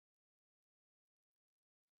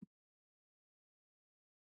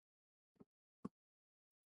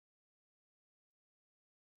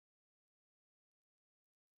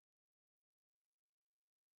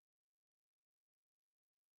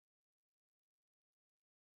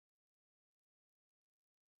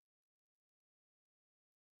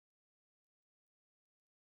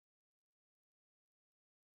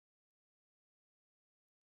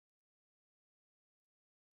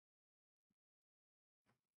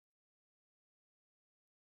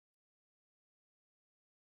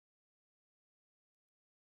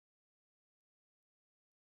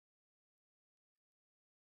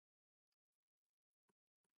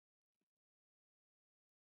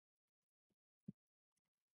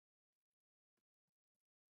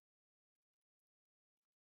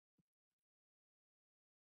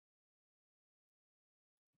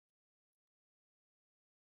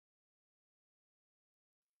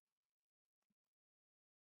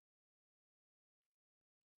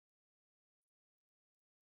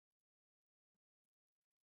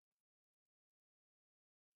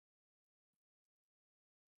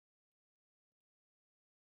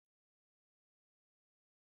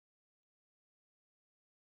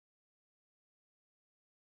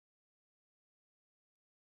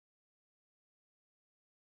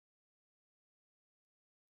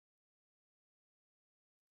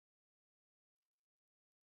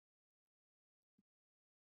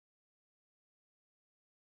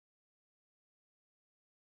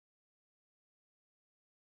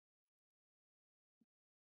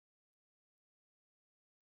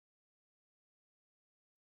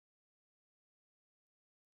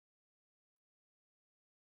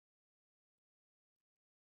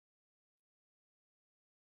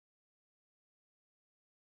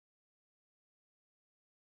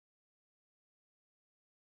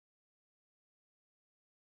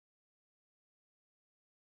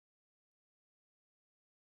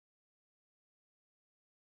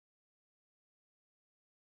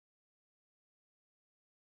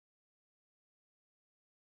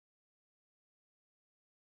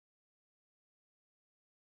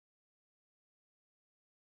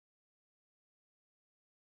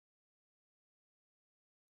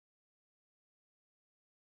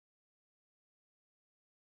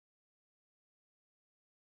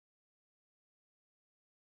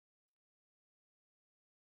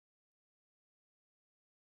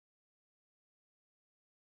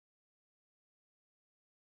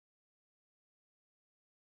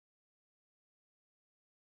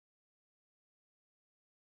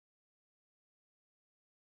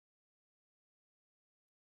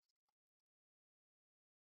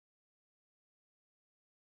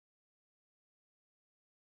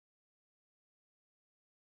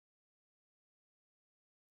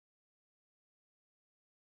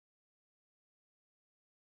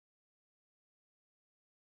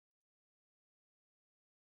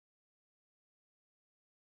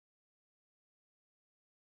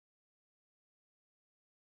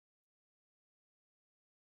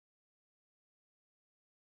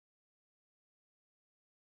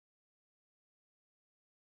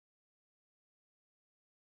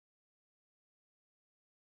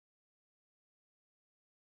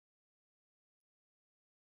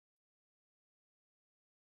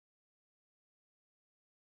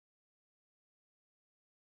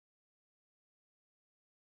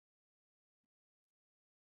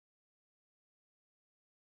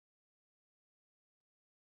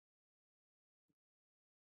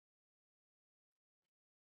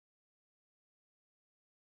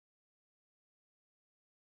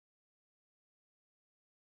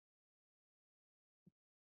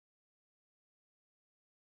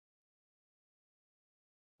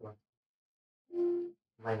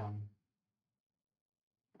Light on.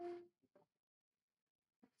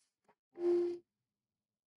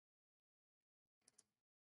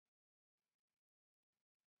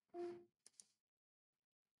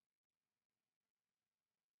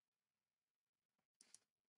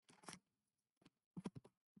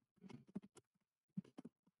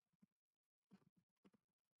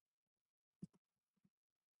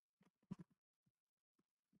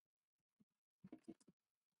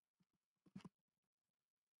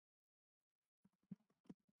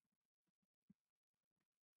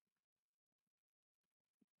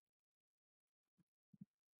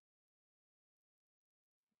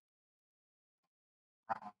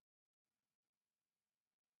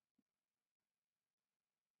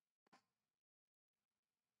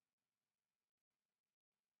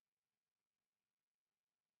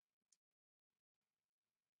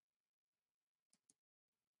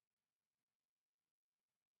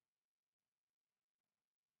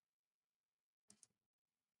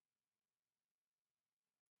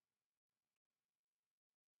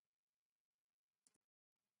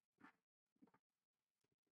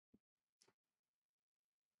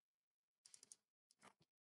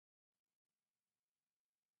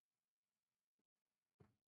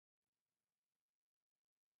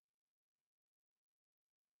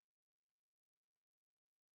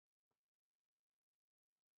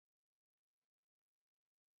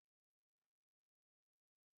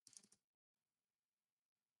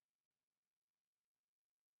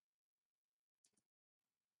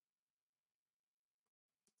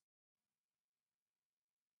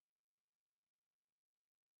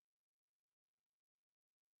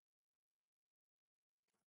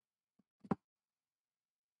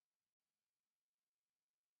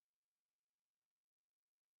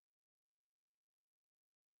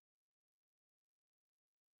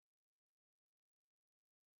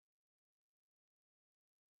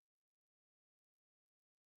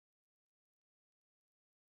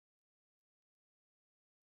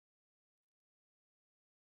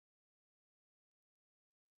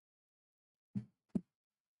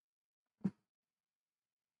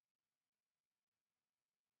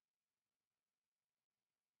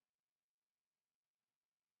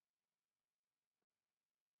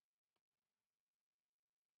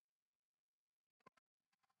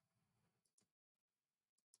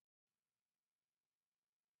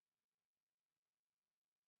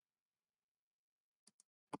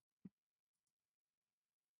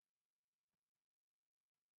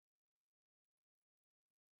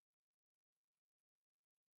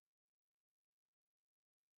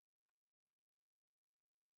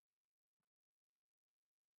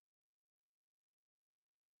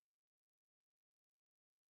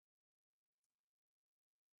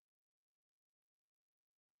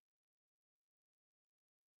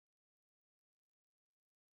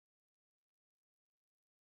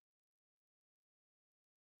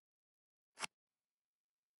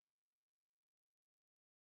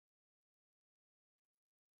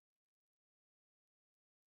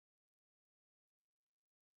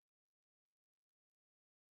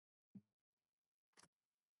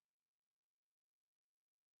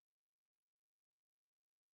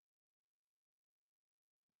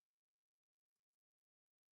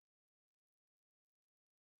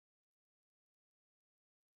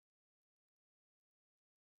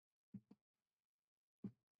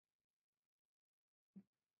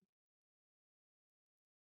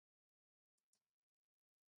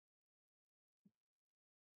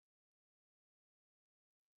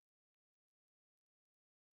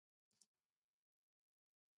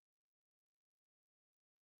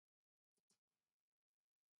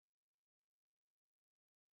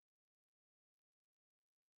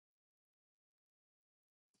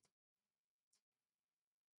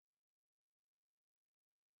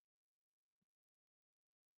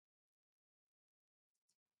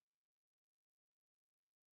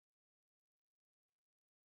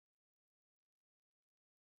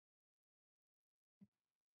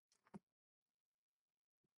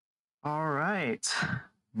 All right.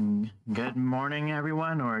 Good morning,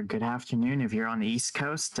 everyone, or good afternoon if you're on the East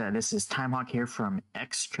Coast. This is Timehawk here from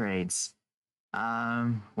Xtrades.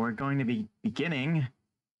 We're going to be beginning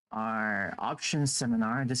our options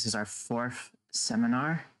seminar. This is our fourth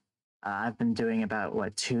seminar. I've been doing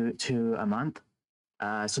about two a month.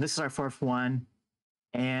 So this is our fourth one,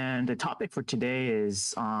 and the topic for today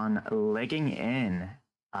is on legging in.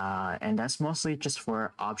 And that's mostly just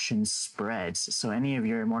for option spreads. So any of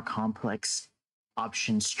your more complex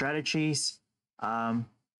option strategies, I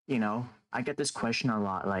get this question a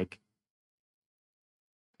lot, like,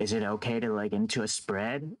 Is it okay to leg into a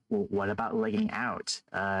spread? What about legging out?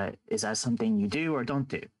 Is that something you do or don't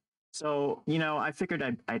do? So, I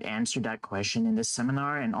figured I'd answer that question in this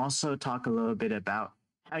seminar and also talk a little bit about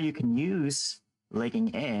how you can use legging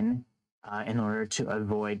in order to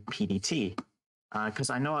avoid PDT. Because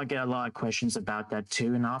I know I get a lot of questions about that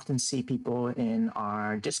too, and I often see people in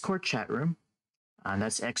our Discord chat room,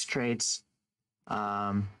 that's Xtrades,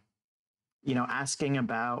 asking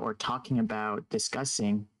about or talking about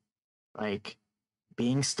discussing like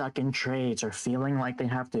being stuck in trades or feeling like they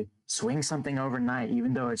have to swing something overnight,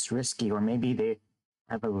 even though it's risky, or maybe they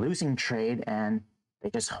have a losing trade and they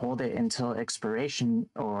just hold it until expiration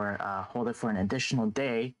or hold it for an additional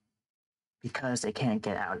day because they can't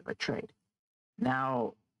get out of a trade.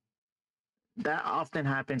 Now, that often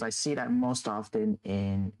happens. I see that most often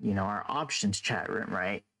in our options chat room,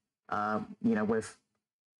 right? With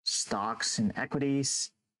stocks and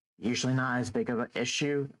equities, usually not as big of an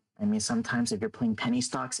issue. I mean, sometimes if you're playing penny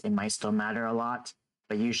stocks, it might still matter a lot.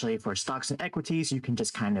 But usually for stocks and equities, you can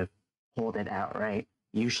just kind of hold it out, right?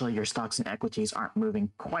 Usually your stocks and equities aren't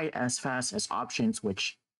moving quite as fast as options,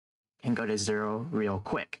 which can go to zero real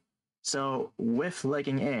quick. So with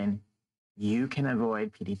legging in, you can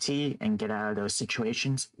avoid PDT and get out of those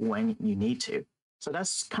situations when you need to. So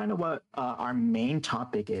that's kind of what our main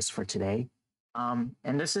topic is for today. And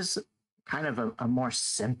this is kind of a more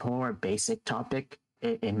simple or basic topic,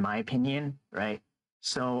 in my opinion, right?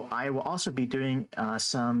 So I will also be doing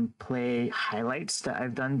some play highlights that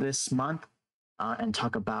I've done this month and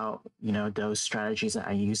talk about, those strategies that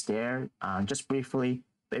I use there just briefly.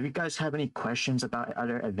 But if you guys have any questions about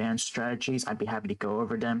other advanced strategies, I'd be happy to go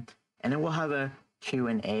over them. And then we'll have a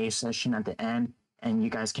Q&A session at the end, and you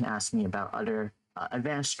guys can ask me about other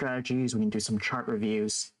advanced strategies. We can do some chart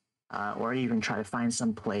reviews, or even try to find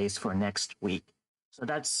some plays for next week. So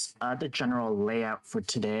that's the general layout for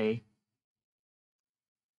today.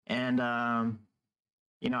 And, I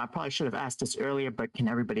probably should have asked this earlier, but can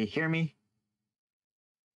everybody hear me?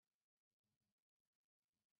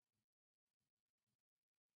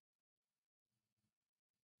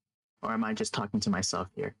 Or am I just talking to myself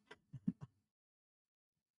here?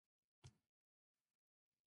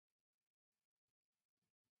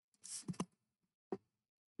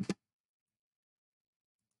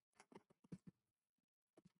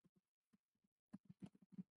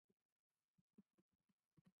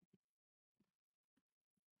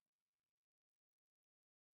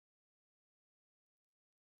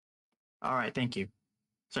 All right, thank you.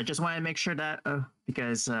 So I just wanted to make sure that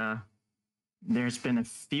because there's been a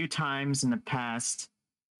few times in the past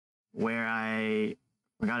where I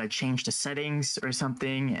forgot to change the settings or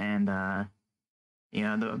something, and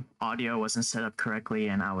the audio wasn't set up correctly,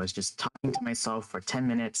 and I was just talking to myself for 10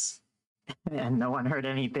 minutes, and no one heard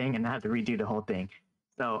anything, and I had to redo the whole thing.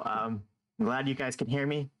 So I'm glad you guys can hear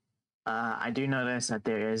me. I do notice that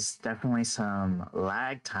there is definitely some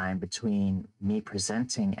lag time between me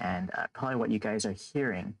presenting and probably what you guys are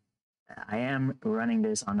hearing. I am running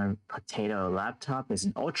this on a potato laptop. It's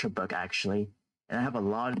an Ultrabook actually, and I have a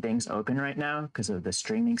lot of things open right now because of the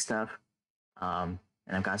streaming stuff. And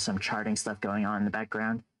I've got some charting stuff going on in the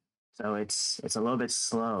background, so it's a little bit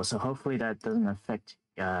slow. So hopefully that doesn't affect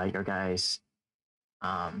your guys'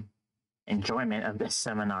 enjoyment of this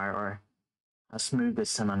seminar or how smooth this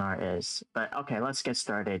seminar is. But okay, let's get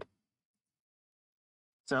started.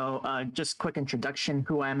 So just quick introduction.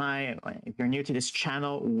 Who am I? If you're new to this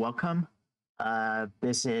channel, welcome.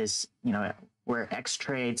 This is, we're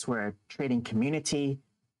Xtrades, we're a trading community.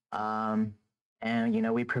 And,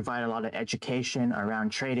 we provide a lot of education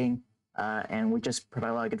around trading. And we just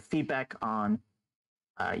provide a lot of good feedback on,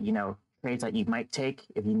 trades that you might take.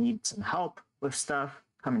 If you need some help with stuff,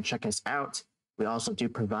 come and check us out. We also do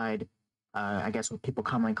provide, I guess what people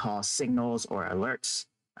commonly call signals or alerts.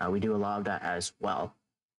 We do a lot of that as well.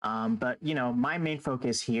 But my main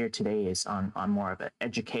focus here today is on more of an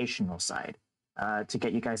educational side to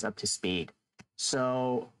get you guys up to speed.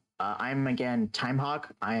 So I'm again Timehawk.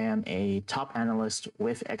 I am a top analyst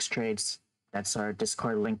with Xtrades. That's our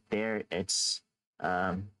Discord link there. It's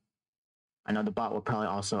I know the bot will probably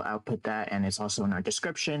also output that, and it's also in our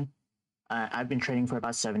description. I've been trading for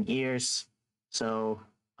about 7 years, so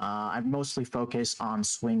I mostly focus on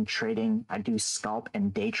swing trading. I do scalp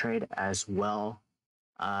and day trade as well.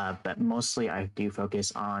 But mostly I do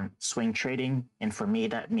focus on swing trading. And for me,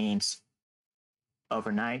 that means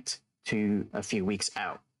overnight to a few weeks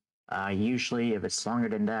out. Usually, if it's longer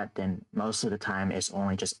than that, then most of the time it's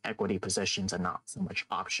only just equity positions and not so much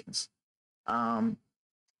options.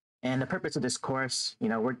 And the purpose of this course,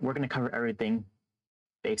 we're going to cover everything,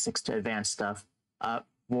 basics to advanced stuff.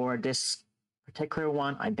 For this particular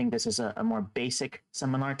one, I think this is a more basic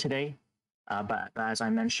seminar today. But as I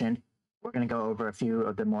mentioned, we're going to go over a few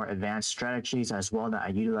of the more advanced strategies as well that I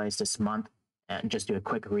utilized this month and just do a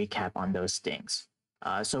quick recap on those things.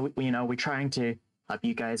 So, we're trying to help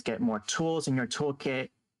you guys get more tools in your toolkit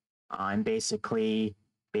and basically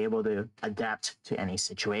be able to adapt to any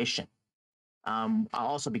situation. I'll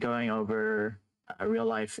also be going over real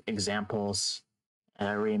life examples. I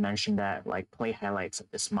already mentioned that, like play highlights of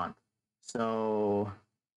this month. So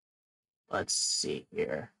let's see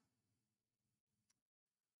here.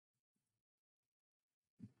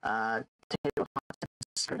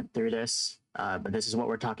 Through this, but this is what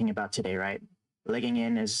we're talking about today, right? Legging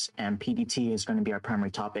in and PDT is going to be our primary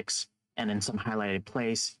topics, and then some highlighted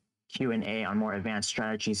plays, Q&A on more advanced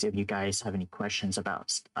strategies if you guys have any questions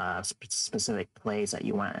about specific plays that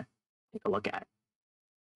you want to take a look at.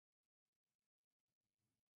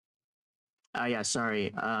 Yeah,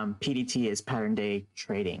 sorry. PDT is pattern day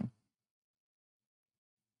trading.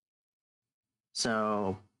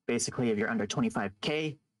 So basically, if you're under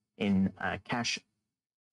 25K in cash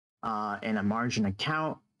in a margin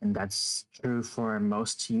account, and that's true for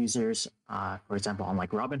most users, for example, on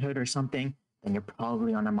like Robinhood or something, then you're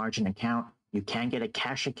probably on a margin account. You can get a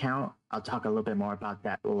cash account. I'll talk a little bit more about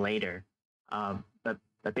that later.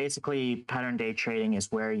 But basically, pattern day trading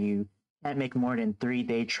is where you can't make more than 3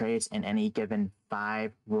 day trades in any given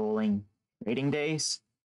 5 rolling trading days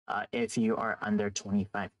if you are under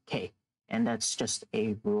 25K. And that's just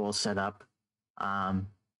a rule set up.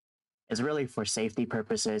 It's really for safety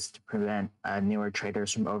purposes to prevent newer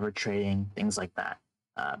traders from overtrading, things like that.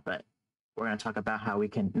 But we're going to talk about how we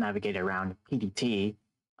can navigate around PDT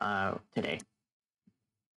today.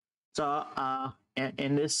 So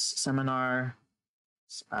in this seminar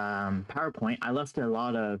PowerPoint, I left a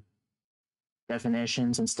lot of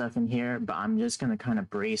definitions and stuff in here, but I'm just going to kind of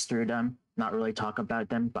breeze through them, not really talk about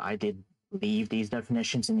them, but I did leave these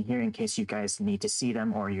definitions in here in case you guys need to see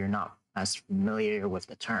them or you're not as familiar with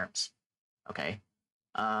the terms. Okay.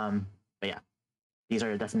 But yeah, these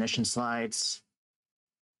are the definition slides.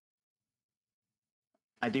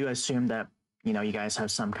 I do assume that, you guys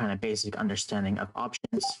have some kind of basic understanding of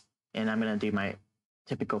options, and I'm going to do my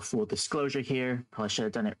typical full disclosure here. Probably should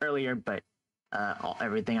have done it earlier, but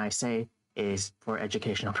everything I say is for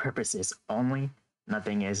educational purposes only.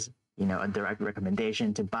 Nothing is, a direct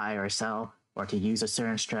recommendation to buy or sell or to use a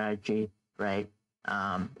certain strategy, right?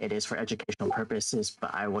 It is for educational purposes,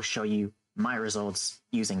 but I will show you my results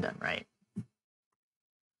using them, right?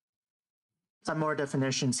 Some more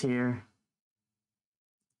definitions here.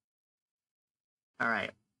 All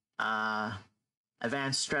right.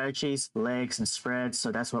 Advanced strategies, legs, and spreads.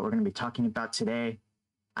 So that's what we're going to be talking about today.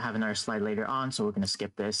 I have another slide later on, so we're going to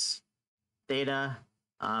skip this. Data.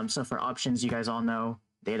 So for options, you guys all know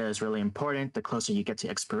data is really important. The closer you get to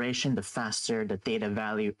expiration, the faster the data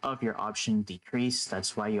value of your option decrease.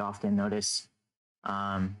 That's why you often notice,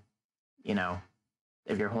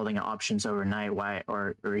 if you're holding options overnight, why,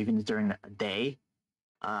 or even during the day,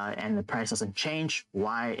 and the price doesn't change,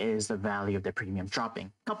 why is the value of the premium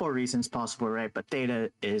dropping? A couple of reasons possible, right? But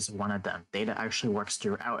data is one of them. Data actually works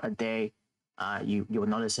throughout a day. You will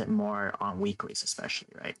notice it more on weeklies,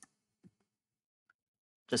 especially, right?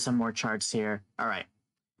 Just some more charts here. All right,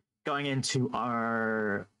 going into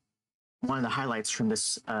one of the highlights from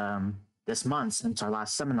this this month since our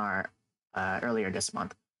last seminar earlier this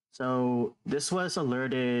month. So this was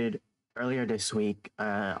alerted earlier this week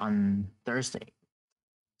on Thursday.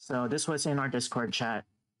 So this was in our Discord chat,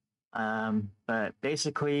 but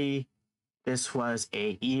basically this was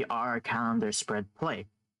a ER calendar spread play.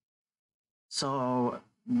 So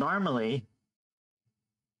normally,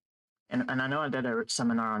 and I know I did a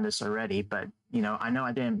seminar on this already, but I know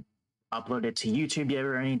I didn't upload it to YouTube yet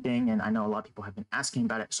or anything, and I know a lot of people have been asking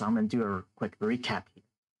about it, so I'm going to do a quick recap here.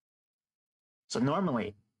 So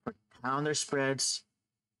normally for calendar spreads,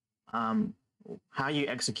 how you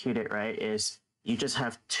execute it, right, is you just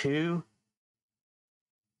have 2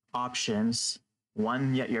 options,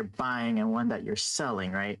 one that you're buying and one that you're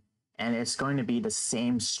selling, right? And it's going to be the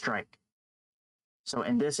same strike. So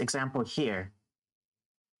in this example here,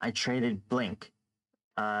 I traded Blink,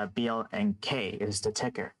 BLNK is the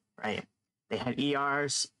ticker, right? They had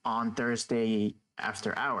ERs on Thursday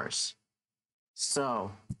after hours.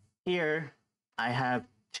 So here I have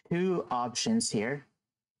 2 options here.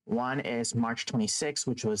 One is March 26,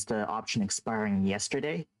 which was the option expiring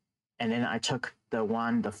yesterday. And then I took the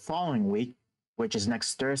one the following week, which is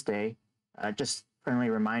next Thursday. Just friendly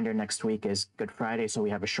reminder, next week is Good Friday, so we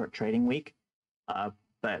have a short trading week.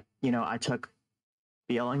 But, I took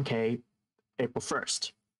BLNK April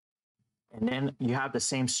 1st. And then you have the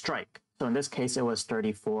same strike. So in this case, it was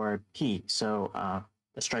 34p. So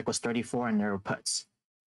the strike was 34 and there were puts.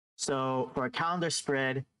 So for a calendar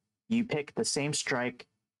spread, you pick the same strike,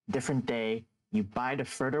 different day, you buy the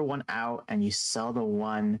further one out and you sell the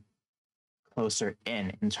one closer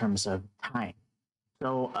in terms of time.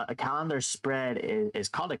 So a calendar spread is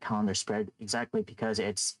called a calendar spread exactly because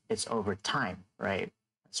it's over time, right?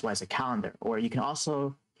 That's why it's a calendar. Or you can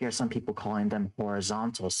also hear some people calling them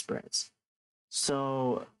horizontal spreads.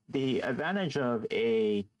 So the advantage of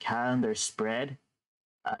a calendar spread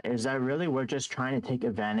is that really we're just trying to take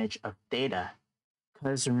advantage of data.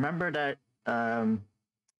 Because remember that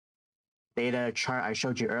data chart I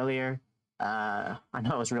showed you earlier? I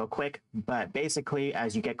know it was real quick, but basically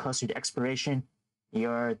as you get closer to expiration,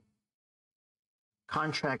 your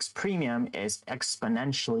contract's premium is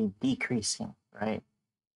exponentially decreasing, right?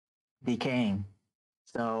 Decaying.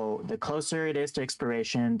 So the closer it is to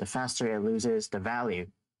expiration, the faster it loses the value.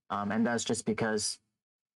 And that's just because,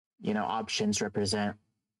 options represent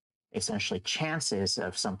essentially chances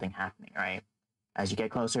of something happening, right? As you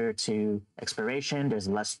get closer to expiration, there's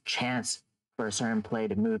less chance for a certain play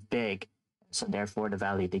to move big. So therefore the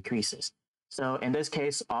value decreases. So in this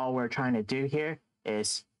case, all we're trying to do here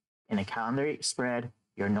is in a calendar spread,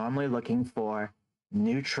 you're normally looking for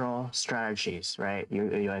neutral strategies, right?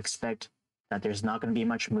 You expect that there's not going to be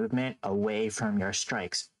much movement away from your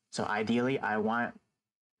strikes. So ideally, I want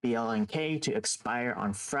BLNK to expire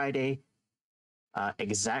on Friday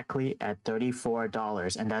exactly at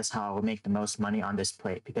 $34. And that's how I will make the most money on this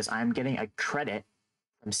play because I'm getting a credit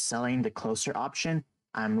from selling the closer option.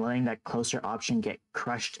 I'm letting that closer option get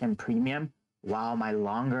crushed in premium while my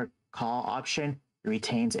longer call option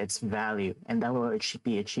retains its value. And that will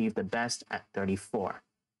be achieved the best at 34.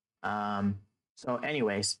 So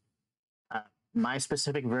anyways, my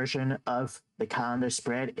specific version of the calendar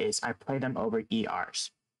spread is I play them over ERs.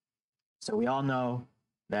 So we all know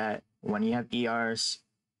that when you have ERs,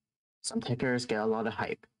 some tickers get a lot of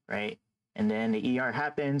hype, right? And then the ER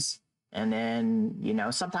happens, and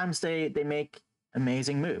then, sometimes they make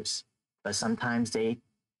amazing moves, but sometimes they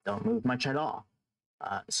don't move much at all.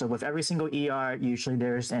 So with every single ER, usually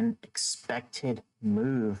there's an expected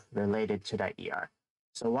move related to that ER.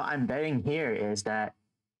 So what I'm betting here is that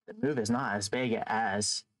the move is not as big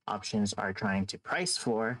as options are trying to price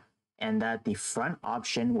for, and that the front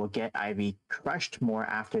option will get IV crushed more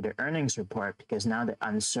after the earnings report because now the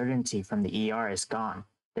uncertainty from the ER is gone.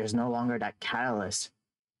 There's no longer that catalyst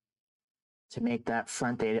to make that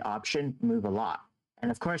front dated option move a lot. And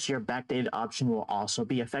of course, your backdated option will also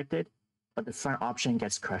be affected, but the front option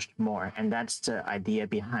gets crushed more. And that's the idea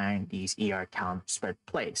behind these ER calendar spread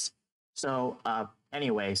plays. So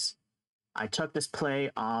anyways, I took this play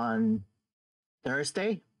on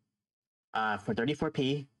Thursday for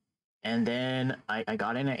 34p. And then I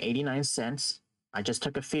got in at 89 cents. I just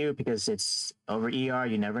took a few because it's over ER.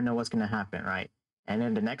 You never know what's going to happen, right? And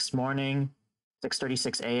then the next morning,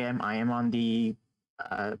 6:36 a.m., I'm on the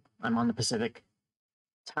Pacific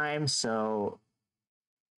time. So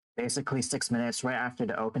basically 6 minutes right after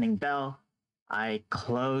the opening bell, I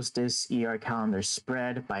closed this ER calendar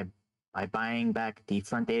spread by buying back the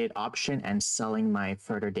front dated option and selling my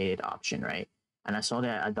further dated option, right? And I sold it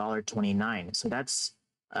at $1.29. So that's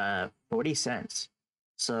 40 cents.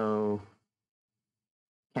 So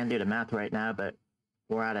can't do the math right now, but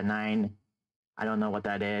 4 out of 9, I don't know what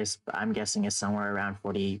that is, but I'm guessing it's somewhere around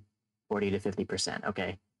 40 to 50%.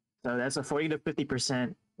 Okay. So that's a 40 to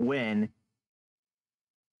 50% win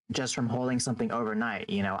just from holding something overnight.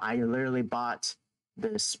 I literally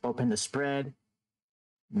opened the spread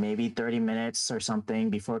maybe 30 minutes or something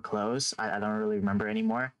before close. I don't really remember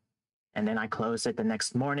anymore. And then I closed it the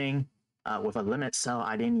next morning with a limit sell.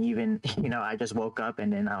 I didn't even, I just woke up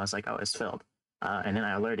and then I was like, oh, it's filled. And then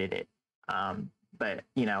I alerted it. But,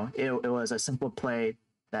 it was a simple play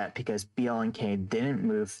that because BLNK didn't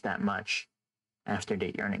move that much after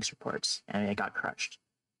the earnings reports and it got crushed.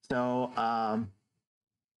 So I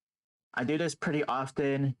do this pretty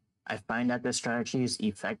often. I find that this strategy is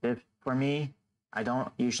effective for me. I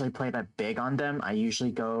don't usually play that big on them. I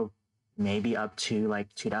usually go maybe up to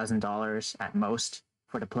like $2,000 at most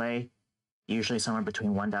for the play, usually somewhere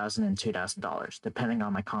between $1,000 and $2,000, depending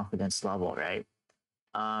on my confidence level, right?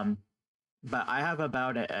 But I have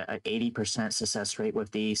about an 80% success rate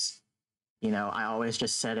with these. I always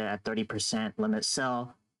just set it at 30% limit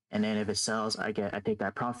sell, and then if it sells, I take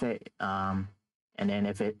that profit. And then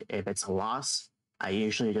if it's a loss, I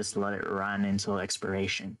usually just let it run until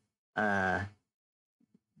expiration.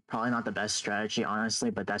 Probably not the best strategy, honestly,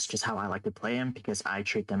 but that's just how I like to play them because I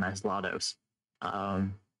treat them as lottos.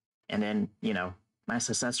 And then, my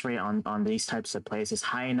success rate on these types of plays is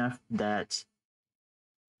high enough that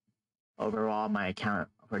overall my account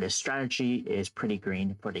for this strategy is pretty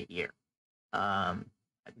green for the year.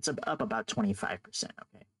 It's up about 25%.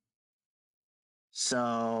 Okay.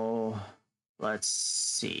 So let's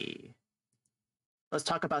see. Let's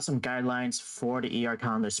talk about some guidelines for the ER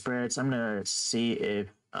calendar spreads. I'm gonna see if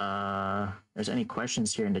there's any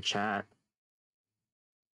questions here in the chat.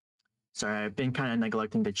 Sorry, I've been kind of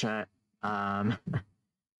neglecting the chat. How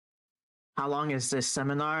long is this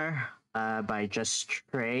seminar? By Just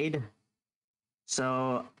Trade.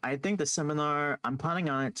 So I think the seminar, I'm planning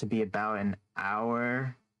on it to be about an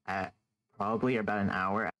hour, probably about an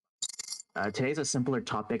hour. Today's a simpler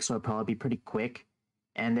topic, so it'll probably be pretty quick.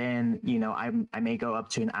 And then, you know, I may go up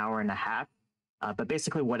to an hour and a half. But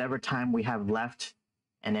basically, whatever time we have left,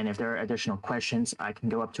 and then if there are additional questions, I can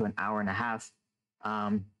go up to an hour and a half,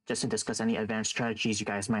 just to discuss any advanced strategies you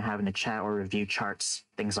guys might have in the chat or review charts,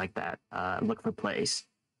 things like that. Look for plays.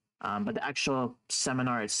 But the actual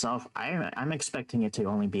seminar itself, I'm expecting it to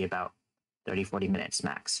only be about 30, 40 minutes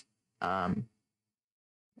max,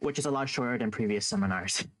 which is a lot shorter than previous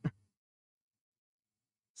seminars.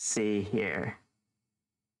 See here.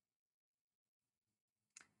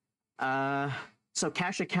 So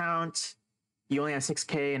cash account, you only have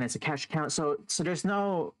 6K and it's a cash account. So there's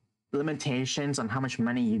no limitations on how much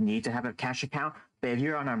money you need to have a cash account. But if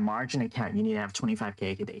you're on a margin account, you need to have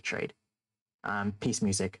 25K to day trade. Peace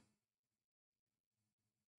music.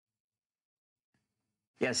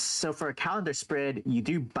 Yes, so for a calendar spread, you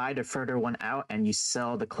do buy the further one out and you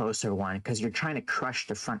sell the closer one because you're trying to crush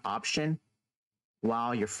the front option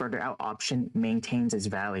while your further out option maintains its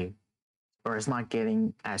value or is not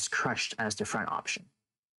getting as crushed as the front option.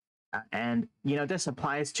 And, you know, this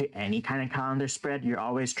applies to any kind of calendar spread. You're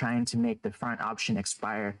always trying to make the front option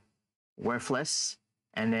expire worthless,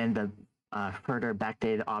 and then the further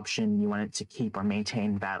backdated option, you want it to keep or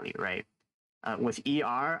maintain value, right? With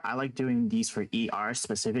ER, I like doing these for ER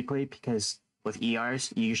specifically because with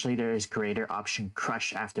ERs, usually there is greater option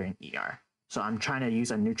crush after an ER. So I'm trying to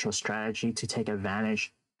use a neutral strategy to take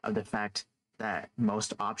advantage of the fact that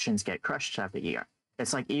most options get crushed after ER.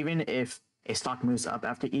 It's like even if a stock moves up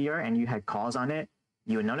after ER and you had calls on it,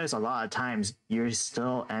 you would notice a lot of times you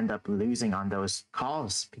still end up losing on those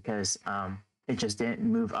calls because it just didn't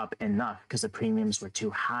move up enough because the premiums were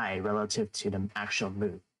too high relative to the actual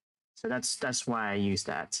move. So that's why I use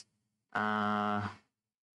that.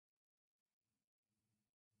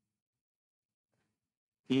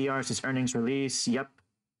 ER's is earnings release. Yep.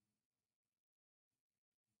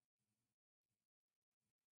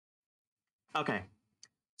 Okay.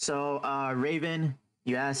 So Raven,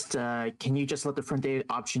 you asked, can you just let the front dated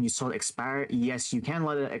option you sold expire? Yes, you can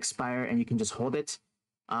let it expire and you can just hold it.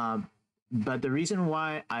 But the reason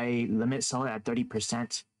why I limit sell it at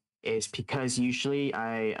 30% is because usually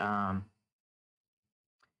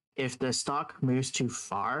if the stock moves too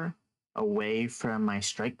far away from my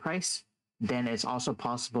strike price, then it's also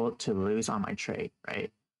possible to lose on my trade,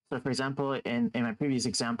 right? So for example, in my previous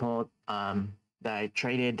example that I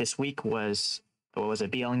traded this week was, what was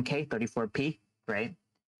it, BLNK, 34p, right?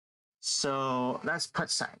 So that's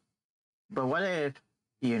put side. But what if,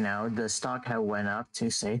 you know, the stock had went up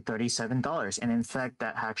to say $37, and in fact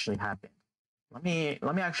that actually happened. Let me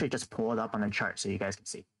actually just pull it up on the chart so you guys can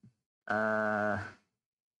see.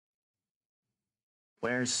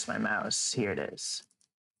 Where's my mouse? Here it is.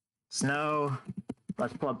 Snow.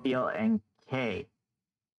 Let's pull up BLNK.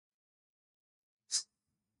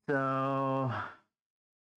 So,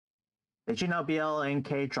 did you know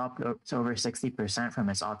BLNK dropped to over 60% from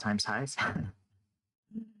its all-time highs?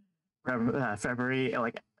 From February,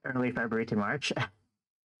 like early February to March.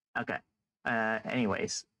 Okay.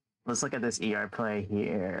 Anyways, let's look at this ER play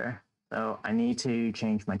here. So I need to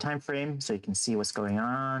change my time frame so you can see what's going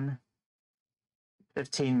on.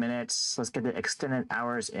 15 minutes. Let's get the extended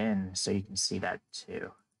hours in so you can see that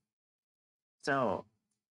too. So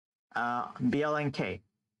BLNK.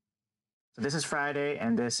 So this is Friday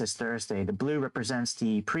and this is Thursday. The blue represents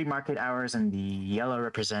the pre-market hours and the yellow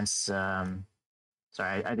represents, sorry,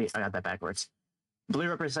 I got that backwards. Blue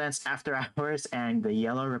represents after hours and the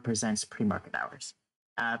yellow represents pre-market hours.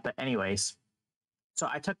 But anyways, so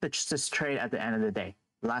I took this trade at the end of the day,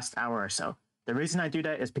 last hour or so. The reason I do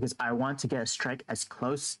that is because I want to get a strike as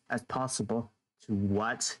close as possible to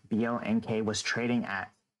what BLNK was trading at,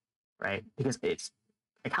 right? Because it's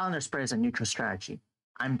a calendar spread is a neutral strategy.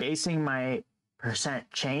 I'm basing my percent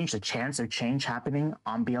change, the chance of change happening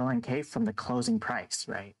on BLNK from the closing price,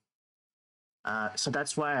 right? So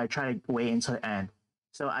that's why I try to wait until the end.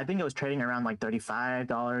 So I think it was trading around like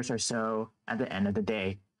 $35 or so at the end of the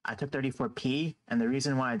day. I took 34p, and the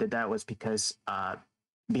reason why I did that was because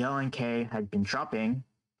BLNK had been dropping,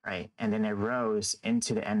 right? And then it rose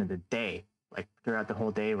into the end of the day, like throughout the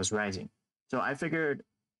whole day it was rising. So I figured,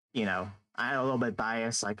 I had a little bit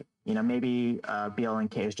bias, like, maybe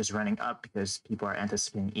BLNK is just running up because people are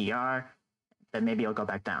anticipating ER, then maybe it'll go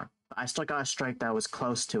back down. But I still got a strike that was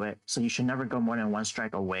close to it, so you should never go more than one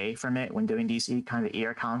strike away from it when doing these kind of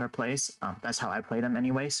ER calendar plays. That's how I play them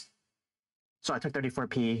anyways. So I took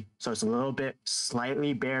 34p, so it's a little bit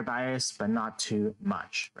slightly bear bias, but not too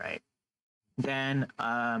much, right? Then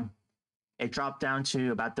it dropped down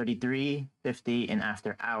to about 33.50 in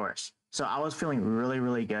after hours. So I was feeling really,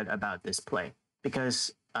 really good about this play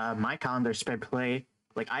because my calendar spread play,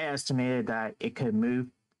 like I estimated that it could move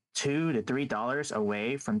 $2 to $3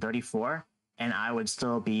 away from 34, and I would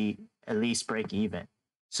still be at least break even.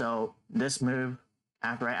 So this move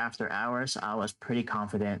right after hours, I was pretty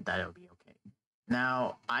confident that it would be okay.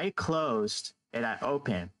 Now I closed it at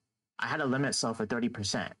open. I had a limit sell for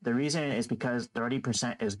 30%. The reason is because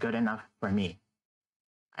 30% is good enough for me,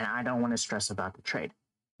 and I don't want to stress about the trade.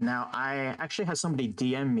 Now, I actually had somebody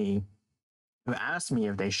DM me who asked me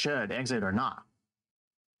if they should exit or not.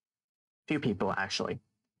 A few people actually,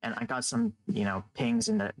 and I got some pings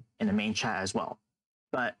in the main chat as well.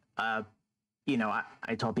 But I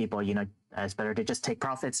told people it's better to just take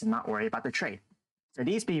profits and not worry about the trade. So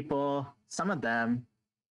these people, some of them,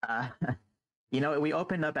 we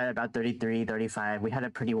opened up at about 33, 35. We had a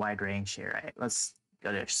pretty wide range here, right? Let's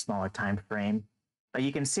go to a smaller time frame. But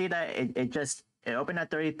you can see that it opened at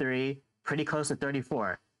 33, pretty close to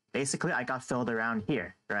 34. Basically, I got filled around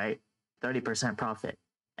here, right? 30% profit.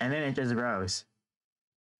 And then it just rose.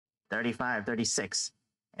 35, 36.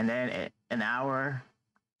 And then an hour,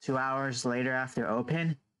 2 hours later after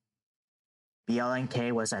open,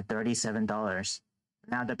 BLNK was at $37.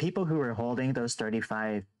 Now, the people who were holding those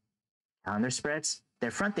 35 calendar spreads, their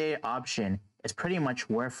front day option is pretty much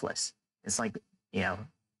worthless. It's like,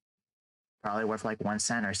 probably worth like 1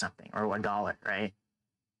 cent or something, or $1, right?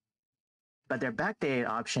 But their backdated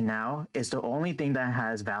option now is the only thing that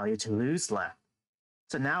has value to lose left.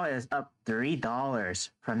 So now it is up $3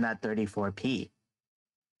 from that 34p.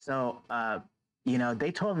 So,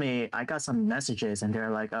 they told me, I got some messages and they're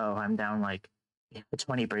like, oh, I'm down like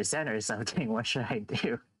 20% or something. What should I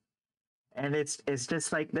do? And it's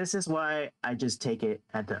just like, this is why I just take it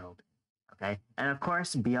at the open. Okay. And of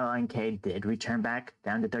course, BLNK did return back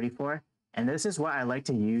down to 34. And this is why I like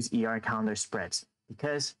to use ER calendar spreads,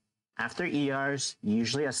 because after ERs,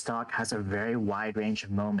 usually a stock has a very wide range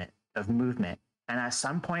of movement. And at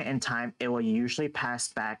some point in time, it will usually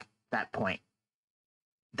pass back that point.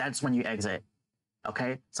 That's when you exit.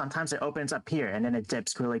 Okay. Sometimes it opens up here and then it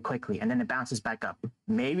dips really quickly and then it bounces back up.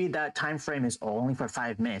 Maybe that time frame is only for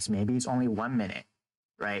 5 minutes. Maybe it's only 1 minute,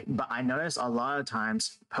 right? But I notice a lot of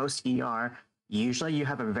times post ER, usually you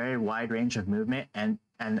have a very wide range of movement, and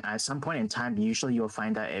at some point in time, usually you'll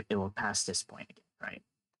find that it will pass this point again, right?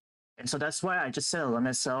 And so that's why I just set a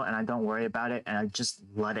limit sell and I don't worry about it, and I just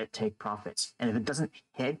let it take profits. And if it doesn't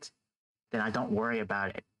hit, then I don't worry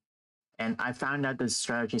about it. And I found that this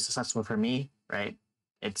strategy is successful for me, right?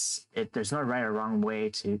 There's no right or wrong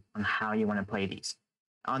way on how you want to play these.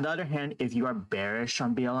 On the other hand, if you are bearish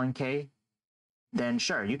on BLNK, then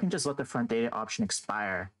sure, you can just let the front data option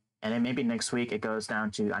expire, and then maybe next week it goes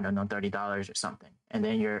down to, I don't know, $30 or something. And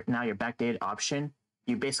then your backdated option,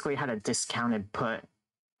 you basically had a discounted put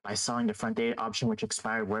by selling the front data option, which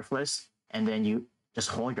expired worthless, and then you just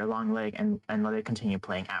hold your long leg and let it continue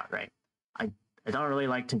playing out, right? I don't really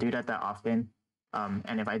like to do that often.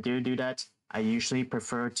 And if I do that, I usually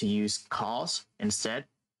prefer to use calls instead,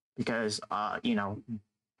 because,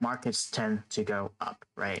 markets tend to go up,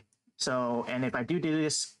 right? So, and if I do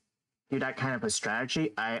that kind of a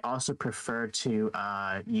strategy, I also prefer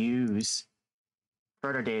to use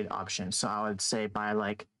further dated options. So I would say buy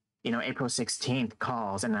like, April 16th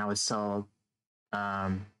calls, and I would sell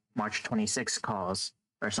March 26th calls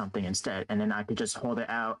or something instead. And then I could just hold it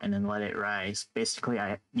out and then let it rise. Basically,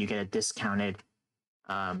 you get a discounted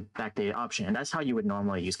backdated option. And that's how you would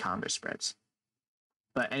normally use calendar spreads.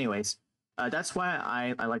 But anyways, that's why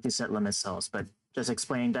I like to set limit sells. But just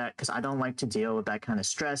explaining that, because I don't like to deal with that kind of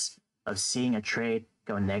stress of seeing a trade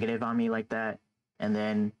go negative on me like that, and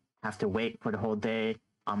then have to wait for the whole day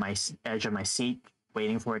on my edge of my seat,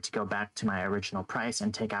 waiting for it to go back to my original price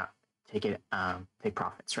and take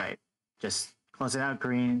profits, right? Just close it out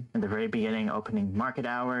green in the very beginning, opening market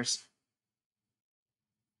hours,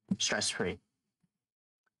 stress-free.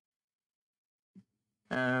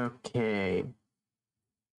 Okay.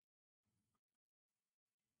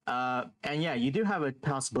 And yeah, you do have a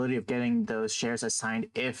possibility of getting those shares assigned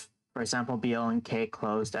if, for example, BLNK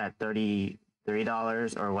closed at $33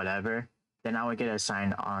 or whatever, then I would get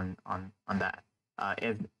assigned on that.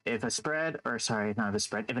 If a spread, or sorry, not a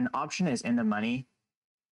spread, if an option is in the money,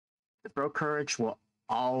 the brokerage will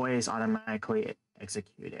always automatically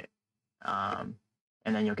execute it, and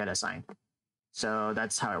then you'll get assigned. So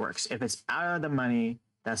that's how it works. If it's out of the money,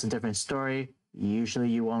 that's a different story. Usually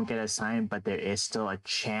you won't get assigned, but there is still a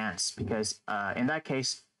chance because in that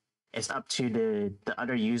case, it's up to the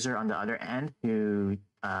other user on the other end who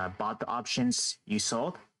bought the options you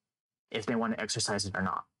sold if they want to exercise it or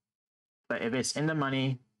not. But if it's in the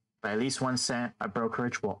money by at least 1 cent, a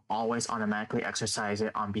brokerage will always automatically exercise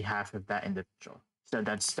it on behalf of that individual. So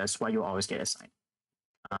that's why you always get assigned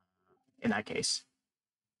in that case.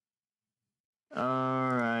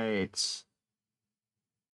 All right.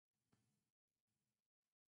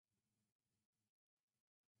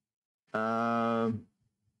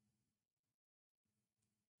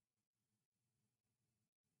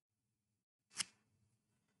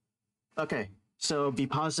 Okay, so be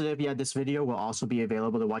positive. Yeah, this video will also be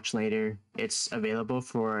available to watch later. It's available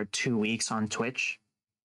for 2 weeks on Twitch.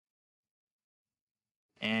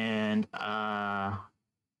 And I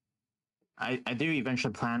do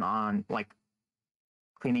eventually plan on like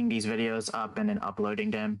cleaning these videos up and then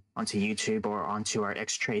uploading them onto YouTube or onto our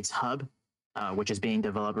Xtrades hub, which is being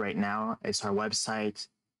developed right now. It's our website.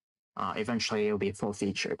 Eventually, it will be full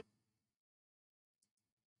featured.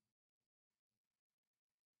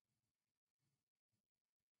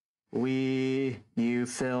 You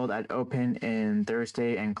filled at open in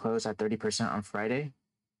Thursday and closed at 30% on Friday.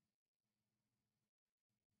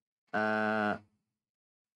 I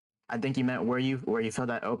think you meant where you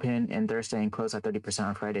filled at open in Thursday and closed at 30%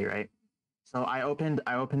 on Friday, right? So I opened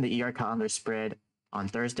the ER calendar spread on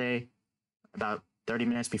Thursday, about 30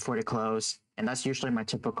 minutes before the close, and that's usually my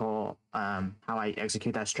typical how I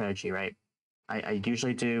execute that strategy, right? I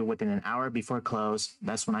usually do within an hour before close.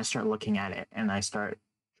 That's when I start looking at it and I start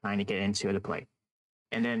trying to get into the play.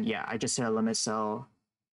 And then yeah, I just set a limit sell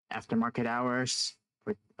after market hours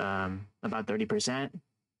for about 30%,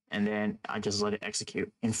 and then I just let it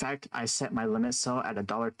execute. In fact, I set my limit sell at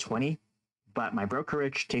 $1.20, but my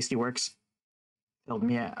brokerage Tastyworks filled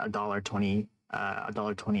me at $1.20,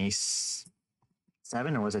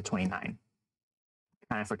 $1.27, or was it 29? I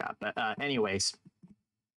kind of forgot, but anyways,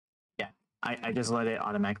 yeah, I just let it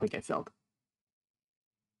automatically get filled.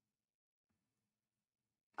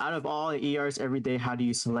 Out of all the ERs every day, how do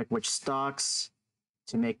you select which stocks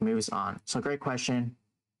to make moves on? So great question.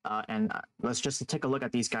 And let's just take a look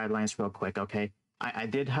at these guidelines real quick, okay? I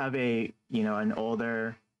did have an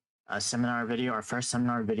older seminar video. Our first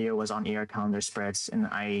seminar video was on ER calendar spreads, and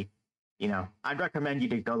I'd recommend you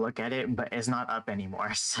to go look at it, but it's not up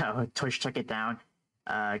anymore. So Twitch took it down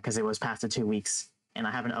because it was past the 2 weeks, and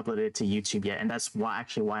I haven't uploaded it to YouTube yet, and that's why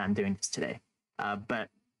I'm doing this today. But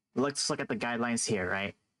let's look at the guidelines here,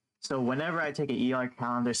 right? So whenever I take an ER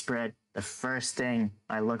calendar spread, the first thing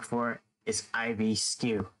I look for is IV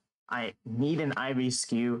skew. I need an IV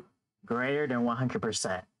skew greater than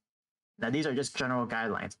 100%. Now, these are just general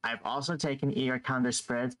guidelines. I've also taken ER calendar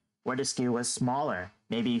spreads where the skew was smaller,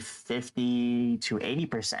 maybe 50 to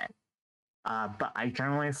 80%. But I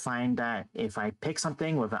generally find that if I pick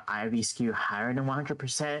something with an IV skew higher than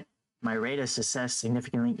 100%, my rate of success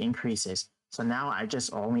significantly increases. So now I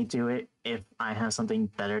just only do it if I have something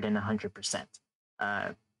better than 100%.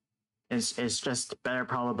 It's just better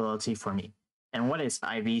probability for me. And what is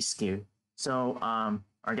IV skew? So, or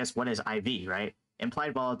I guess what is IV, right?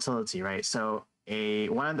 Implied volatility, right? So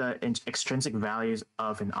one of the extrinsic values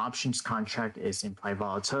of an options contract is implied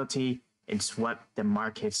volatility. It's what the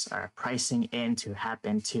markets are pricing in to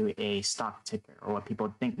happen to a stock ticker, or what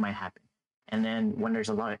people think might happen. And then when there's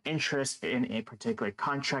a lot of interest in a particular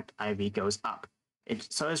contract, IV goes up.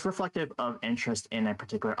 So it's reflective of interest in a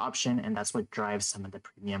particular option, and that's what drives some of the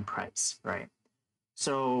premium price, right?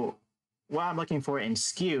 So what I'm looking for in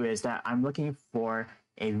skew is that I'm looking for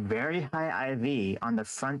a very high IV on the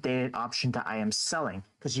front dated option that I am selling,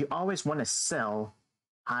 because you always want to sell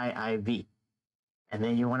high IV, and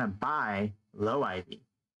then you want to buy low IV,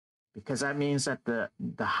 because that means that the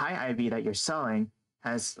high IV that you're selling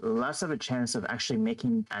has less of a chance of actually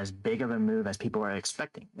making as big of a move as people are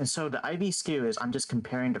expecting. And so the IV skew is I'm just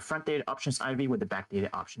comparing the front dated options IV with the back dated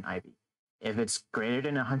option IV. If it's greater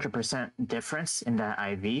than 100% difference in that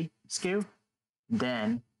IV skew,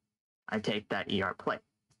 then I take that ER play,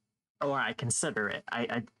 or I consider it.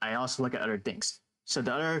 I also look at other things. So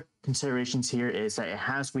the other considerations here is that it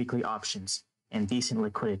has weekly options and decent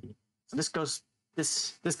liquidity. So this goes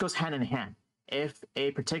hand in hand. if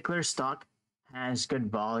a particular stock has good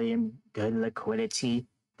volume, good liquidity,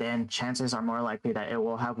 then chances are more likely that it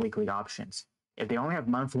will have weekly options. If they only have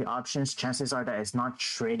monthly options, chances are that it's not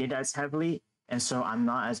traded as heavily, and so I'm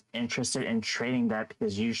not as interested in trading that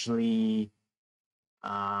because usually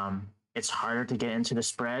it's harder to get into the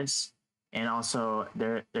spreads, and also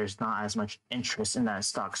there's not as much interest in that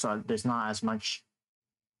stock, so there's not as much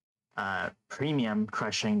premium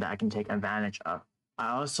crushing that I can take advantage of.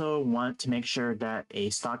 I also want to make sure that a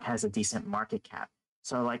stock has a decent market cap.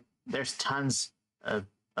 So like there's tons of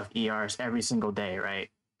ERs every single day, right?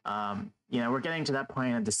 We're getting to that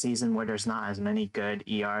point of the season where there's not as many good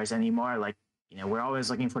ERs anymore. Like, we're always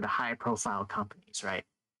looking for the high profile companies, right?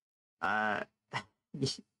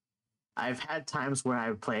 I've had times where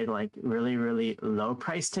I've played like really, really low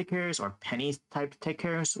price tickers or penny type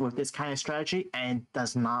tickers with this kind of strategy, and it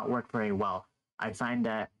does not work very well. I find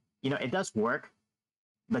that, it does work,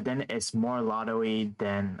 but then it's more lotto-y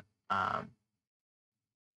than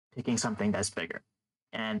picking something that's bigger.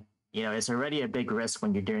 And, it's already a big risk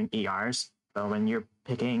when you're doing ERs, but when you're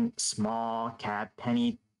picking small cap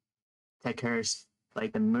penny tickers,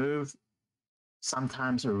 like the move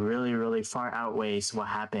sometimes really, really far outweighs what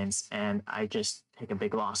happens, and I just take a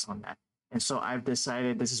big loss on that. And so I've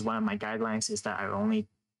decided, this is one of my guidelines, is that I only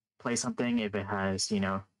play something if it has,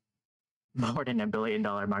 more than $1 billion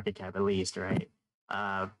market cap at least, right?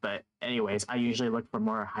 But anyways, I usually look for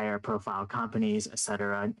more higher profile companies,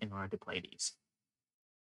 etc., in order to play these.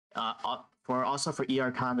 For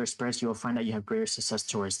ER calendar spreads, you will find that you have greater success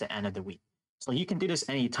towards the end of the week. So you can do this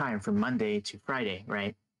anytime from Monday to Friday,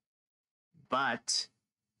 right? But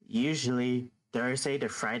usually Thursday to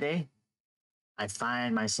Friday, I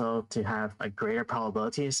find myself to have a greater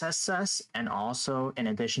probability of success, and also, in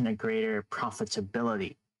addition, a greater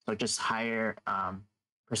profitability. So just higher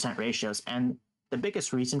percent ratios. And the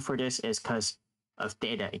biggest reason for this is because of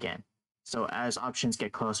data again. So as options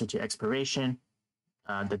get closer to expiration,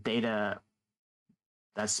 the data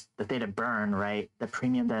burn, right? The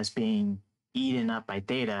premium that's being eaten up by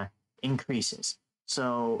data increases.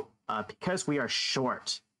 So because we are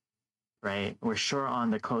short, right? We're short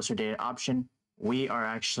on the closer data option. We are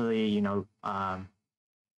actually, I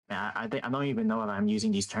don't even know if I'm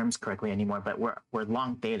using these terms correctly anymore, but we're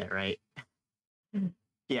long data, right?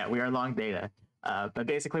 Yeah, we are long data. But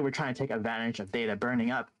basically, we're trying to take advantage of data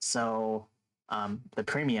burning up. So the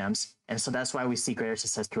premiums, and so that's why we see greater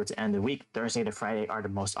success towards the end of the week. Thursday to Friday are the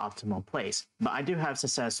most optimal plays. But I do have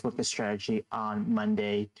success with this strategy on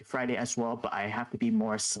Monday to Friday as well, but I have to be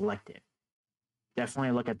more selective.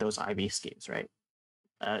 Definitely look at those IV schemes, right?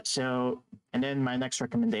 And then my next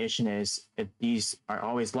recommendation is these are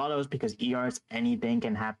always lottos, because ERs, anything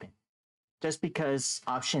can happen. Just because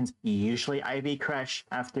options usually IV crash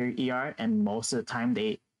after ER, and most of the time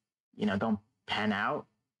they, don't pan out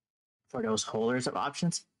for those holders of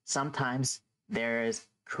options, sometimes there is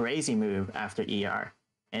crazy move after ER.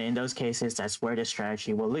 And in those cases, that's where the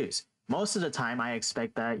strategy will lose. Most of the time, I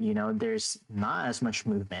expect that, there's not as much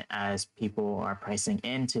movement as people are pricing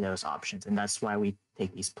into those options. And that's why we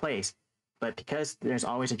take these plays. But because there's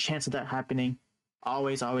always a chance of that happening,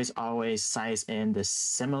 always size in this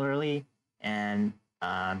similarly. And,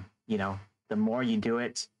 the more you do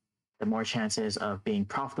it, the more chances of being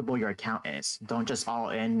profitable your account is. Don't just all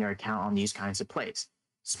in your account on these kinds of plays.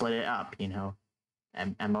 Split it up,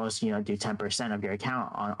 and most, do 10% of your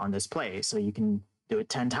account on this play. So you can do it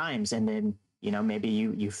 10 times, and then, maybe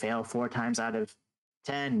you fail 4 times out of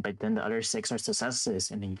 10, but then the other 6 are successes,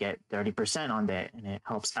 and then you get 30% on that, and it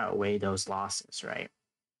helps outweigh those losses, right?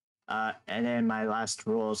 And then my last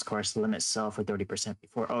rule is, of course, limit sell for 30%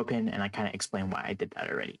 before open, and I kind of explained why I did that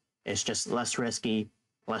already. It's just less risky,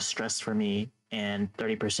 less stress for me, and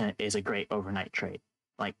 30% is a great overnight trade.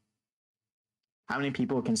 Like, how many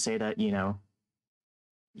people can say that,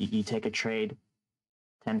 you take a trade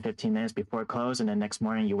 10-15 minutes before close, and then next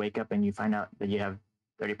morning you wake up and you find out that you have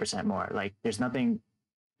 30% more? Like, there's nothing,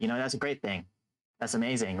 that's a great thing. That's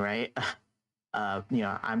amazing, right?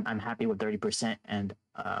 I'm happy with 30%, and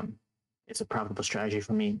it's a profitable strategy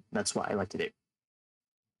for me. That's what I like to do.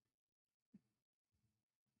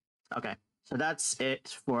 Okay, so that's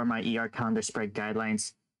it for my ER calendar spread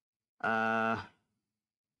guidelines. Now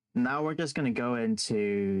we're just going to go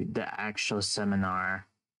into the actual seminar.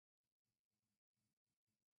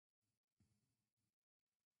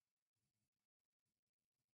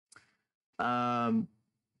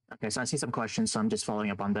 Okay, so I see some questions, so I'm just following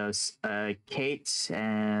up on those. Kate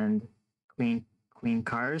and Queen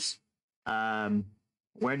Cars,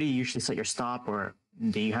 where do you usually set your stop, or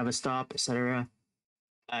do you have a stop, etc.?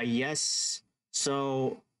 Yes.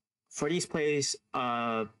 So for these plays,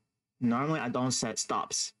 normally I don't set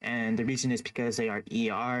stops, and the reason is because they are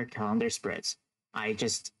ER calendar spreads. I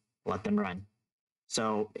just let them run.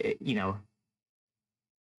 So you know,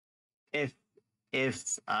 if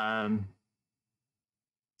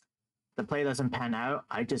the play doesn't pan out,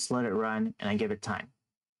 I just let it run and I give it time.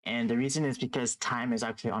 And the reason is because time is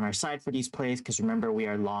actually on our side for these plays, because remember, we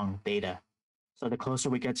are long data. So the closer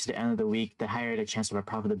we get to the end of the week, the higher the chance of our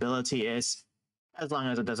profitability is, as long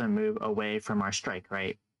as it doesn't move away from our strike,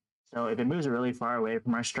 right? So if it moves really far away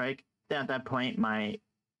from our strike, then at that point, my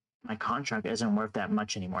contract isn't worth that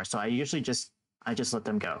much anymore. So I usually just let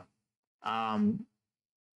them go.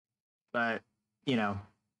 But you know,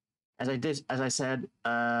 as I said,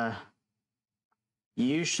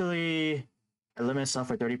 usually I limit myself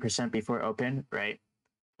for 30% before open, right?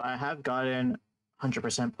 But I have gotten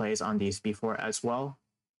 100% plays on these before as well.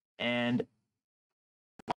 And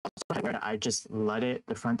I just let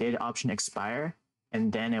the front data option expire,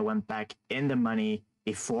 and then it went back in the money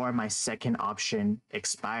before my second option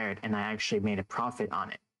expired, and I actually made a profit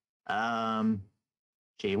on it.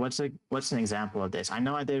 Gee, what's an example of this? I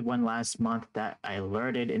know I did one last month that I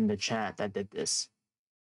alerted in the chat that did this.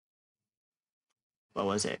 What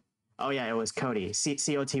was it? Oh yeah, it was Cody.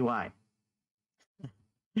 COTY.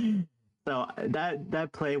 So that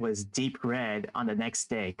play was deep red on the next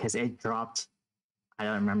day because it dropped. I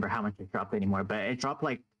don't remember how much it dropped anymore, but it dropped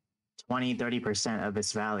like 20-30% of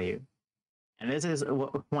its value. And this is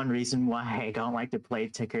one reason why I don't like to play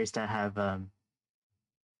tickers that have a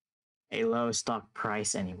low stock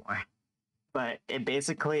price anymore. But it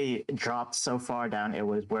basically dropped so far down, it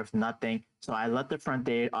was worth nothing. So I let the front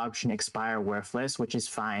date option expire worthless, which is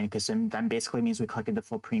fine because that basically means we collected the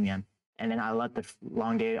full premium. And then I let the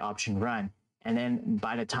long dated option run. And then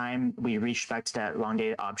by the time we reached back to that long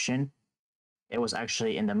dated option, it was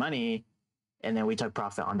actually in the money. And then we took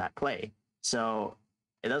profit on that play. So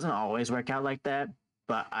it doesn't always work out like that.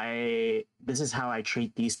 But this is how I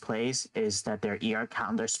treat these plays, is that they're ER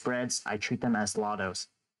calendar spreads. I treat them as lottos.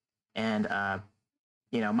 And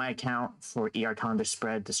my account for ER calendar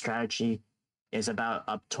spread, the strategy is about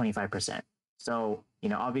up 25%. So,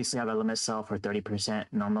 obviously I have a limit sell for 30%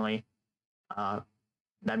 normally.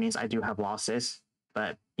 That means I do have losses,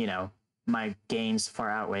 but my gains far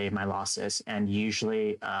outweigh my losses, and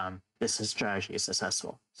usually this strategy is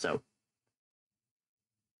successful. So,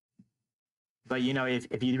 but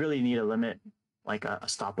if you really need a limit, like a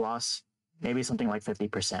stop loss, maybe something like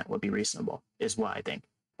 50% would be reasonable, is what I think.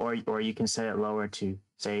 Or you can set it lower to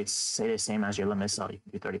say the same as your limit sell. You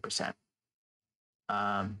can do 30%.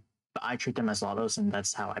 But I treat them as lottos, and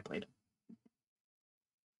that's how I play them.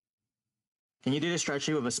 Can you do this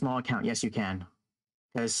strategy with a small account? Yes, you can,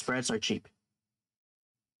 because spreads are cheap.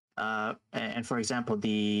 And for example,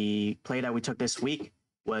 the play that we took this week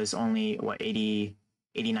was only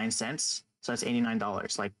 89 cents. So that's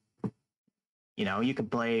 $89. Like, you could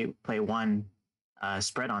play one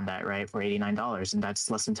spread on that, right, for $89, and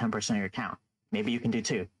that's less than 10% of your account. Maybe you can do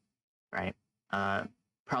two, right?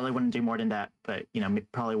 Probably wouldn't do more than that, but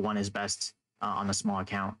probably one is best on a small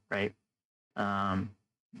account, right?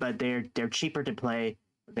 But they're cheaper to play.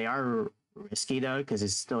 They are risky though, because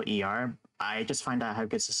it's still ER. I just find that I have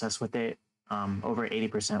good success with it. Over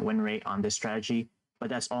 80% win rate on this strategy, but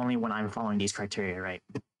that's only when I'm following these criteria, right?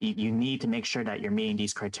 You need to make sure that you're meeting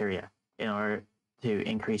these criteria in order to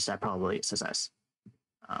increase that probability of success.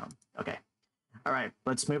 Okay. All right,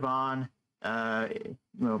 let's move on.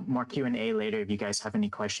 More Q&A later if you guys have any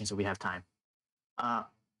questions, if we have time.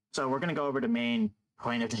 So we're going to go over the main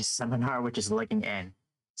point of this seminar, which is legging in.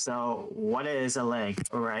 So what is a leg,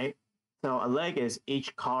 all right? So a leg is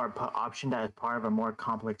each call or put option that is part of a more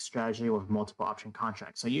complex strategy with multiple option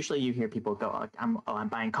contracts. So usually you hear people go, like, I'm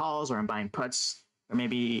buying calls, or I'm buying puts, or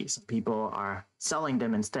maybe some people are selling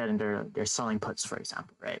them instead, and they're selling puts, for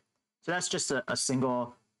example, right? So that's just a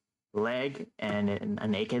single leg and a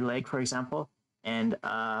naked leg, for example. And,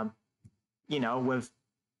 with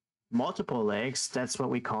multiple legs, that's what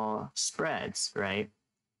we call spreads, right?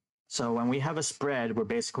 So when we have a spread, we're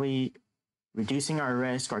basically reducing our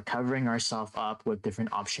risk or covering ourselves up with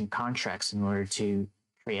different option contracts in order to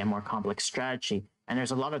create a more complex strategy. And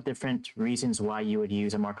there's a lot of different reasons why you would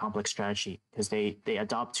use a more complex strategy, because they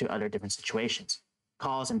adopt to other different situations.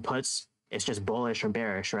 Calls and puts, it's just bullish or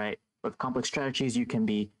bearish, right? With complex strategies, you can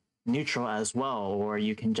be neutral as well, or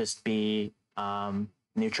you can just be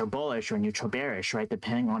neutral bullish or neutral bearish, right?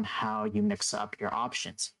 Depending on how you mix up your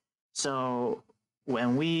options. So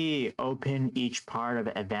when we open each part of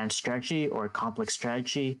an advanced strategy or complex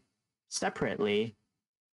strategy separately,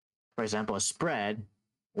 for example, a spread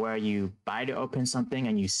where you buy to open something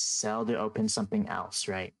and you sell to open something else,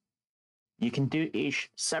 right? you can do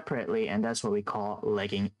each separately, and that's what we call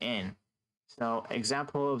legging in. So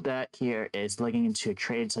example of that here is legging into a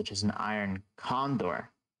trade such as an iron condor.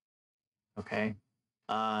 Okay.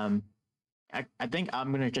 I think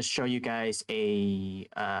I'm going to just show you guys a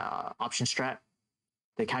option strat,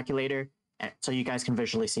 the calculator, so you guys can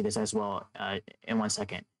visually see this as well in 1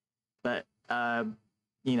 second. But,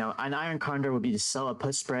 you know, an iron condor would be to sell a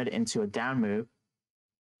put spread into a down move,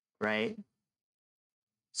 right?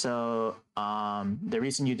 So the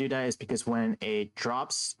reason you do that is because when it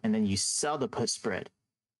drops and then you sell the put spread,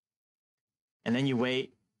 and then you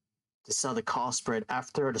wait to sell the call spread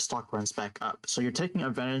after the stock runs back up. So you're taking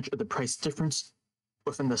advantage of the price difference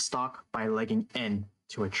within the stock by legging in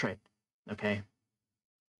to a trade, okay?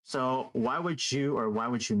 So why would you or why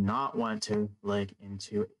would you not want to leg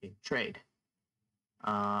into a trade?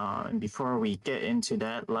 And before we get into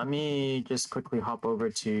that, let me just quickly hop over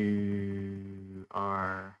to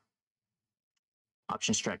our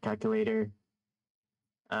option strat calculator.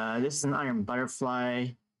 This is an iron butterfly,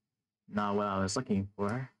 not what I was looking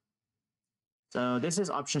for. So this is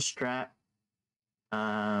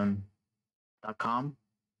optionstrat.com.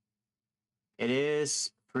 It is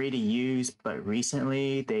free to use, but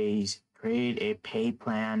recently they created a pay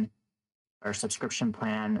plan or subscription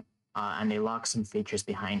plan, and they lock some features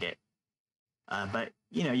behind it. But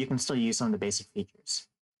you know, you can still use some of the basic features.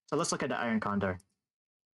 So let's look at the iron condor.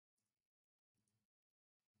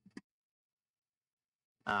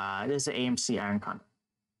 This is the AMC iron condor.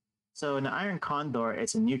 So in the iron condor,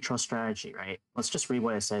 it's a neutral strategy, right? Let's just read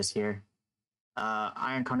what it says here.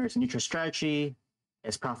 Iron condor is a neutral strategy.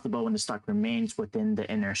 It's profitable when the stock remains within the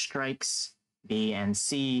inner strikes, B and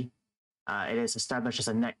C. It is established as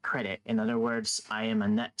a net credit. In other words, I am a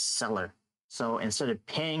net seller. So instead of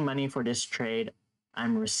paying money for this trade,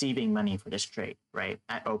 I'm receiving money for this trade, right,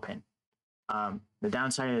 at open. The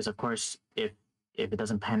downside is, of course, if it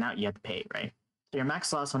doesn't pan out, you have to pay, right? So your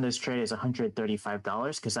max loss on this trade is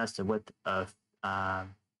 $135 because that's the width of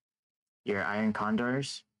your iron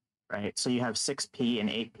condors, right? So you have 6p and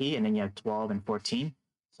 8p, and then you have 12 and 14.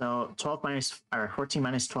 So 12 minus or 14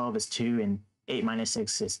 minus 12 is 2, and 8 minus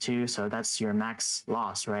 6 is 2. So that's your max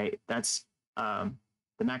loss, right? That's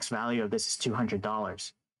the max value of this is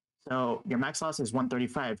 $200. So your max loss is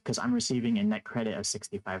 $135 because I'm receiving a net credit of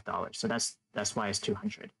 $65. So that's why it's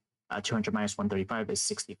 200. 200 minus 135 is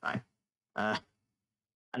 65.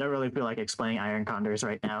 I don't really feel like explaining iron condors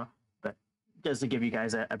right now, but just to give you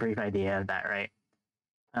guys a brief idea of that, right?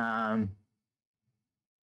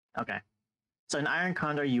 Okay. So in iron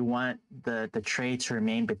condor, you want the trade to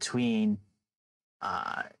remain between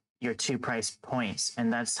your 2 price points,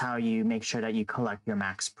 and that's how you make sure that you collect your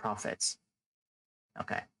max profits.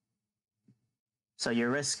 Okay. So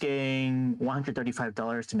you're risking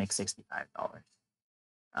 $135 to make $65.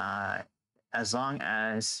 As long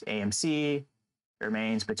as AMC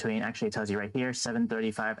remains between, actually it tells you right here,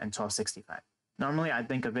 735 and 1265. Normally I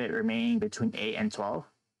think of it remaining between 8 and 12,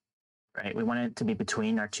 right? We want it to be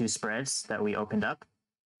between our 2 spreads that we opened up.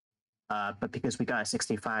 But because we got a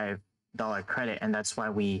 $65 credit, and that's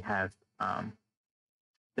why we have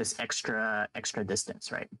this extra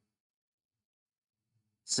distance, right?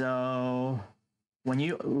 So when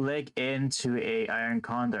you leg into a iron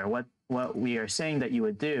condor, what we are saying that you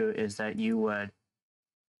would do is that you would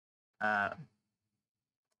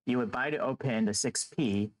buy to open the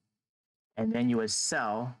 6p, and then you would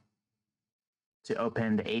sell to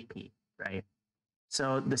open the 8p, right?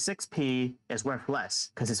 So the 6p is worth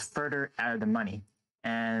less because it's further out of the money,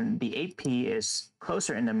 and the 8p is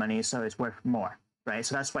closer in the money, so it's worth more, right?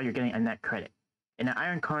 So that's why you're getting a net credit. In an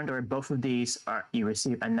iron condor, both of these you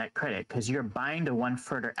receive a net credit because you're buying the one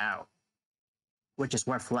further out, which is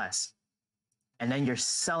worth less, and then you're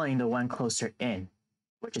selling the one closer in,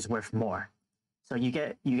 which is worth more. So you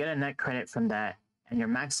get a net credit from that, and your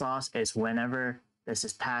max loss is whenever this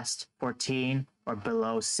is past 14 or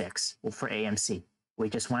below 6 for AMC. We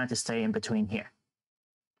just want it to stay in between here,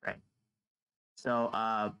 right? So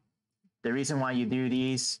the reason why you do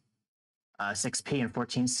these 6p and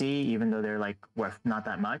 14c, even though they're like worth not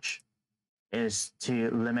that much, is to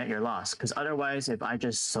limit your loss. Because otherwise, if I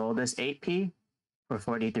just sold this 8p for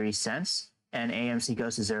 43 cents and AMC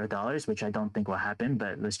goes to $0, which I don't think will happen,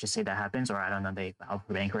 but let's just say that happens, or I don't know, they file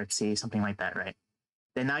for bankruptcy, something like that, right?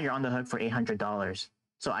 Then now you're on the hook for $800.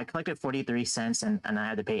 So I collected 43 cents and I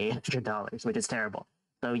had to pay $800, which is terrible.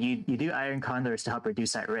 So you do iron condors to help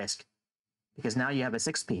reduce that risk, because now you have a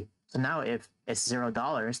 6p. So now if it's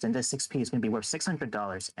 $0, then this 6p is going to be worth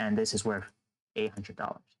 $600, and this is worth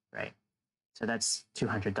 $800, right? So that's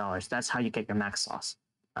 $200. That's how you get your max loss.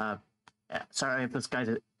 Sorry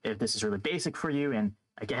if this is really basic for you, and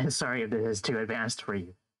Again, sorry if this is too advanced for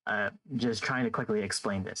you. Just trying to quickly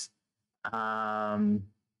explain this. I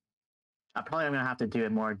probably am going to have to do a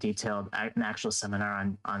more detailed, an actual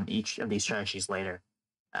seminar on each of these strategies later.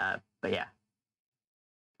 But yeah.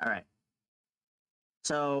 All right.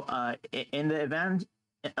 So in the event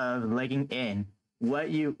of legging in,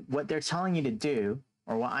 what they're telling you to do,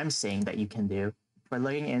 or what I'm saying that you can do for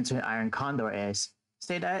legging into an iron condor is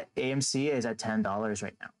say that AMC is at $10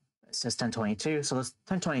 right now. It says 1022, so let's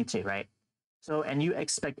 1022, right? So and you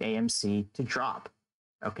expect AMC to drop,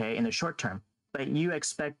 okay, in the short term, but you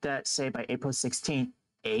expect that say by April 16th,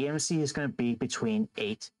 AMC is going to be between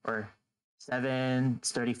 8 or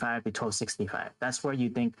 735 to 1265. That's where you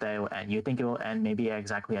think that it will end. You think it will end maybe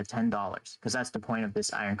exactly at $10 because that's the point of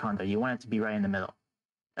this iron condor. You want it to be right in the middle.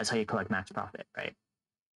 That's how you collect max profit, right?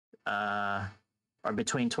 Or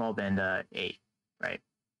between 12 and 8, right?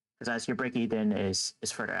 Because as your break even is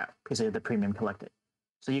further out because of the premium collected.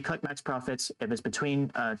 So you collect max profits if it's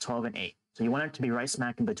between 12 and 8. So you want it to be right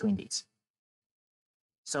smack in between these.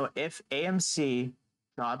 So if AMC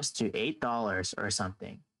drops to $8 or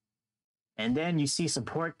something, and then you see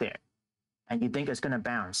support there, and you think it's going to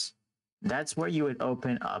bounce, that's where you would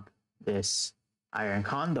open up this iron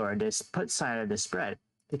condor, this put side of the spread.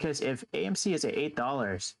 Because if AMC is at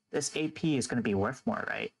 $8, this 8p is going to be worth more,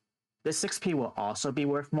 right? This 6p will also be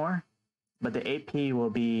worth more, but the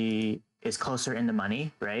 8p is closer in the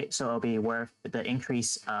money, right? So it'll be worth, the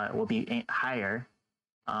increase will be higher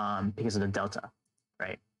because of the delta,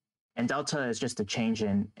 right? And delta is just a change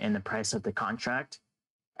in the price of the contract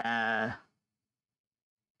for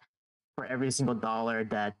every single dollar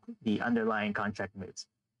that the underlying contract moves.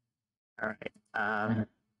 All right.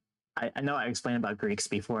 I know I explained about Greeks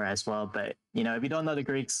before as well, but if you don't know the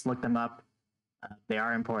Greeks, look them up. They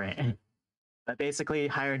are important. But basically,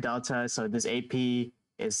 higher delta. So this 8p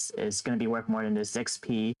is going to be worth more than this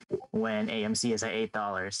 6p when AMC is at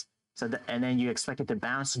 $8. So and then you expect it to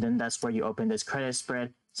bounce, and then that's where you open this credit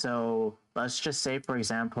spread. So let's just say, for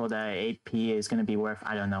example, that 8p is going to be worth,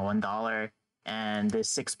 I don't know, $1, and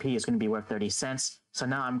this 6p is going to be worth 30 cents. So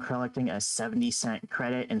now I'm collecting a 70-cent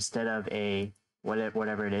credit instead of a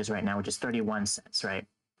whatever it is right now, which is 31 cents, right?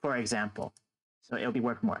 For example. So it'll be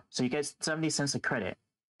worth more. So you get 70 cents of credit.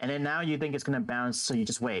 And then now you think it's going to bounce, so you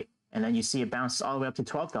just wait. And then you see it bounce all the way up to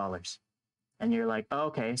 $12. And you're like, oh,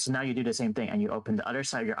 okay. So now you do the same thing, and you open the other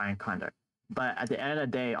side of your iron condor. But at the end of the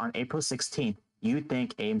day, on April 16th, you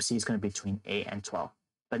think AMC is going to be between 8 and 12.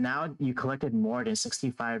 But now you collected more than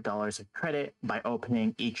 $65 of credit by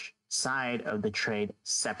opening each side of the trade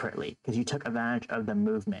separately because you took advantage of the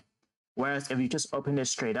movement. Whereas if you just opened it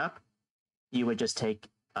straight up, you would just take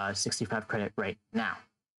 65 credit right now.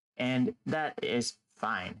 And that is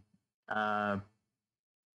fine. I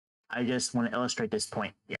just want to illustrate this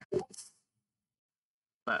point here.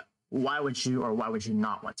 But why would you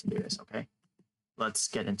not want to do this, okay? Let's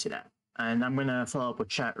get into that. And I'm going to follow up with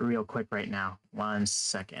chat real quick right now. 1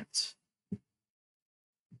 second.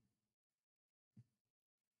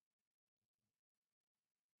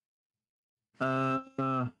 All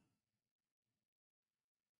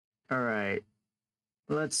right.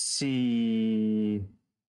 Let's see.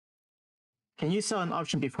 Can you sell an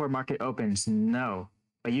option before market opens? No,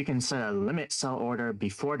 but you can set a limit sell order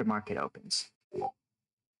before the market opens.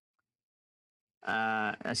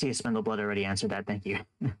 I see Spindleblood already answered that. Thank you.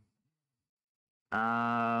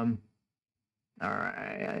 All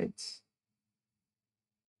right.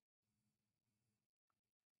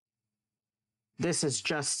 This is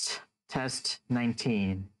just test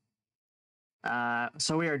 19.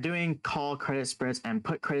 So we are doing call credit spreads and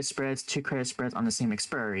put credit spreads, 2 credit spreads on the same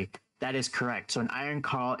expiry. That is correct. So an iron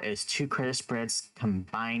call is 2 credit spreads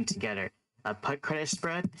combined together, a put credit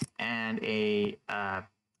spread and a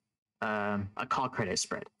call credit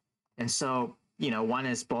spread. And so, one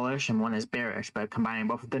is bullish and one is bearish, but combining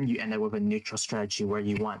both of them, you end up with a neutral strategy where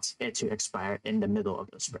you want it to expire in the middle of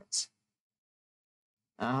those spreads.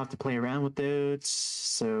 I'll have to play around with it.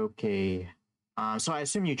 So, okay. So I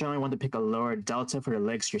assume you generally want to pick a lower delta for the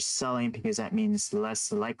legs you're selling because that means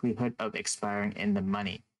less likelihood of expiring in the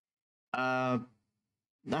money.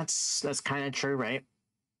 That's kind of true, right?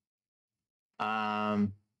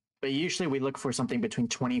 But usually we look for something between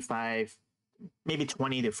 25, maybe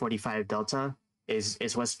 20 to 45 delta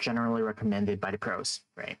is what's generally recommended by the pros,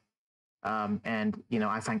 right? And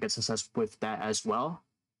I find good success with that as well.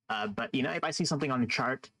 But if I see something on the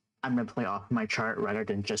chart, I'm going to play off my chart rather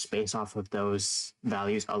than just based off of those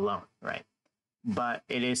values alone, right? But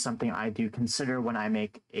it is something I do consider when I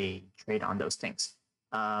make a trade on those things.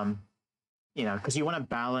 Because you want to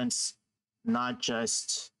balance not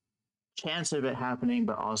just chance of it happening,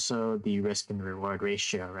 but also the risk and reward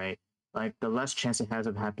ratio, right? Like the less chance it has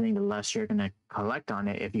of happening, the less you're going to collect on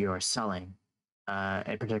it if you are selling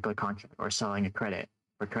a particular contract or selling a credit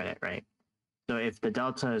for credit, right? So if the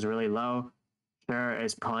delta is really low, sure,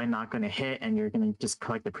 it's probably not going to hit and you're going to just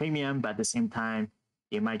collect the premium, but at the same time,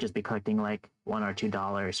 you might just be collecting like $1 or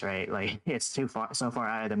 $2, right? Like it's so far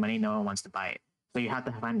out of the money, no one wants to buy it. So you have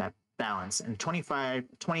to find that balance. And 20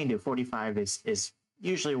 to 45 is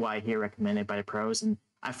usually why I hear recommended by the pros, and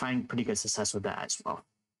I find pretty good success with that as well.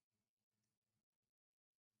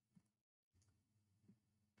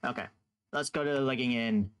 Okay, let's go to legging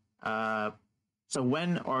in. So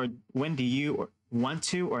when do you want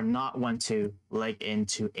to or not want to leg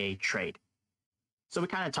into a trade? So we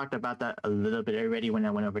kind of talked about that a little bit already when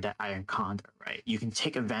I went over that iron condor, right? You can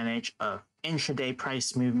take advantage of intraday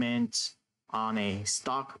price movement on a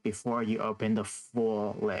stock before you open the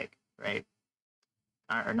full leg, right?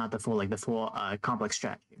 Or not the full leg, the full complex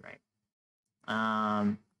strategy,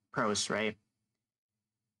 right? Pros, right?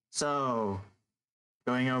 So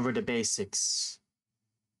going over the basics.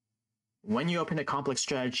 When you open a complex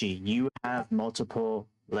strategy, you have multiple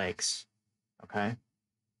legs, okay?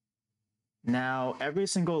 Now, every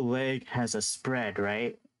single leg has a spread,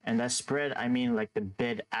 right? And that spread, I mean like the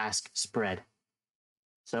bid-ask spread.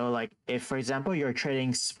 So like if, for example, you're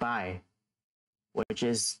trading SPY, which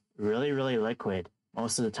is really, really liquid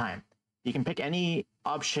most of the time, you can pick any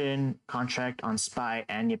option contract on SPY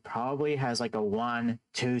and it probably has like a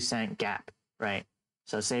 1-2 cent gap, right?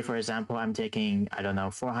 So say, for example, I'm taking, I don't know,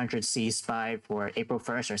 400C SPY for April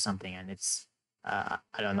 1st or something, and it's, I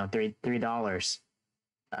don't know, $3.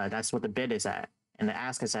 That's what the bid is at, and the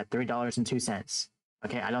ask is at $3.02.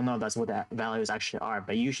 Okay, I don't know if that's what the values actually are,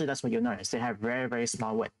 but usually that's what you'll notice. They have very, very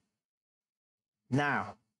small width.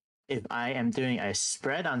 Now, if I am doing a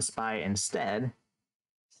spread on SPY instead,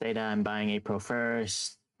 say that I'm buying April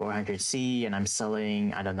 1st, 400C, and I'm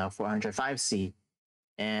selling, I don't know, 405C,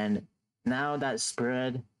 and now that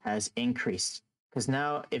spread has increased. Because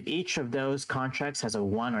now if each of those contracts has a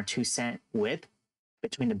 1 or 2 cent width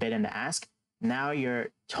between the bid and the ask, now your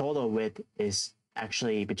total width is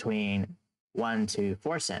actually between 1 to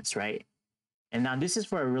 4 cents, right? And now this is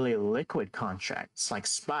for a really liquid contracts like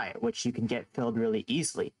SPY, which you can get filled really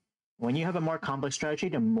easily. When you have a more complex strategy,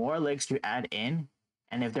 the more legs you add in,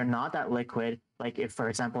 and if they're not that liquid, like if, for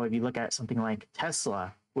example, if you look at something like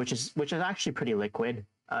Tesla, which is actually pretty liquid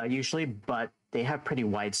usually, but they have pretty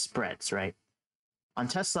wide spreads, right? On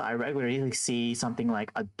Tesla, I regularly see something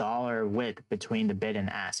like $1 width between the bid and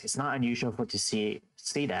ask. It's not unusual to see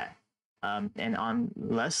that. And on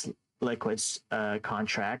less liquid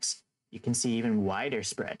contracts, you can see even wider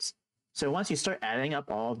spreads. So once you start adding up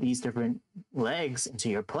all these different legs into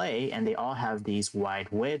your play, and they all have these wide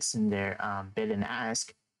widths in their bid and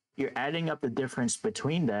ask, you're adding up the difference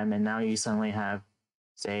between them, and now you suddenly have,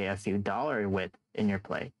 say, a few dollar width in your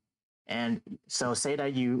play. And so say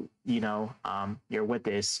that your width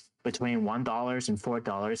is between $1 and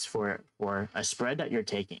 $4 for a spread that you're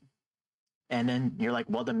taking. And then you're like,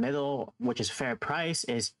 well, the middle, which is fair price,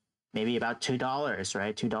 is maybe about $2,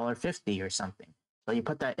 right? $2.50 or something. So you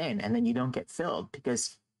put that in, and then you don't get filled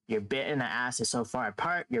because your bid and the ask is so far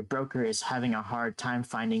apart. Your broker is having a hard time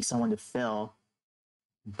finding someone to fill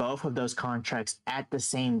both of those contracts at the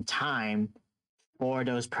same time for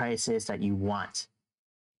those prices that you want.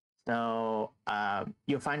 So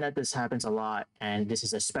you'll find that this happens a lot, and this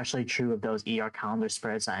is especially true of those ER calendar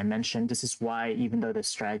spreads that I mentioned. This is why, even though the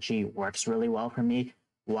strategy works really well for me,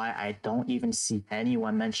 why I don't even see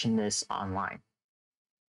anyone mention this online.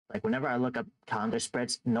 Like whenever I look up calendar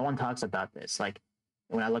spreads, no one talks about this. Like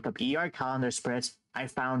when I look up ER calendar spreads, I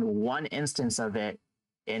found one instance of it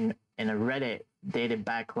in a Reddit dated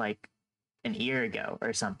back like an year ago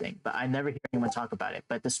or something, but I never hear anyone talk about it.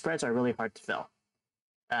 But the spreads are really hard to fill.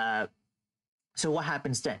 So what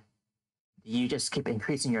happens then? You just keep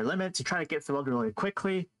increasing your limit to try to get filled really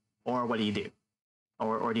quickly, or what do you do?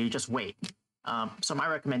 Or do you just wait? So my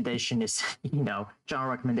recommendation is, general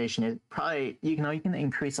recommendation is probably, you can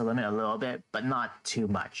increase the limit a little bit, but not too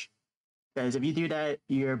much. Because if you do that,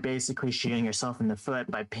 you're basically shooting yourself in the foot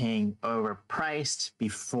by paying overpriced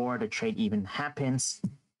before the trade even happens,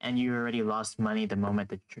 and you already lost money the moment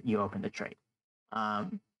that you open the trade.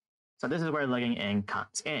 So this is where legging in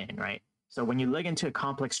comes in, right? So when you leg into a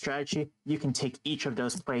complex strategy, you can take each of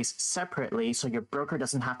those plays separately, so your broker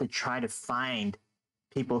doesn't have to try to find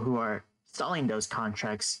people who are selling those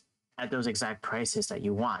contracts at those exact prices that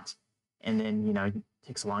you want. And then, it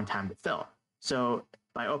takes a long time to fill. So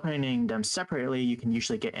by opening them separately, you can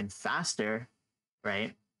usually get in faster,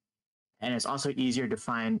 right? And it's also easier to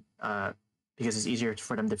find because it's easier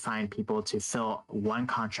for them to find people to fill one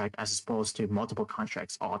contract as opposed to multiple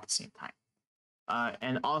contracts all at the same time.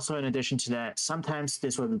 And also, in addition to that, sometimes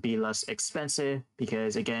this would be less expensive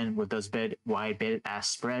because, again, with those wide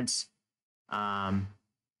bid-ask spreads,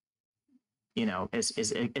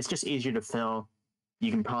 it's just easier to fill.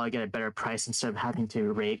 You can probably get a better price instead of having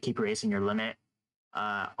to keep raising your limit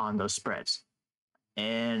on those spreads.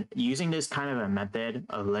 And using this kind of a method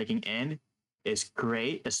of legging in is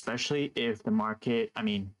great, especially if the market,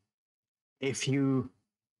 if you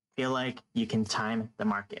feel like you can time the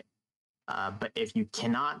market. But if you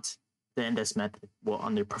cannot, then this method will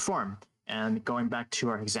underperform. And going back to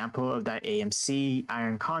our example of that AMC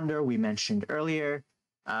iron condor we mentioned earlier,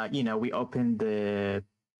 we opened the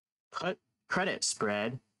put credit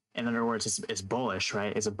spread. In other words, it's bullish,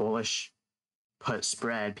 right? It's a bullish put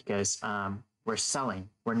spread because we're selling.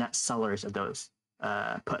 We're net sellers of those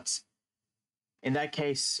puts. In that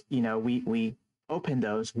case, we open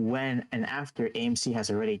those when and after AMC has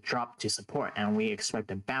already dropped to support, and we expect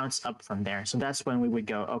a bounce up from there. So that's when we would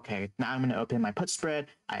go, okay, now I'm going to open my put spread.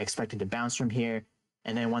 I expect it to bounce from here.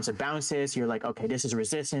 And then once it bounces, you're like, okay, this is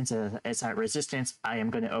resistance. It's at resistance. I am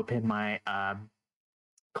going to open my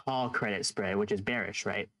call credit spread, which is bearish,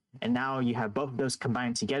 right? And now you have both of those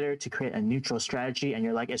combined together to create a neutral strategy. And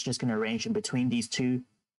you're like, it's just going to range in between these two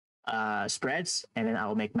spreads, and then I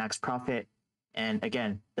will make max profit. And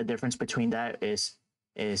again, the difference between that is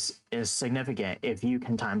significant if you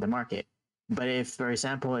can time the market. But if, for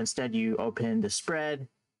example, instead you open the spread,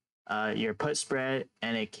 your put spread,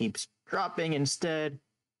 and it keeps dropping instead,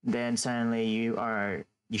 then suddenly you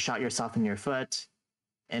shot yourself in your foot,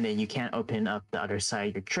 and then you can't open up the other side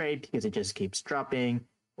of your trade because it just keeps dropping,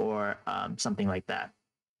 or something like that.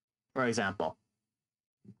 For example.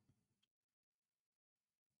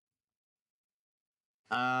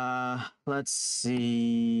 Let's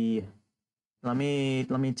see. Let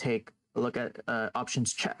me take a look at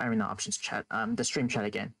options chat. Not options chat. The stream chat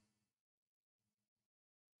again.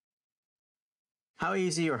 How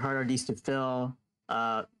easy or hard are these to fill?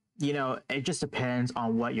 It just depends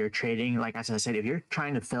on what you're trading. Like as I said, if you're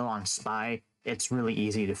trying to fill on SPY, it's really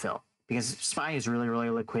easy to fill because SPY is really, really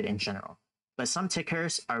liquid in general. But some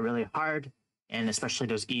tickers are really hard, and especially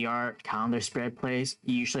those ER calendar spread plays.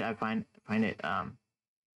 Usually, I find it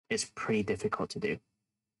it's pretty difficult to do.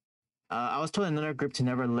 I was told in another group to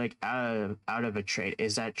never leg out of a trade.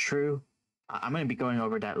 Is that true? I'm going to be going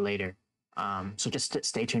over that later. So just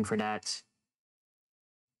stay tuned for that.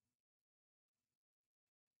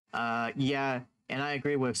 Yeah, and I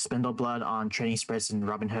agree with Spindleblood on trading spreads in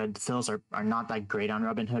Robinhood. The fills are not that great on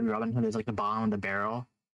Robinhood. Robinhood is like the bottom of the barrel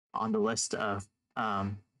on the list of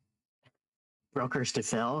brokers to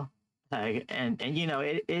fill. And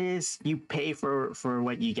it is, you pay for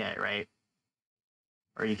what you get, right?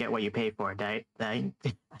 Or you get what you pay for. I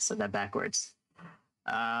said that backwards.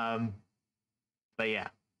 But yeah,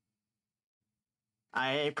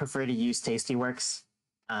 I prefer to use Tastyworks,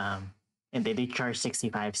 and they do charge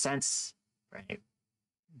 65 cents, right?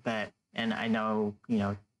 And I know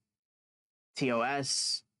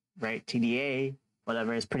TOS, right? TDA,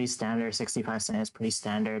 whatever, is pretty standard. 65 cents is pretty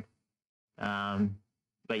standard.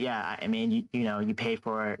 But yeah, you pay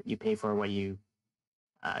for what you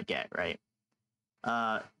get, right?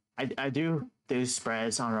 I do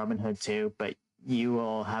spreads on Robinhood too, but you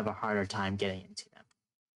will have a harder time getting into them.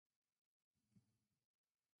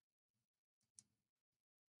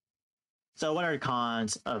 So what are the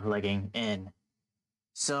cons of legging in?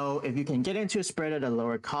 So if you can get into a spread at a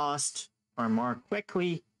lower cost or more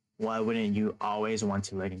quickly, why wouldn't you always want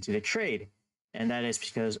to leg into the trade? And that is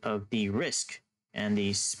because of the risk and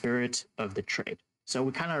the spirit of the trade. So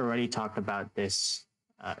we kind of already talked about this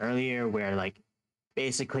earlier, where like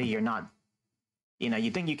basically you're not,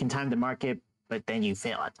 you think you can time the market, but then you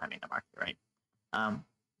fail at timing the market, right?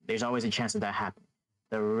 There's always a chance of that happening.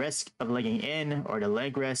 The risk of legging in, or the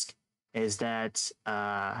leg risk, is that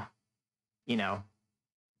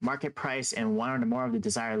market price in one or more of the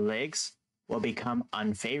desired legs will become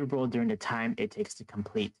unfavorable during the time it takes to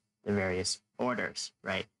complete the various orders,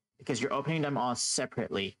 right? Because you're opening them all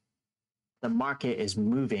separately. The market is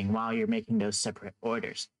moving while you're making those separate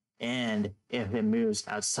orders. And if it moves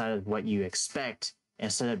outside of what you expect,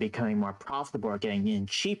 instead of becoming more profitable or getting in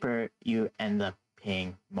cheaper, you end up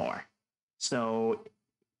paying more. So,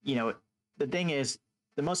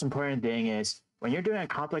 the most important thing is when you're doing a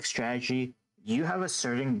complex strategy, you have a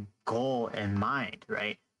certain goal in mind,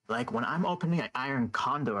 right? Like when I'm opening an iron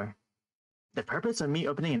condor, the purpose of me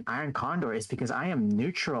opening an iron condor is because I am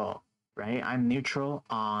neutral, right? I'm neutral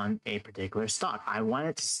on a particular stock. I want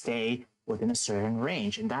it to stay within a certain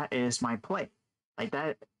range, and that is my play. Like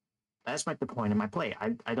that, That's like the point of my play.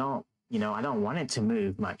 I don't, I don't want it to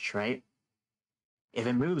move much, right? If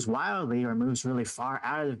it moves wildly or moves really far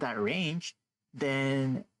out of that range,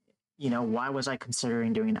 then, why was I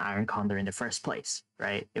considering doing an iron condor in the first place,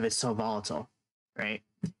 right? If it's so volatile, right?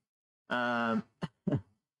 Um,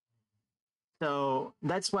 so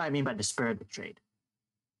that's what I mean by the spirit of the trade.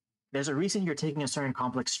 There's a reason you're taking a certain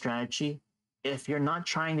complex strategy. If you're not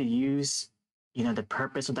trying to use, the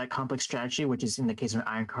purpose of that complex strategy, which is in the case of an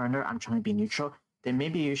iron condor, I'm trying to be neutral, then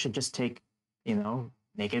maybe you should just take,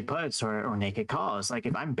 naked puts or naked calls. Like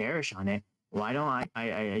if I'm bearish on it, why don't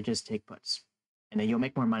I just take puts? And then you'll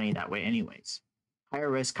make more money that way anyways.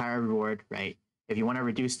 Higher risk, higher reward, right? If you want to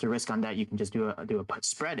reduce the risk on that, you can just do a put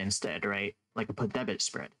spread instead, right? Like a put debit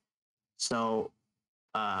spread. So,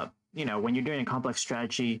 when you're doing a complex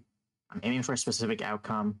strategy, I'm aiming for a specific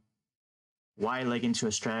outcome. Why leg into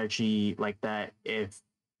a strategy like that if,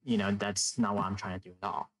 that's not what I'm trying to do at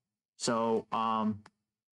all? So,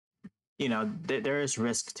 there is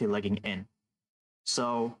risk to legging in.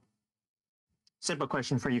 So, simple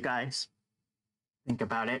question for you guys. Think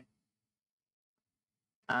about it.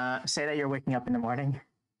 Say that you're waking up in the morning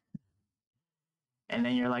and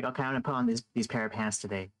then you're like, okay, I'm gonna put on these pair of pants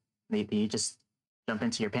today. Do you just jump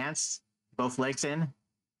into your pants, both legs in,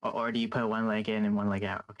 or do you put one leg in and one leg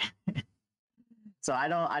out? Okay. So I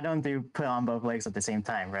don't do put on both legs at the same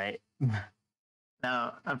time, right?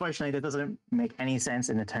 Now, unfortunately, that doesn't make any sense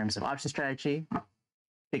in the terms of option strategy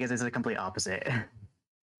because it's the complete opposite.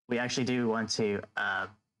 We actually do want to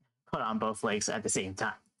put on both legs at the same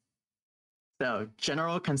time. So,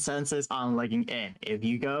 general consensus on legging in. If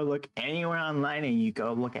you go look anywhere online and you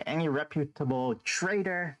go look at any reputable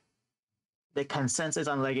trader, the consensus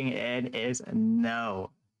on legging in is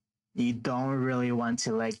no. You don't really want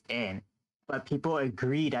to leg in. But people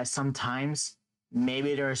agree that sometimes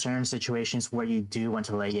maybe there are certain situations where you do want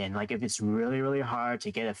to leg in. Like if it's really, really hard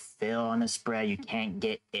to get a fill on a spread, you can't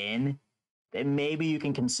get in, then maybe you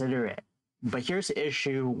can consider it. But here's the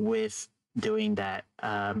issue with doing that,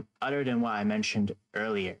 other than what I mentioned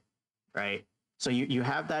earlier, right? So you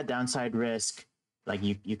have that downside risk, like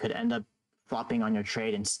you could end up flopping on your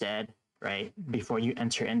trade instead, right? Before you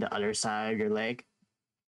enter in the other side of your leg.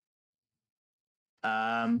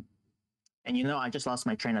 And I just lost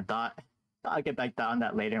my train of thought. I'll get back on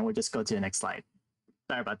that later and we'll just go to the next slide.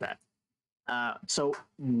 Sorry about that. So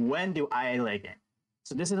when do I leg in?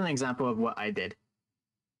 So this is an example of what I did.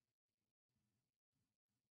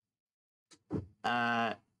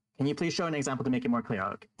 Can you please show an example to make it more clear?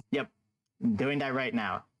 Okay. Yep, I'm doing that right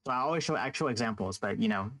now. So I always show actual examples, but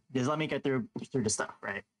just let me get through the stuff,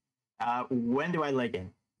 right? When do I leg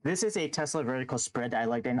in? This is a Tesla vertical spread that I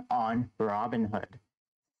legged in on Robinhood.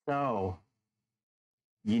 So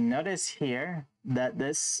you notice here that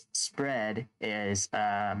this spread is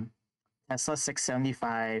Tesla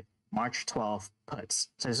 675 March 12th puts.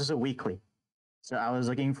 So this is a weekly. So I was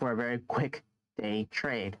looking for a very quick day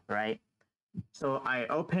trade, right? So I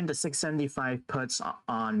opened the 675 puts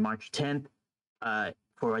on March 10th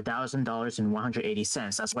for $1,000 and 180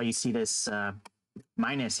 cents. That's why you see this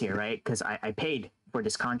minus here, right? Because I paid for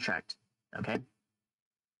this contract. Okay.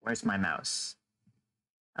 Where's my mouse?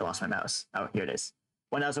 I lost my mouse. Oh, here it is.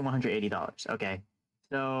 $1,180. Okay.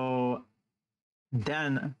 So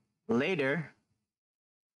then later,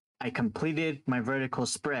 I completed my vertical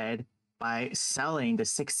spread by selling the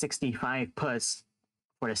 665 puts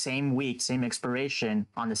for the same week, same expiration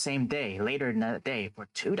on the same day, later in that day for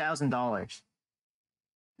 $2,000.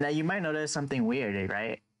 Now you might notice something weird,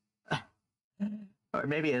 right? Or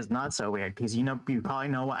maybe it's not so weird because you probably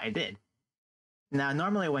know what I did. Now,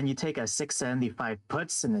 normally when you take a 675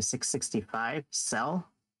 puts and a 665 sell,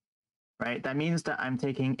 right? That means that I'm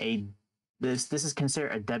taking this is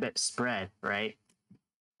considered a debit spread, right?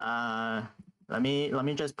 Let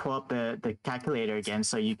me just pull up the calculator again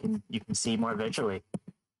so you can see more visually.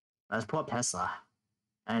 Let's pull up Tesla.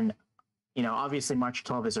 And obviously March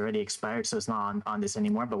 12th is already expired, so it's not on this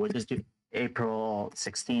anymore, but we'll just do April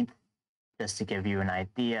 16th just to give you an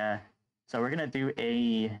idea. So we're gonna do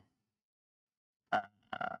a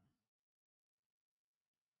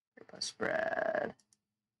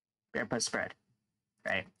bear put spread,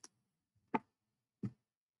 right?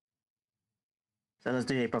 So let's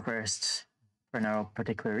do April 1st for no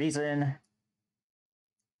particular reason.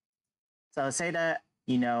 So let's say that,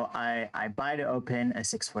 I buy to open a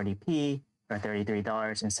 640p for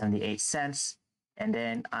 $33.78, and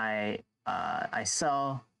then I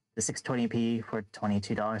sell the 620p for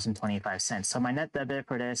 $22.25. So my net debit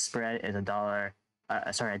for this spread is $1,000,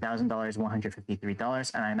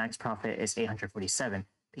 $153, and my max profit is $847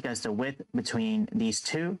 because the width between these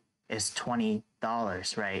two is 20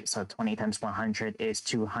 right? So 20 times 100 is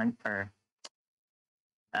 200 or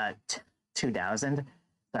 2,000.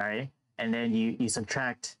 Sorry, and then you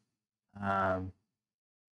subtract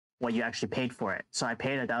what you actually paid for it. So I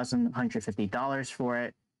paid $1,150 for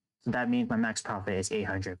it. So that means my max profit is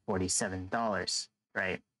 $847,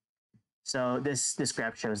 right? So this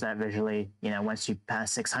graph shows that visually. Once you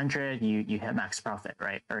pass 600, you hit max profit,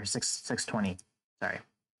 right? Or 620. Sorry.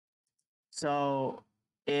 So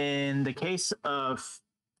in the case of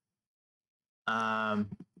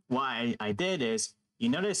what I did is, you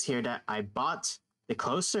notice here that I bought the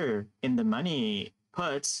closer in the money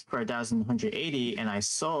puts for 1,180, and I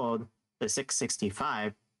sold the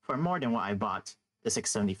 665 for more than what I bought the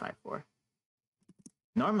 675 for.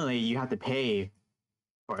 Normally, you have to pay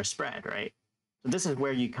for a spread, right? So this is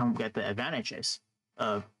where you get the advantages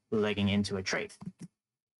of legging into a trade.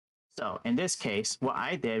 So in this case, what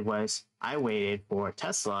I did was I waited for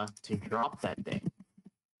Tesla to drop that day.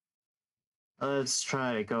 Let's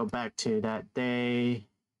try to go back to that day.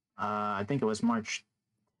 I think it was March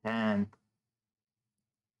 10th.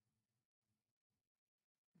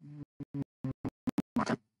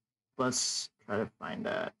 Let's try to find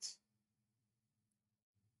that.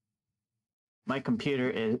 My computer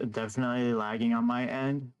is definitely lagging on my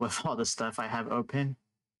end with all the stuff I have open.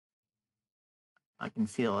 I can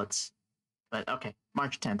feel it. But okay,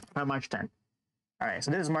 March 10th. March 10th. All right,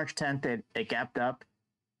 so this is March 10th. It gapped up.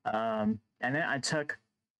 And then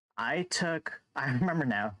I remember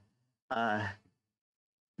now.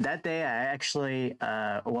 That day I actually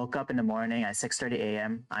woke up in the morning at 6:30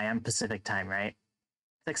 a.m. I am Pacific time, right?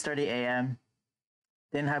 6:30 a.m.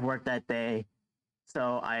 Didn't have work that day.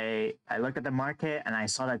 So I looked at the market and I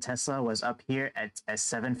saw that Tesla was up here at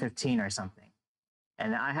 7:15 or something.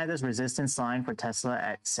 And I had this resistance line for Tesla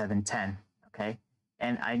at 7:10, okay?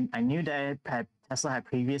 And I knew that Tesla had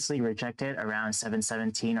previously rejected around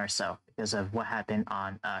 7:17 or so because of what happened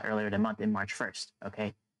on earlier the month in March 1st,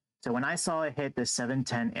 okay? So when I saw it hit the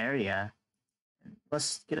 7:10 area,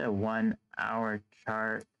 let's get a 1 hour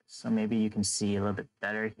chart so maybe you can see a little bit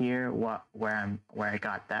better here where I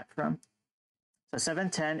got that from. So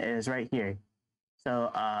 7:10 is right here.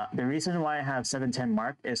 So the reason why I have 7:10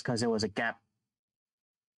 marked is because it was a gap.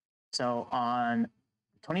 So on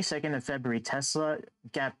 22nd of February, Tesla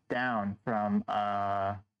gapped down from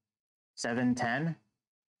 7:10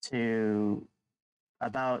 to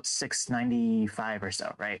about 695 or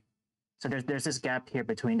so, right? So there's this gap here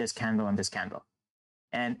between this candle and this candle.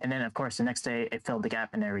 And then, of course, the next day it filled the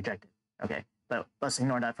gap and it rejected. Okay, but let's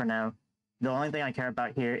ignore that for now. The only thing I care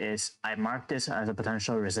about here is I marked this as a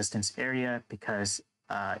potential resistance area because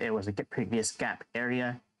it was a previous gap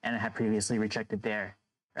area and it had previously rejected there,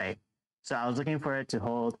 right? So I was looking for it to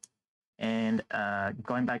hold. And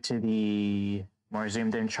going back to the more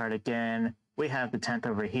zoomed in chart again, we have the 10th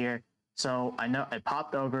over here. So I know it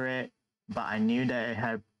popped over it, but I knew that it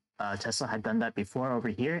had Tesla had done that before over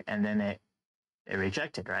here, and then it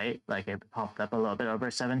rejected, right? Like it popped up a little bit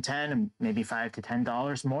over 710 and maybe $5 to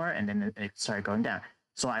 $10 more, and then it started going down.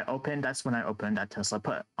 So that's when I opened that Tesla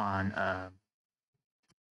put on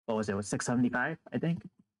what was it? It was 675, I think.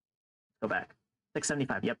 Go back.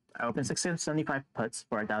 675. Yep. I opened 675 puts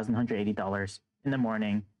for $1,180 in the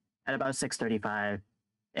morning at about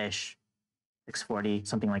 635-ish, 640,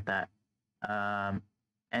 something like that.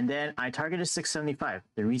 And then I targeted 675.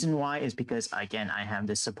 The reason why is because, again, I have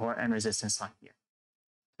this support and resistance line here.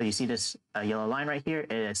 So you see this yellow line right here,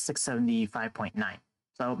 it is 675.9.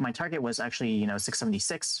 So my target was actually,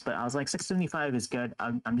 676, but I was like, 675 is good.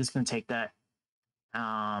 I'm just going to take that.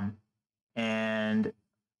 And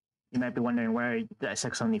you might be wondering where that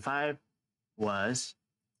 675 was.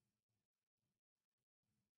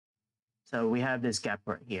 So we have this gap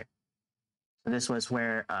right here. So this was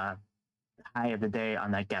where the high of the day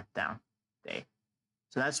on that gap down day.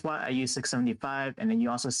 So that's why I use 675. And then you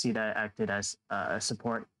also see that it acted as a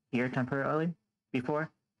support here temporarily before,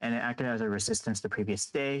 and it acted as a resistance the previous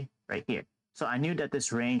day right here. So I knew that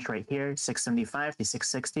this range right here, 675 to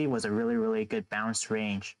 660, was a really, really good bounce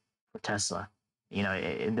range for Tesla.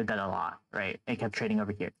 It did that a lot, right? It kept trading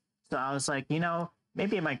over here. So I was like,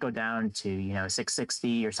 maybe it might go down to,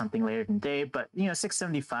 660 or something later in the day, but,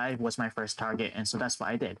 675 was my first target. And so that's what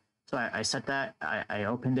I did. So I set that, I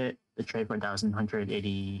opened it, the trade for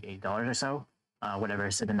 $1,188 or so, whatever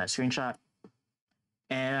is in that screenshot.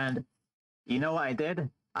 And you know what I did?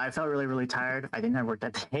 I felt really, really tired. I didn't have work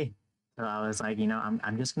that day. So I was like,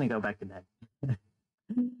 I'm just going to go back to bed.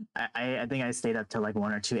 I think I stayed up till like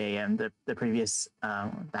 1 or 2 a.m. the previous,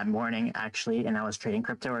 that morning actually, and I was trading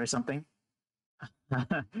crypto or something.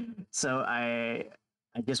 So I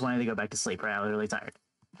just wanted to go back to sleep, right? I was really tired.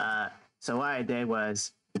 So what I did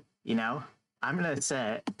was, you know, I'm going to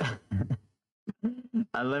set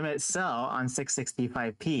a limit sell on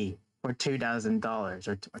 665p for $2,000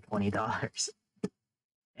 or $20.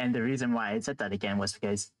 And the reason why I said that again was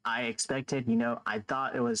because I expected, I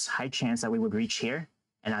thought it was high chance that we would reach here.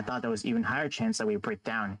 And I thought there was even higher chance that we would break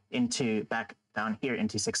down back down here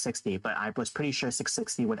into 660. But I was pretty sure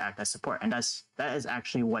 660 would act as support. And that is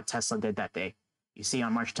actually what Tesla did that day. You see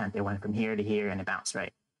on March 10th, it went from here to here and it bounced,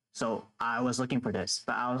 right? So I was looking for this,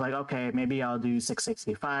 but I was like, okay, maybe I'll do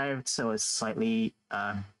 665. So it's slightly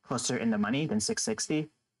closer in the money than 660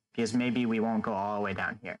 because maybe we won't go all the way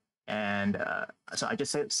down here. And so I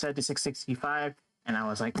just set to 665 and I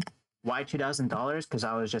was like, why $2,000? Because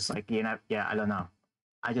I was just like, yeah, I don't know.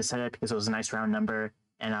 I just said it because it was a nice round number.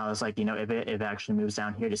 And I was like, if it actually moves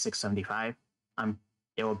down here to 675,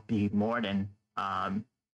 it will be more than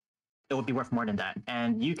it will be worth more than that.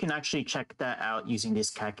 And you can actually check that out using this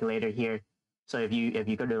calculator here. So if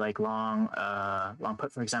you go to like long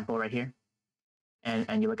put, for example, right here,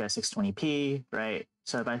 and you look at 620p, right?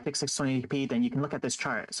 So if I pick 620p, then you can look at this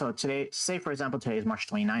chart. So today, say for example, today is March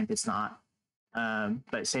 29th. It's not,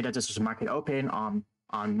 but say that this was a market open on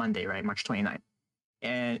Monday, right? March 29th.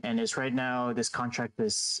 And it's right now, this contract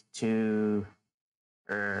is it's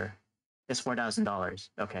 $4,000.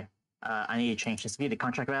 Okay. I need to change this to be the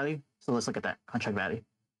contract value. So let's look at that contract value.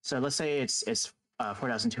 So let's say it's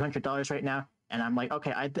 $4,200 right now. And I'm like,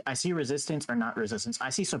 okay, I see resistance or not resistance. I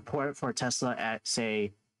see support for Tesla at,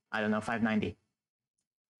 say, I don't know, 590.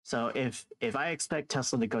 So if I expect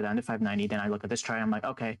Tesla to go down to 590, then I look at this chart. I'm like,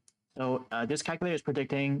 okay, so this calculator is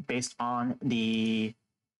predicting based on the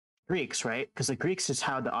Greeks, right? Because the Greeks is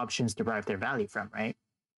how the options derive their value from, right?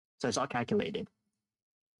 So it's all calculated.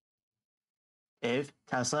 If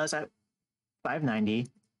Tesla is at 590,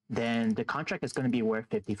 then the contract is going to be worth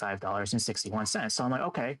 $55.61. So I'm like,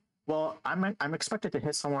 okay, well, I'm expected to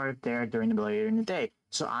hit somewhere there during the later in the day.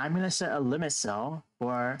 So I'm going to set a limit sell,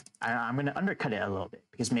 or I'm going to undercut it a little bit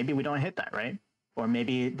because maybe we don't hit that, right? Or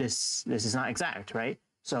maybe this is not exact, right?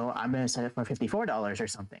 So I'm going to set it for $54 or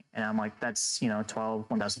something. And I'm like, that's,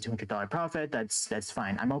 $1,200 profit. That's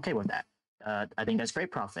fine. I'm okay with that. I think that's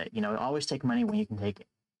great profit. Always take money when you can take it.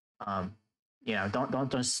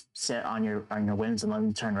 Don't just sit on your wins and let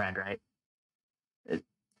them turn red, right?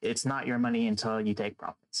 It's not your money until you take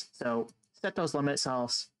profits. So set those limit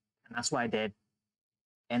sells, and that's what I did.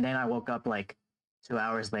 And then I woke up like 2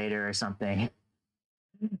 hours later or something,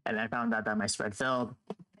 and I found out that my spread filled,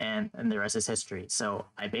 and the rest is history. So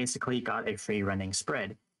I basically got a free running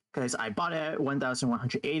spread because I bought it at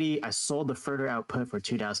 1,180. I sold the further output for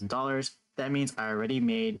 $2,000. That means I already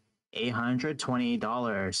made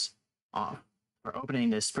 $820 off for opening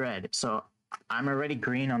this spread. So I'm already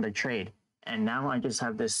green on the trade. And now I just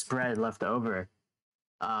have this spread left over.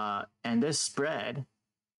 And this spread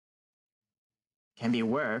can be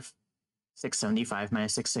worth 675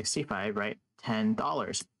 minus 665, right?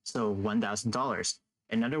 $10. So $1,000.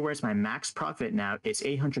 In other words, my max profit now is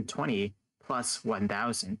 820 plus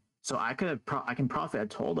 1,000. So I can profit a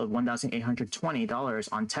total of $1,820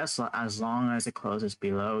 on Tesla as long as it closes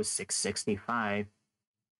below 665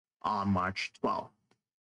 on March 12th,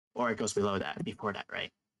 or it goes below that, before that,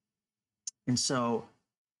 right? And so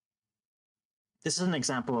this is an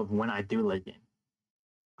example of when I do leg in.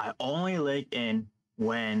 I only leg in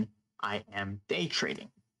when I am day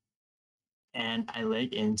trading, and I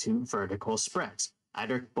leg into vertical spreads,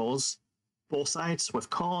 either bull sides with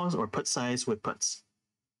calls or put sides with puts.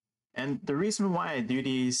 And the reason why I do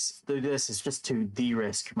this is just to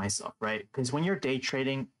de-risk myself, right? Because when you're day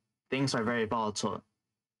trading, things are very volatile.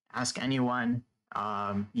 Ask anyone.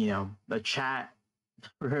 The chat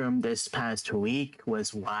room this past week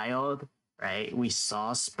was wild, right? We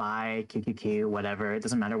saw SPY, QQQ, whatever. It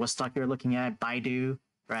doesn't matter what stock you're looking at, Baidu,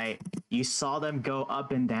 right? You saw them go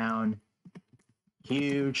up and down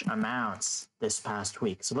huge amounts this past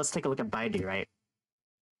week. So let's take a look at Baidu, right?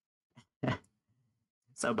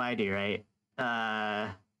 So Baidu, right?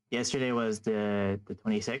 Yesterday was the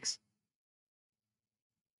 26th.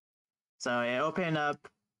 So it opened up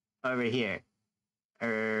over here.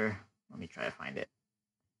 Let me try to find it.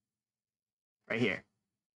 Right here.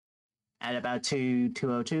 At about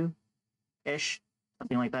 202-ish,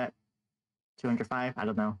 something like that. 205, I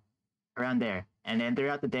don't know. Around there. And then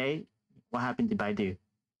throughout the day, what happened to Baidu?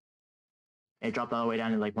 It dropped all the way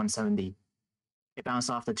down to like 170. It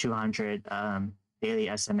bounced off the 200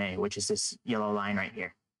 daily SMA, which is this yellow line right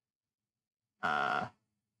here. But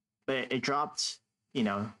it dropped,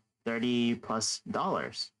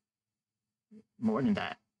 $30+ more than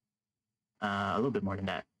that. A little bit more than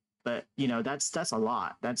that. But that's a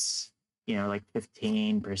lot. That's like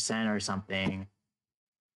 15% or something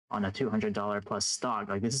on a $200 plus stock.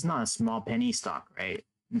 Like, this is not a small penny stock, right?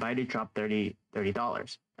 Baidu dropped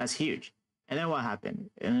 $30. That's huge. And then what happened?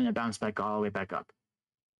 And then it bounced back all the way back up.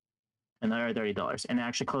 Another $30. And it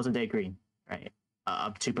actually closed the day green, right?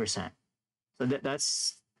 Up 2%. So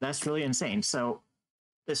that's really insane. So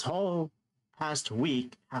this whole past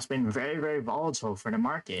week has been very, very volatile for the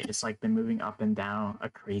market. It's like been moving up and down a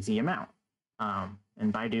crazy amount.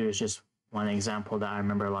 And Baidu is just one example that I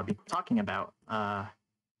remember a lot of people talking about. I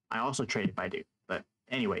also traded Baidu, but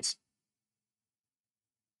anyways,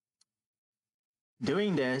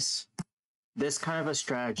 doing this kind of a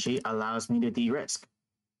strategy allows me to de-risk.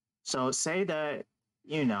 So say that,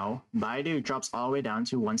 Baidu drops all the way down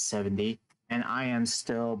to 170 and I am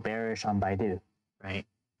still bearish on Baidu, right?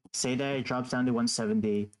 Say that it drops down to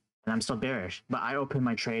 170 and I'm still bearish, but I open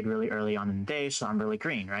my trade really early on in the day, so I'm really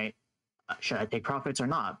green, right? Should I take profits or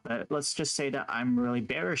not? But let's just say that I'm really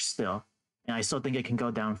bearish still and I still think it can go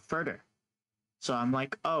down further. So I'm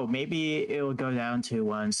like, oh, maybe it will go down to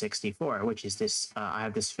 164, which is this, I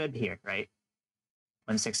have this fib here, right?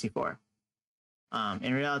 164.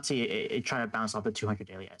 In reality, it tried to bounce off the 200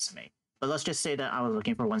 daily SMA. But let's just say that I was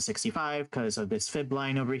looking for 165 because of this fib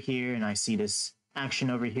line over here, and I see this action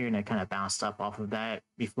over here, and it kind of bounced up off of that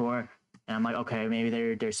before. And I'm like, okay,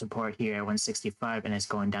 maybe there's support here at 165, and it's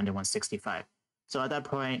going down to 165. So at that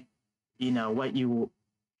point, what you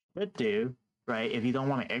should do, right, if you don't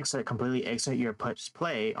want to completely exit your puts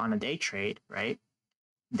play on a day trade, right,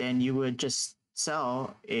 then you would just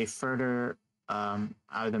sell a further out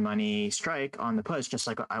of the money strike on the puts, just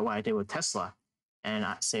like what I did with Tesla. And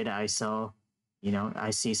I say that I sell,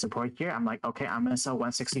 I see support here. I'm like, okay, I'm going to sell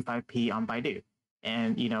 165p on Baidu.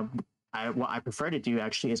 And, what I prefer to do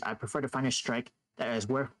actually is I prefer to find a strike that is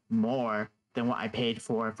worth more than what I paid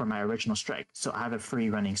for my original strike. So I have a free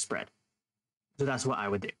running spread. So that's what I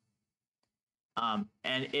would do.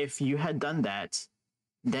 And if you had done that,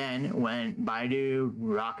 then when Baidu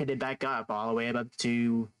rocketed back up all the way up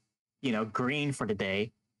to, green for the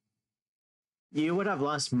day, you would have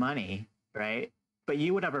lost money, right? But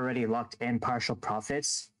you would have already locked in partial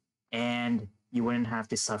profits and you wouldn't have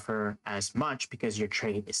to suffer as much because your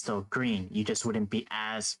trade is still green. You just wouldn't be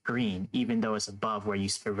as green, even though it's above where you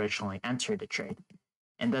originally entered the trade.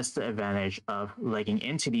 And that's the advantage of legging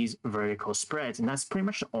into these vertical spreads. And that's pretty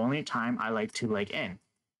much the only time I like to leg in.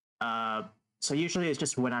 So usually it's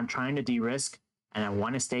just when I'm trying to de-risk and I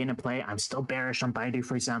want to stay in a play. I'm still bearish on Baidu,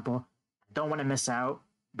 for example. I don't want to miss out,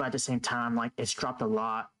 but at the same time, I'm like, it's dropped a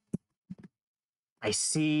lot. I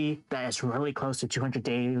see that it's really close to 200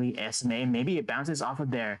 daily SMA. Maybe it bounces off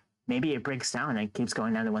of there. Maybe it breaks down and it keeps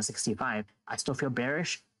going down to 165. I still feel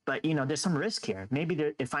bearish, but there's some risk here.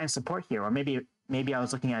 Maybe it finds support here, or maybe I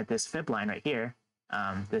was looking at this fib line right here,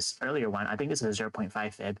 this earlier one. I think this is a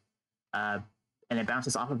 0.5 fib, and it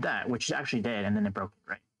bounces off of that, which it actually did, and then it broke it,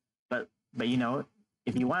 right? But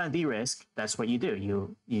if you want to de-risk, that's what you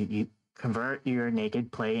do. You convert your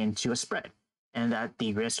naked play into a spread, and that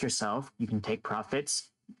de-risk yourself. You can take profits.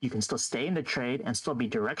 You can still stay in the trade and still be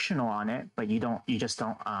directional on it, but you just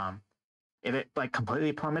don't. If it like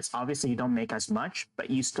completely plummets, obviously you don't make as much, but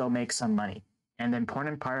you still make some money. And the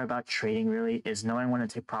important part about trading really is knowing when to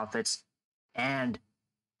take profits and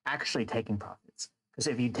actually taking profits. Because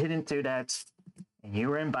if you didn't do that and you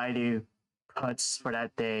were in Baidu puts for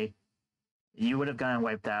that day, you would have gotten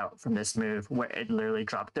wiped out from this move where it literally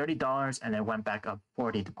dropped $30 and then went back up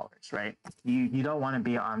 $40, right? You don't want to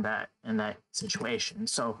be on that in that situation.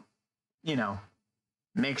 So,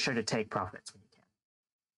 make sure to take profits when you can.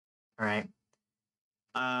 All right.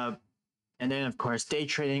 And then of course, day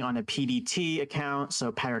trading on a PDT account,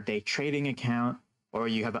 so pattern day trading account, or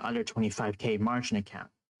you have an under 25K margin account.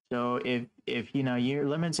 So if you're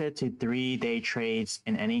limited to 3 day trades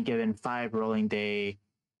in any given 5 rolling day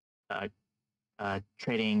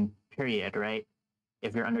trading period, right?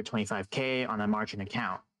 If you're under 25K on a margin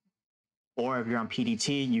account, or if you're on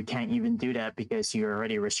PDT, you can't even do that because you're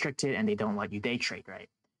already restricted and they don't let you day trade, right?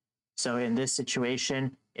 So in this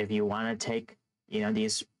situation, if you want to take,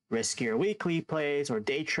 these riskier weekly plays or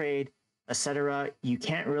day trade, etc., you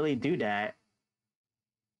can't really do that.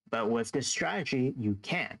 But with this strategy, you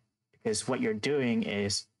can, because what you're doing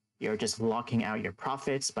is you're just locking out your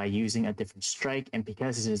profits by using a different strike. And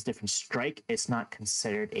because it is a different strike, it's not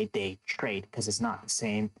considered a day trade because it's not the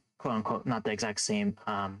same, quote unquote, not the exact same,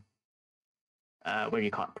 what do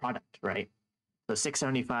you call it, product, right? So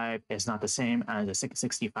 675 is not the same as a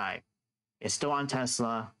 665. It's still on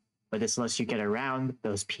Tesla, but this lets you get around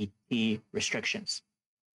those PT restrictions.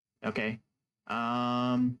 Okay.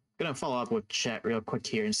 Gonna follow up with chat real quick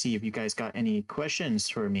here and see if you guys got any questions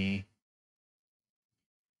for me.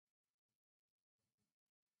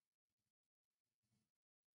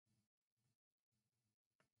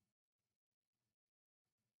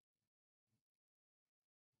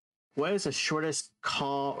 what is the shortest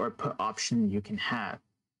call or put option you can have?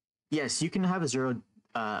 Yes, you can have a zero.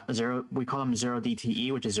 We call them 0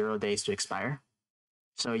 DTE, which is 0 days to expire.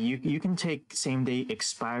 So you can take same day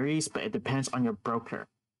expiries, but it depends on your broker.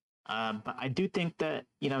 But I do think that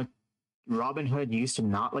Robinhood used to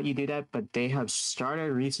not let you do that, but they have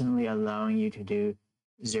started recently allowing you to do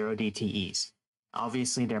 0 DTEs.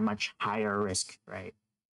 Obviously, they're much higher risk, right?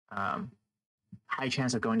 High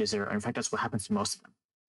chance of going to zero. In fact, that's what happens to most of them.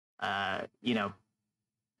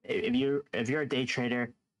 If you're a day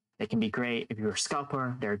trader, they can be great. If you're a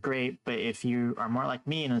scalper, they're great. But if you are more like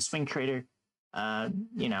me and a swing trader, I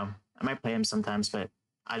might play them sometimes, but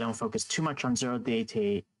I don't focus too much on 0 days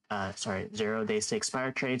to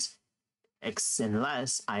expire trades,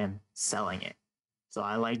 unless I am selling it. So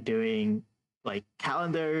I like doing like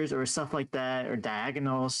calendars or stuff like that, or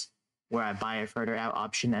diagonals, where I buy a further out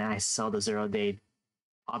option and I sell the 0 day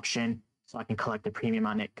option so I can collect the premium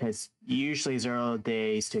on it, because usually 0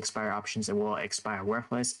 days to expire options, it will expire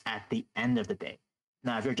worthless at the end of the day.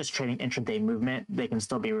 Now, if you're just trading intraday movement, they can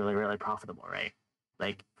still be really, really profitable, right?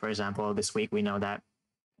 Like, for example, this week we know that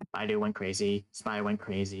Baidu went crazy, SPY went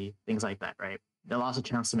crazy, things like that, right? There are lots of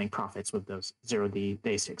chances to make profits with those 0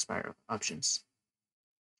 days to expire options.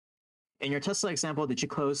 In your Tesla example, did you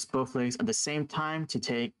close both legs at the same time to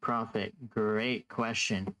take profit? Great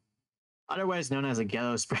question. Otherwise known as a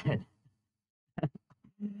ghetto spread.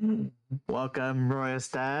 Welcome,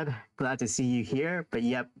 Royastad. Glad to see you here. But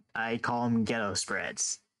yep, I call them ghetto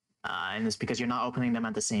spreads. And it's because you're not opening them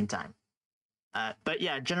at the same time. But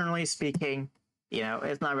yeah, generally speaking,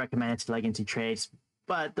 it's not recommended to leg into trades.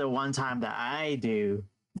 But the one time that I do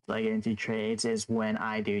leg into trades is when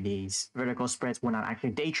I do these vertical spreads, when I'm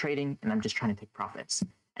actually day trading and I'm just trying to take profits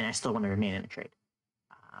and I still want to remain in a trade.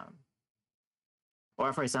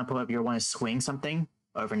 Or for example, if you want to swing something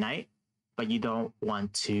overnight, but you don't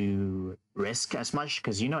want to risk as much,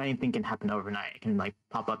 because anything can happen overnight. It can like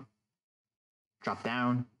pop up, drop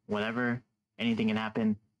down, whatever, anything can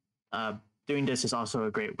happen. Doing this is also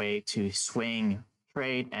a great way to swing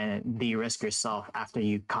trade and de-risk yourself after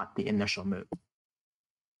you caught the initial move.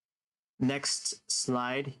 Next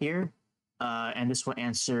slide here, and this will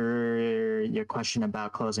answer your question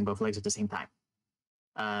about closing both legs at the same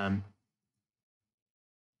time.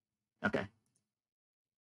 Okay.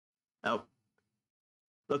 Oh,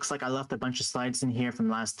 looks like I left a bunch of slides in here from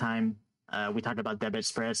last time. We talked about debit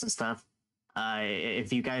spreads and stuff.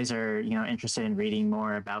 If you guys are interested in reading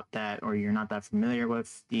more about that, or you're not that familiar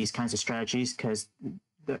with these kinds of strategies, because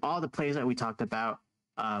all the plays that we talked about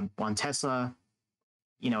on Tesla,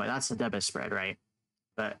 that's the debit spread, right?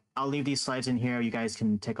 But I'll leave these slides in here. You guys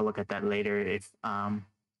can take a look at that later if from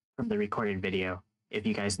the recorded video if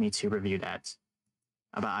you guys need to review that.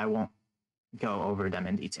 But I won't go over them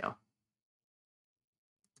in detail.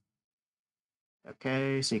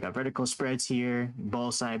 Okay, so you got vertical spreads here,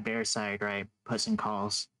 bull side, bear side, right? Puts and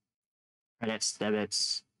calls, credits,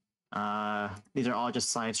 debits. These are all just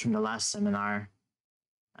slides from the last seminar,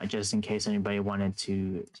 just in case anybody wanted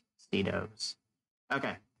to see those.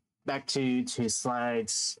 Okay, back to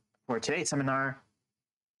slides for today's seminar.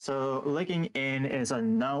 So legging in is a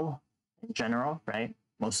no in general, right?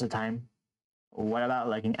 Most of the time. What about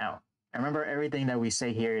legging out? And remember, everything that we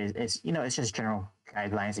say here is it's just general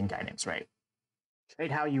guidelines and guidance, right? Trade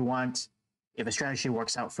how you want. If a strategy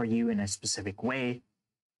works out for you in a specific way,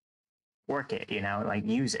 work it, like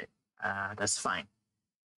use it. That's fine.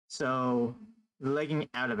 So legging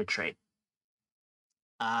out of a trade.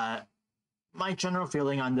 My general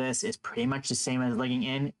feeling on this is pretty much the same as legging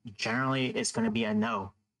in. Generally, it's going to be a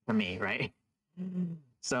no for me, right?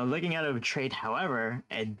 So legging out of a trade, however,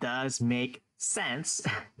 it does make sense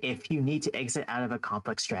if you need to exit out of a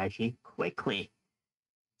complex strategy quickly.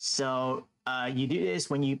 So you do this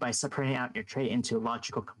by separating out your trade into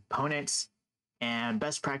logical components. And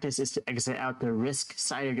best practice is to exit out the risk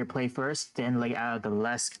side of your play first, then leg out of the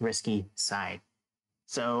less risky side.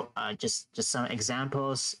 So just some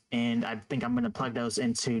examples, and I think I'm going to plug those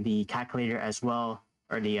into the calculator as well,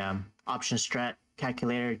 or the option strat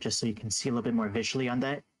calculator, just so you can see a little bit more visually on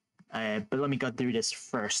that. But let me go through this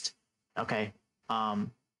first. Okay, we're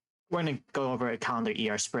going to go over a calendar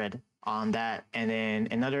ER spread on that. And then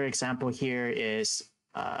another example here is,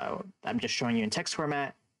 I'm just showing you in text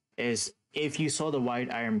format, is if you sold a wide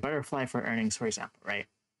iron butterfly for earnings, for example, right?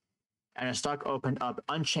 And a stock opened up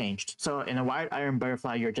unchanged. So in a wide iron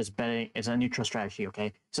butterfly, you're just betting, it's a neutral strategy,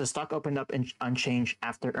 okay? So the stock opened up unchanged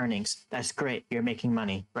after earnings. That's great. You're making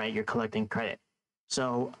money, right? You're collecting credit.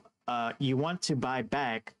 So you want to buy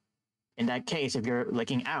back, in that case, if you're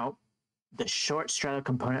legging out, the short straddle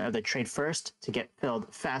component of the trade first to get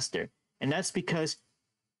filled faster. And that's because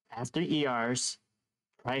after ERs,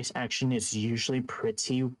 price action is usually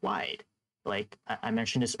pretty wide. Like I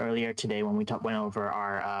mentioned this earlier today when we went over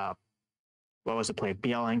our what was the play,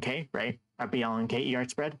 BLNK, right? Our BLNK ER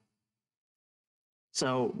spread.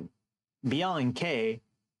 So BLNK,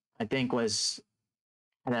 I think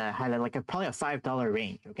had like probably a $5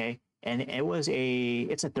 range, okay, and it's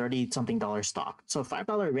a $30-something stock. So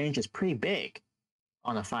 $5 range is pretty big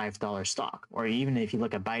on a $5 stock, or even if you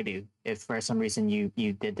look at Baidu, if for some reason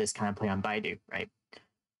you did this kind of play on Baidu, right?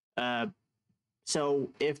 So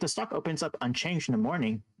if the stock opens up unchanged in the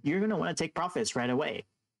morning, you're going to want to take profits right away,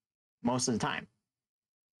 most of the time.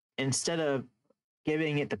 Instead of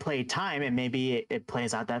giving it the play time, and maybe it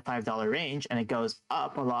plays out that $5 range and it goes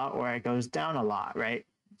up a lot or it goes down a lot, right?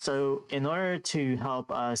 So in order to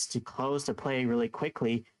help us to close the play really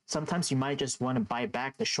quickly, sometimes you might just want to buy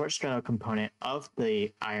back the short straddle component of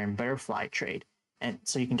the iron butterfly trade, and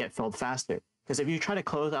so you can get filled faster. Because if you try to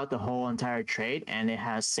close out the whole entire trade and it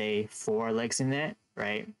has, say, 4 legs in it,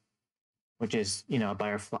 right, which is, you know,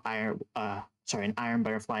 an iron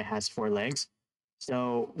butterfly has 4 legs.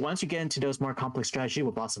 So once you get into those more complex strategy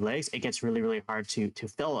with lots of legs, it gets really, really hard to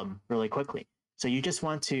fill them really quickly. So you just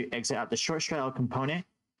want to exit out the short straddle component,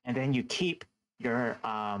 and then you keep your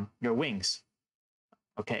wings,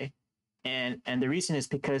 okay? And the reason is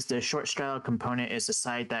because the short straddle component is the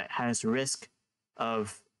side that has risk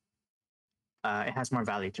of it has more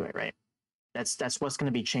value to it, right? That's what's going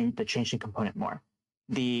to be the changing component more.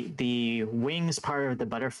 The wings part of the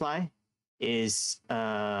butterfly is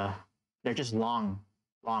they're just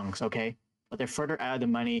longs, okay? But they're further out of the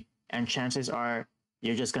money, and chances are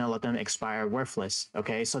you're just gonna let them expire worthless,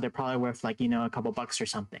 okay? So they're probably worth like, you know, a couple bucks or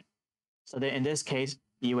something. So then in this case,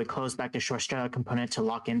 you would close back the short straddle component to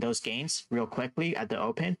lock in those gains real quickly at the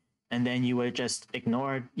open, and then you would just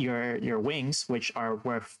ignore your wings, which are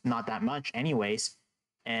worth not that much anyways,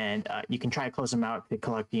 and you can try to close them out to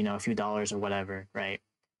collect, you know, a few dollars or whatever, right?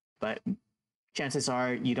 But chances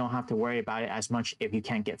are you don't have to worry about it as much if you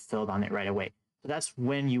can't get filled on it right away. So that's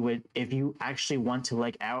when you would, if you actually want to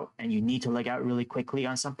leg out and you need to leg out really quickly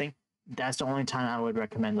on something, that's the only time I would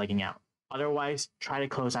recommend legging out. Otherwise, try to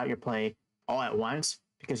close out your play all at once,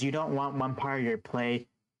 because you don't want one part of your play,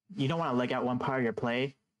 you don't want to leg out one part of your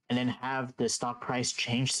play and then have the stock price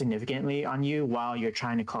change significantly on you while you're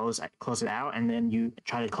trying to close it out, and then you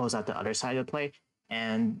try to close out the other side of the play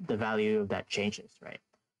and the value of that changes, right?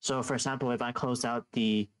 So for example, if I closed out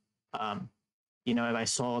the, you know, if I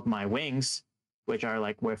sold my wings, which are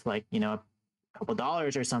like worth like, you know, a couple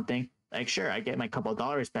dollars or something, like sure, I get my couple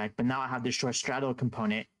dollars back, but now I have the short straddle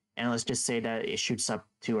component, and let's just say that it shoots up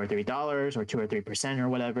 $2 or $3 or 2 or 3% or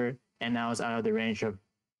whatever, and now it's out of the range of,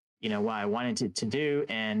 you know, what I wanted it to do,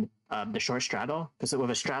 and the short straddle, because with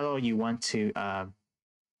a straddle you want to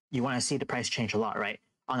see the price change a lot, right?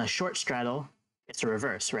 On a short straddle, it's the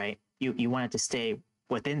reverse, right? You want it to stay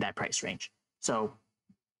within that price range. So,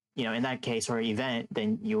 you know, in that case or event,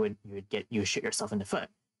 then you would shoot yourself in the foot.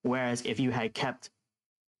 Whereas if you had kept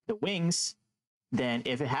the wings, then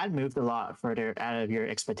if it had moved a lot further out of your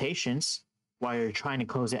expectations while you're trying to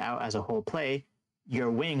close it out as a whole play,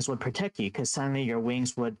 your wings would protect you, because suddenly your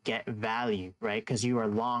wings would get value, right? Because you are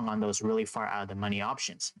long on those really far out of the money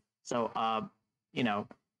options. So, you know,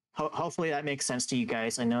 hopefully that makes sense to you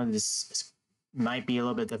guys. I know this might be a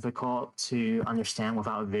little bit difficult to understand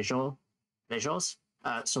without visuals.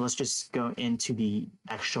 So let's just go into the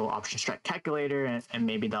actual option strike calculator, and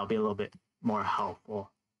maybe that'll be a little bit more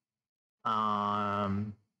helpful. Okay.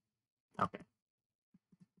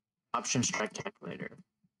 Option strike calculator.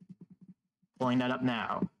 Pulling that up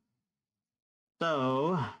now.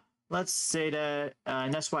 So let's say that,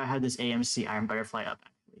 and that's why I had this AMC Iron Butterfly up,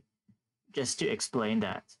 actually, just to explain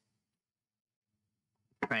that.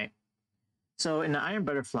 Right. So in the Iron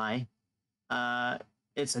Butterfly,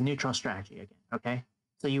 it's a neutral strategy again, okay?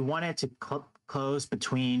 So you want it to close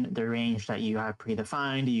between the range that you have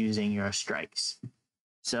predefined using your strikes.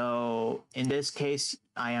 So in this case,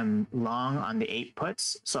 I am long on the 8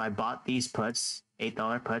 puts. So I bought these puts,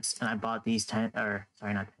 $8 puts, and I bought these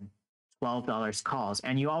 $12 calls.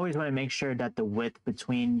 And you always want to make sure that the width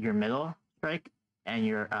between your middle strike and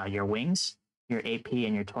your wings, your AP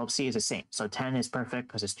and your 12C is the same. So 10 is perfect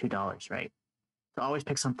because it's $2, right? So always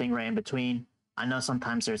pick something right in between. I know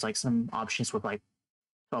sometimes there's like some options with like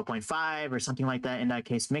 12.5 or something like that. In that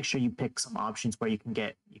case, make sure you pick some options where you can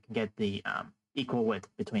get the equal width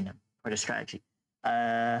between them for the strategy.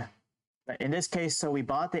 But in this case, so we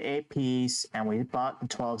bought the 8Ps and we bought the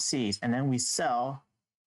 12Cs, and then we sell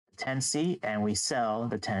the 10C and we sell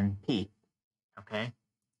the 10P. Okay,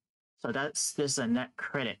 so this is a net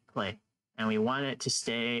credit play, and we want it to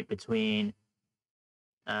stay between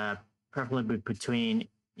preferably between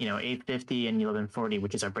 850 and 1140,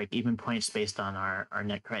 which is our break-even points based on our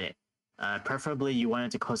net credit. Preferably, you want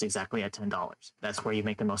it to close exactly at $10. That's where you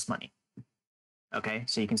make the most money. Okay,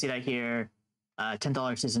 so you can see that here.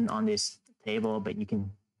 $10 isn't on this table, but you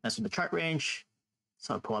can mess with the chart range.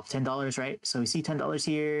 So I'll pull up $10, right? So we see $10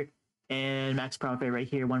 here, and max profit right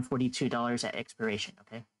here, $142 at expiration.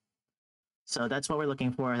 Okay, so that's what we're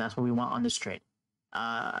looking for. That's what we want on this trade.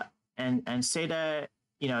 And say that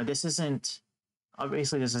this isn't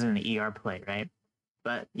obviously this isn't an ER play, right?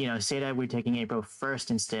 But say that we're taking April 1st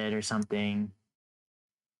instead or something,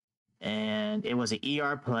 and it was an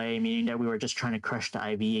ER play, meaning that we were just trying to crush the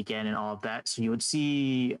IV again and all of that. So you would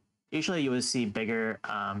see bigger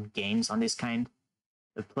gains on this kind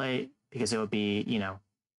of play because it would be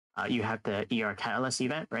you have the ER catalyst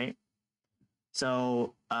event, right?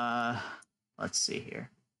 So let's see here,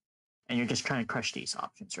 and you're just trying to crush these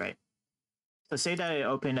options, right? So say that it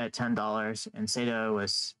opened at $10 and say that it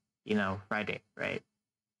was Friday, right?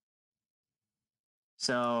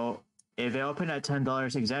 So if it opened at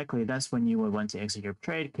 $10 exactly, that's when you would want to exit your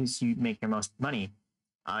trade because you make your most money.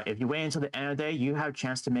 If you wait until the end of the day, you have a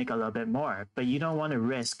chance to make a little bit more, but you don't want to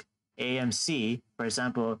risk AMC, for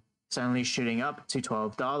example, suddenly shooting up to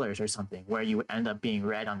 $12 or something, where you end up being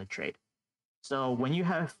red on the trade. So when you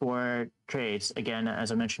have 4 trades, again,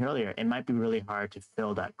 as I mentioned earlier, it might be really hard to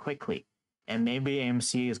fill that quickly. And maybe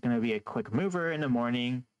AMC is going to be a quick mover in the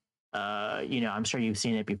morning. I'm sure you've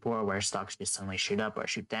seen it before where stocks just suddenly shoot up or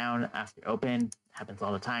shoot down after open. It happens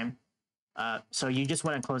all the time. So you just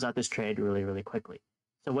want to close out this trade really, really quickly.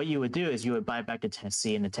 So what you would do is you would buy back the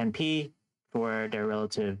 10C and the 10P for their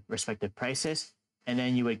relative respective prices. And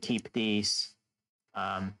then you would keep these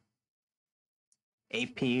 8Ps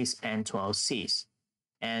and 12Cs.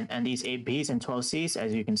 And these 8Ps and 12Cs,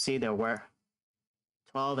 as you can see, they're worth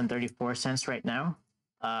 12 and 34 cents right now.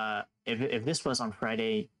 If this was on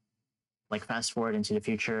Friday, like fast forward into the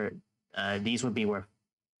future, these would be worth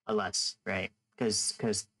less, right?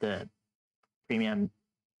 Because the premium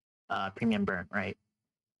burn, right?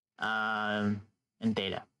 And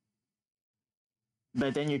data.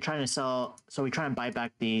 But then you're trying to sell, so we try and buy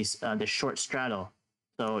back these the short straddle.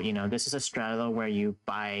 So this is a straddle where you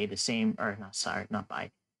buy the same, or not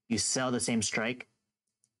buy, you sell the same strike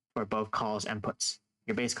for both calls and puts.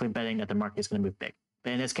 You're basically betting that the market is going to move big.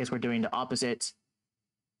 But in this case, we're doing the opposite.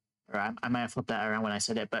 Or I might have flipped that around when I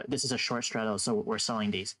said it, but this is a short straddle, so we're selling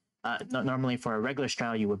these. Normally for a regular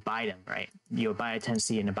straddle, you would buy them, right? You would buy a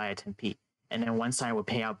 10C and buy a 10P. And then one side would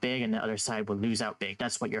pay out big and the other side would lose out big.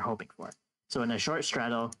 That's what you're hoping for. So in a short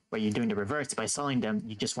straddle, where you're doing the reverse, by selling them,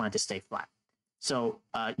 you just want it to stay flat. So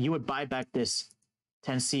you would buy back this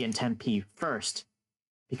 10C and 10P first,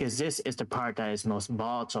 because this is the part that is most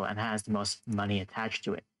volatile and has the most money attached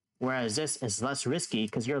to it. Whereas this is less risky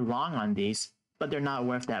because you're long on these, but they're not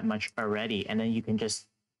worth that much already. And then you can just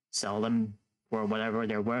sell them for whatever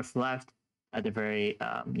they're worth left at the very,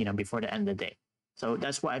 before the end of the day. So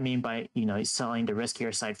that's what I mean by, selling the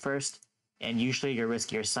riskier side first. And usually your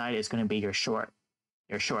riskier side is going to be your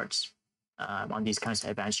shorts on these kinds of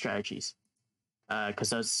advanced strategies.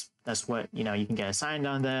 Because that's what, you can get assigned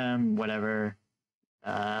on them, whatever,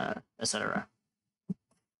 etc.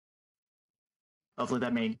 Hopefully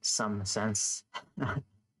that made some sense.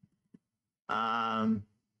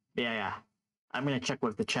 Yeah. I'm gonna check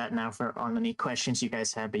with the chat now on any questions you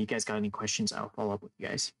guys have. But you guys got any questions, I'll follow up with you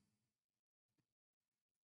guys.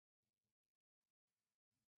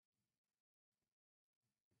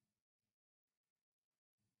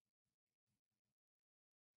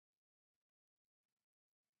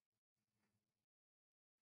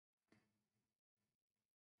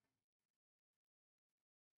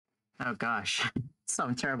 Oh gosh,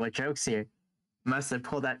 some terrible jokes here. Must have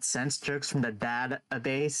pulled that sense jokes from the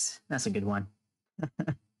database. That's a good one.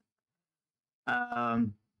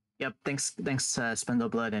 Yep. Thanks,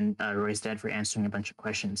 Spindleblood and Roy's Dad for answering a bunch of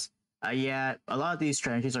questions. Yeah, a lot of these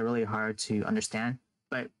strategies are really hard to understand.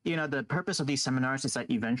 But the purpose of these seminars is that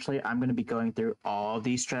eventually I'm going to be going through all of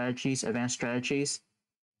these strategies, advanced strategies,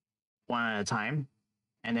 one at a time,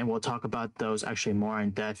 and then we'll talk about those actually more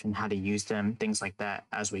in depth and how to use them, things like that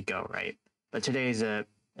as we go, right? But today is a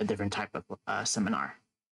different type of seminar.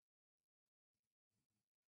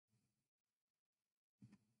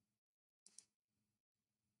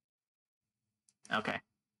 Okay.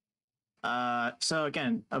 So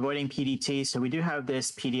again, avoiding PDT. So we do have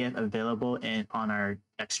this PDF available on our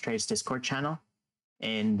Xtrades Discord channel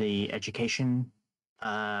in the education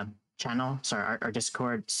channel. Sorry, our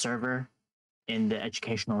Discord server in the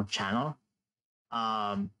educational channel.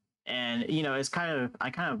 And it's I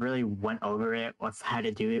kind of really went over it with how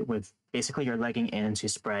to do it with basically you're legging into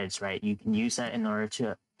spreads, right? You can use that in order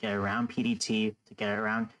to get around PDT, to get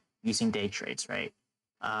around using day trades, right?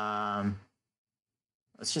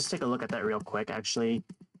 Let's just take a look at that real quick, actually.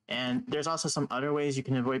 And there's also some other ways you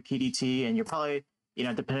can avoid PDT, and you're probably,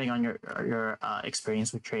 depending on your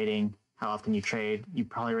experience with trading, how often you trade, you're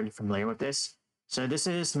probably already familiar with this. So this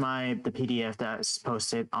is the PDF that's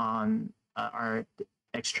posted on our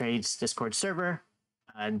Xtrades Discord server.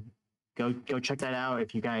 Go check that out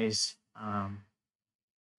if you guys,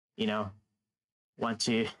 want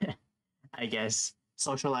to, I guess,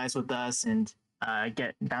 socialize with us and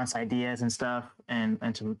get bounce ideas and stuff, and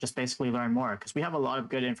to just basically learn more, because we have a lot of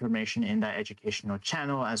good information in that educational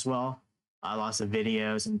channel as well. Lots of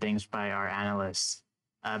videos and things by our analysts.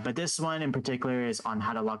 But this one in particular is on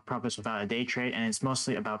how to lock profits without a day trade, and it's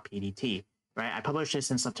mostly about PDT, right? I published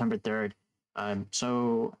this in September 3rd,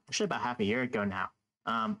 so actually about half a year ago now.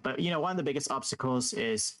 But one of the biggest obstacles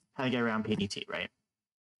is how to get around PDT, right?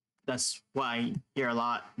 That's why I hear a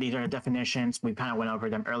lot. These are definitions. We kind of went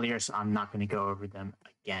over them earlier, so I'm not going to go over them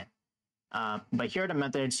again. But here are the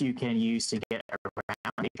methods you can use to get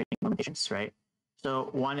around trading limitations, right? So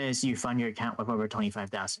one is you fund your account with over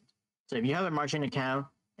 $25,000. So if you have a margin account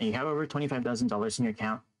and you have over $25,000 in your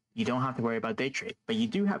account, you don't have to worry about day trade, but you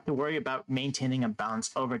do have to worry about maintaining a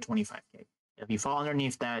balance over 25K. If you fall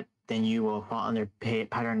underneath that, then you will fall under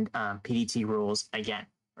pattern PDT rules again,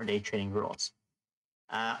 or day trading rules.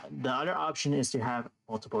 The other option is to have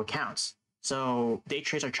multiple accounts. So day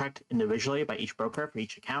trades are tracked individually by each broker for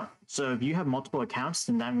each account. So if you have multiple accounts,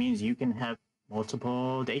 then that means you can have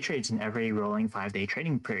multiple day trades in every rolling 5-day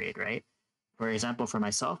trading period, right? For example, for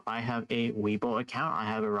myself, I have a Webull account, I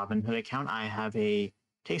have a Robinhood account, I have a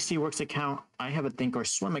Tastyworks account, I have a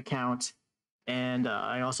Thinkorswim account, and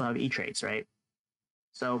I also have E-Trades, right?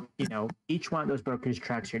 So, each one of those brokers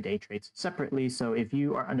tracks your day trades separately. So if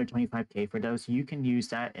you are under 25K for those, you can use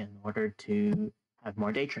that in order to have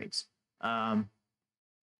more day trades. I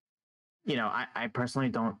personally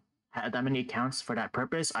don't have that many accounts for that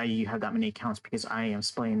purpose. I have that many accounts because I am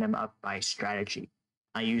splitting them up by strategy.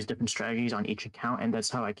 I use different strategies on each account, and that's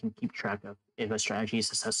how I can keep track of if a strategy is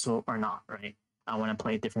successful or not, right? I want to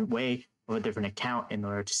play a different way with a different account in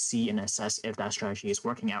order to see and assess if that strategy is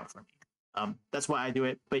working out for me. That's why I do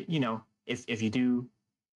it. But if you do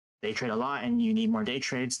day trade a lot and you need more day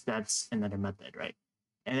trades, that's another method, right?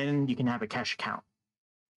 And then you can have a cash account.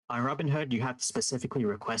 On Robinhood, you have to specifically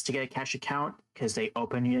request to get a cash account because they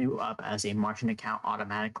open you up as a margin account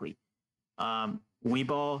automatically.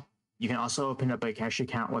 Webull, you can also open up a cash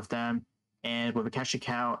account with them. And with a cash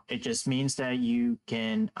account, it just means that you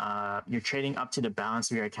can you're trading up to the balance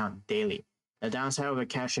of your account daily. The downside of a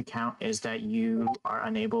cash account is that you are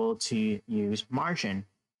unable to use margin,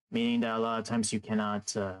 meaning that a lot of times you cannot,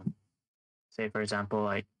 say, for example,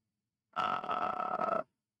 like,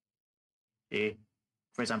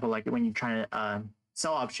 when you're trying to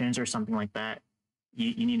sell options or something like that,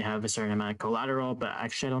 you need to have a certain amount of collateral, but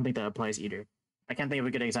actually I don't think that applies either. I can't think of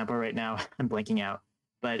a good example right now. I'm blanking out.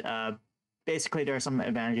 But basically, there are some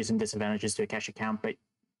advantages and disadvantages to a cash account, but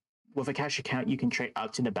with a cash account, you can trade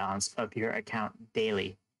up to the balance of your account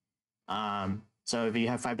daily. So if you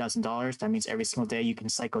have $5,000, that means every single day you can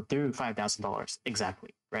cycle through $5,000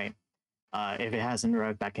 exactly, right? If it hasn't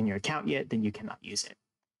arrived back in your account yet, then you cannot use it.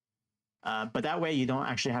 But that way, you don't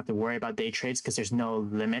actually have to worry about day trades because there's no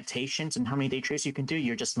limitations on how many day trades you can do.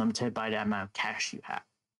 You're just limited by the amount of cash you have.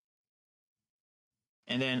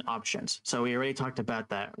 And then options. So we already talked about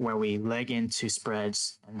that, where we leg into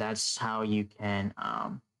spreads, and that's how you can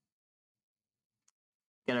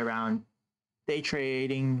get around day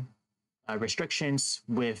trading restrictions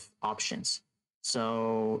with options.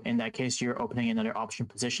 So in that case, you're opening another option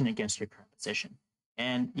position against your current position.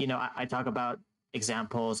 And, I talk about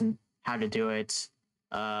examples and how to do it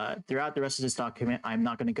throughout the rest of this document. I'm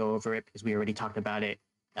not going to go over it because we already talked about it.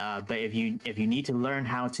 But if you need to learn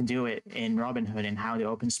how to do it in Robinhood and how to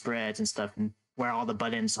open spreads and stuff and where all the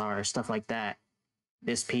buttons are, stuff like that,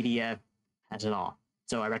 this PDF has it all.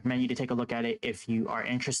 So I recommend you to take a look at it if you are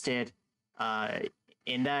interested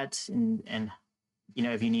in that, and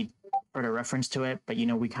if you need further reference to it. But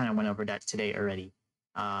we kind of went over that today already.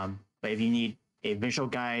 But if you need a visual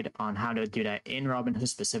guide on how to do that in Robinhood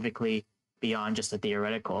specifically, beyond just the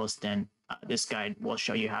theoreticals, then this guide will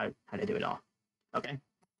show you how to do it all. Okay.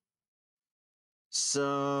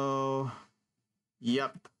 So,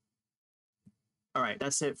 yep. All right,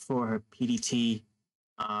 that's it for PDT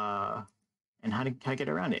and how to get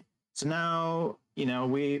around it. So now,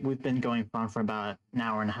 we've been going on for about an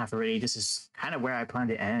hour and a half already. This is kind of where I plan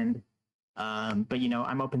to end. But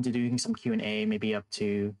I'm open to doing some Q&A, maybe up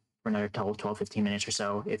to for another 12, 15 minutes or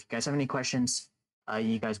so. If you guys have any questions,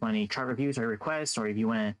 you guys want any chart reviews or requests, or if you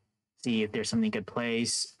want to see if there's something good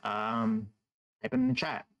plays, type them in the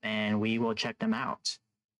chat and we will check them out.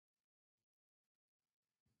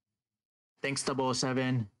 Thanks,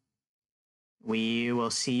 007. We will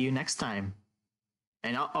see you next time.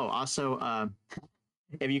 And also,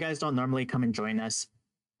 if you guys don't normally come and join us,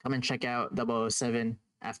 come and check out 007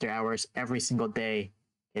 after hours every single day,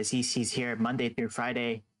 as he's here Monday through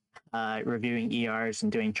Friday, reviewing ERs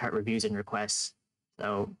and doing chart reviews and requests.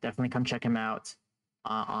 So definitely come check him out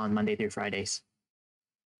on Monday through Fridays.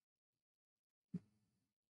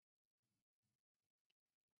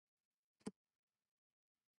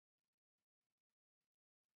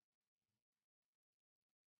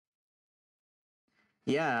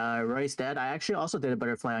 Yeah, Roy's dead. I actually also did a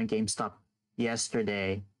butterfly on GameStop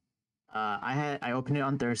yesterday. I opened it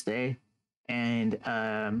on Thursday, and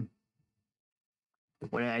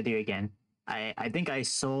what did I do again? I think I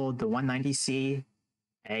sold the 190C.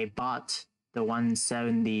 I bought the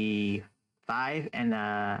 175, and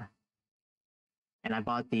I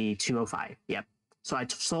bought the 205. Yep. So I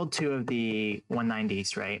sold two of the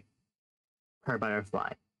 190s, right, per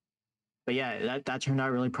butterfly. But yeah, that turned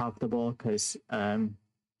out really profitable because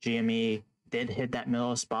GME did hit that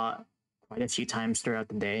middle spot quite a few times throughout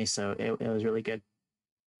the day, so it was really good.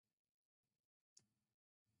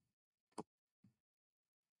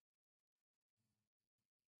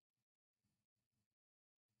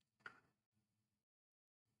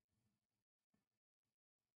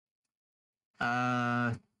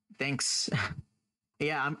 Thanks.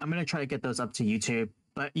 Yeah, I'm gonna try to get those up to YouTube.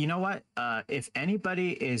 But you know what? If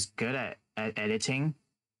anybody is good at editing,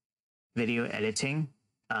 video editing,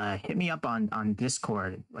 hit me up on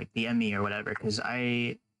Discord, like DM me or whatever, because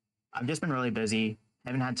I've just been really busy.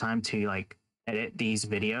 Haven't had time to like edit these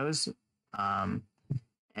videos. And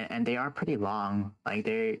they are pretty long. Like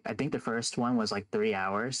I think the first one was like 3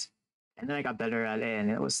 hours, and then I got better at it,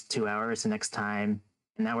 and it was 2 hours the next time.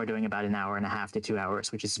 And now we're doing about an hour and a half to 2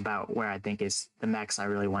 hours, which is about where I think is the max I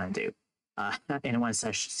really want to do in one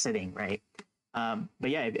sitting, right? But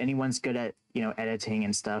yeah, if anyone's good at editing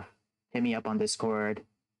and stuff, hit me up on Discord.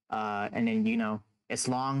 And then it's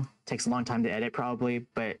long, takes a long time to edit probably,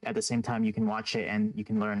 but at the same time you can watch it and you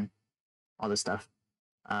can learn all the stuff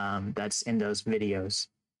that's in those videos.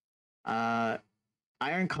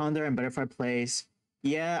 Iron Condor and Butterfly Plays.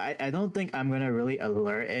 Yeah, I don't think I'm gonna really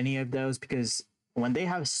alert any of those because when they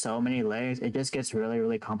have so many legs, it just gets really,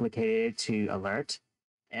 really complicated to alert.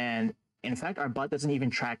 And in fact, our bot doesn't even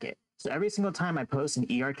track it. So every single time I post an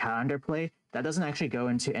ER calendar play, that doesn't actually go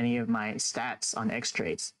into any of my stats on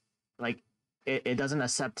Xtrades. Like it doesn't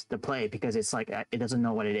accept the play because it's like it doesn't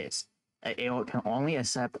know what it is. It can only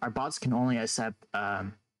accept, our bots can only accept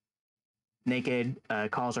naked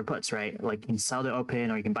calls or puts, right? Like you can sell to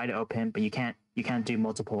open or you can buy to open, but you can't do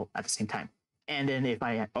multiple at the same time. And then if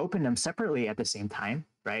I open them separately at the same time,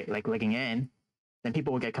 right, like clicking in, then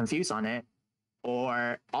people will get confused on it.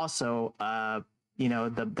 Or also, the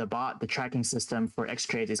bot, the tracking system for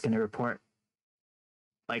Xtrades is going to report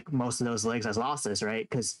like most of those legs as losses, right?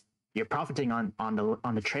 Because you're profiting on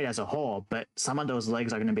the trade as a whole, but some of those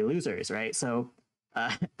legs are going to be losers, right? So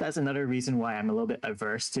that's another reason why I'm a little bit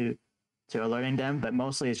averse to alerting them. But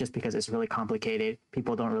mostly it's just because it's really complicated.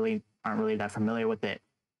 People aren't really that familiar with it.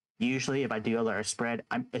 Usually, if I do alert a spread,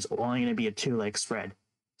 it's only going to be a 2-leg spread.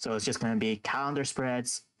 So it's just going to be calendar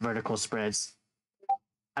spreads, vertical spreads.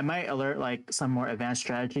 I might alert like some more advanced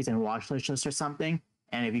strategies and watch lists or something.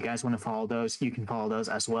 And if you guys want to follow those, you can follow those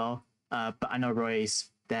as well. But I know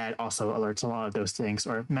Roy's dad also alerts a lot of those things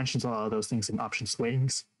or mentions a lot of those things in option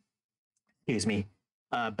swings. Excuse me.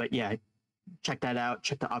 But yeah, check that out.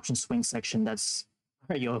 Check the option swing section. That's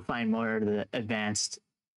where you'll find more of the advanced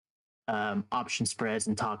option spreads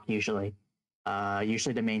and talk usually.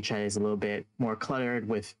 Usually the main chat is a little bit more cluttered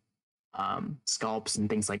with scalps and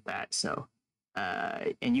things like that. So,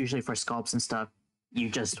 and usually for scalps and stuff, you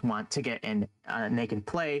just want to get in naked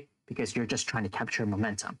play because you're just trying to capture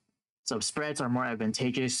momentum. So spreads are more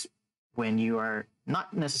advantageous when you are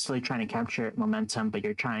not necessarily trying to capture momentum, but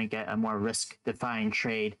you're trying to get a more risk-defined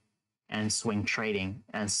trade and swing trading,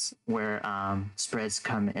 as where spreads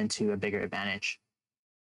come into a bigger advantage.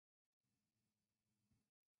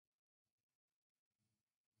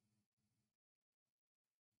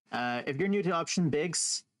 If you're new to option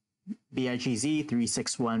bigs,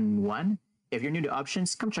 BIGZ3611. If you're new to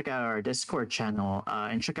options, come check out our Discord channel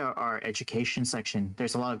and check out our education section.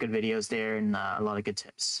 There's a lot of good videos there and a lot of good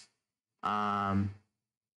tips. Yeah.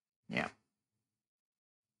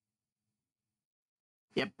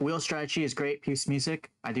 Yep, wheel strategy is great. Puce music.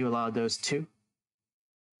 I do a lot of those too.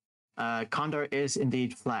 Condor is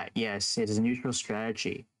indeed flat. Yes, it is a neutral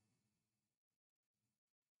strategy.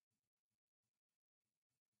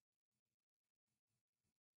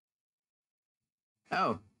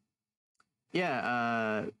 Oh,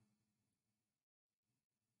 yeah.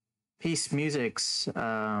 Peace Musics.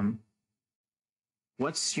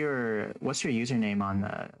 What's your username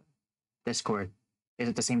on Discord? Is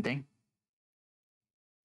it the same thing?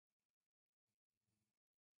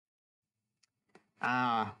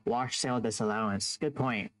 Ah, wash sale disallowance. Good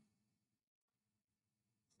point.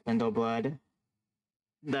 Spindle blood.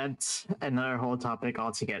 That's another whole topic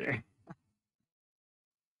altogether.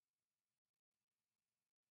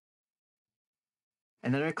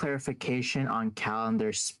 Another clarification on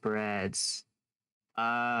calendar spreads.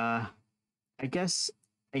 Uh, I guess,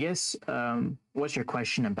 what's your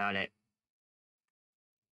question about it?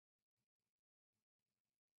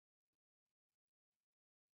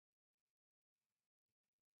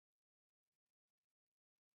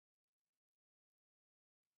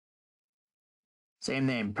 Same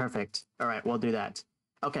name, perfect. All right, we'll do that.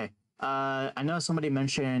 Okay. I know somebody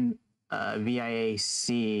mentioned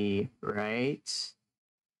VIAC, right?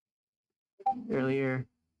 Earlier.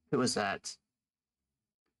 Who was that?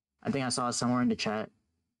 I think I saw it somewhere in the chat.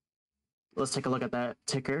 Let's take a look at that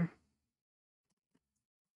ticker.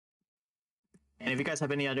 And if you guys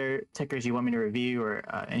have any other tickers you want me to review or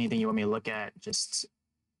anything you want me to look at, just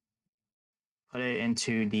put it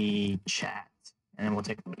into the chat and then we'll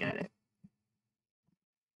take a look at it.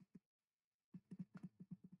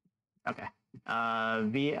 Okay.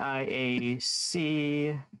 VIAC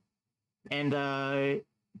and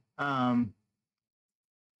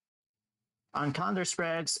on calendar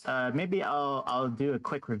spreads, maybe I'll do a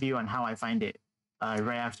quick review on how I find it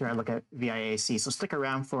right after I look at VIAC. So stick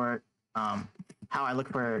around for how I look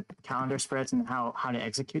for calendar spreads and how to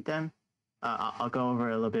execute them. I'll go over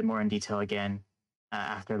a little bit more in detail again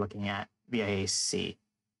after looking at VIAC.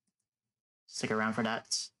 Stick around for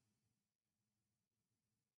that.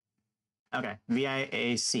 Okay,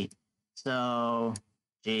 VIAC. So,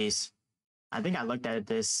 geez, I think I looked at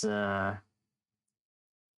this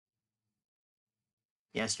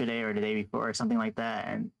yesterday or the day before or something like that,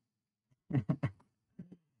 and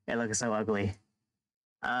it looks so ugly.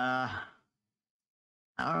 I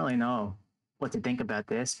don't really know what to think about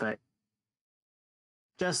this, but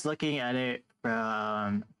just looking at it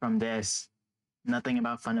from this, nothing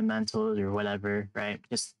about fundamentals or whatever, right?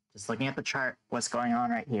 Just looking at the chart, what's going on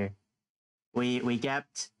right here. We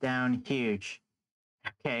gapped down huge.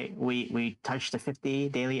 Okay, we touched the 50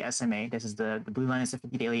 daily SMA. This is the blue line is the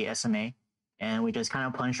 50 daily SMA, and we just kind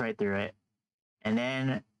of plunged right through it. And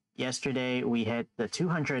then yesterday we hit the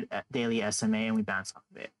 200 daily SMA and we bounced off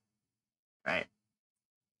of it, right?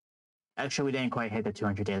 Actually, we didn't quite hit the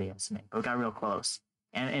 200 daily SMA, but we got real close.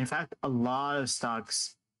 And in fact, a lot of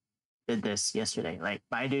stocks did this yesterday. Like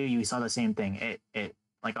Baidu, you saw the same thing. It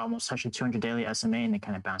like almost touched the 200 daily SMA and it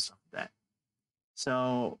kind of bounced off of that.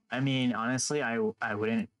 So I mean, honestly, I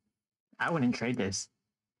wouldn't trade this.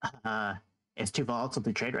 It's too volatile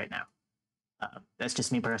to trade right now. That's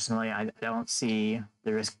just me personally. I don't see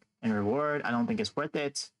the risk and reward. I don't think it's worth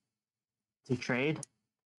it to trade.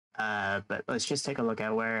 But let's just take a look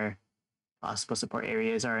at where possible support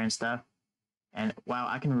areas are and stuff. And wow,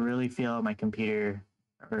 I can really feel my computer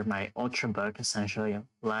or my Ultrabook essentially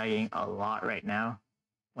lagging a lot right now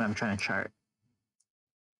when I'm trying to chart.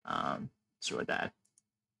 It's really bad.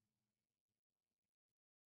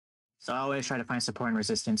 So I always try to find support and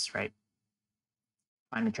resistance, right?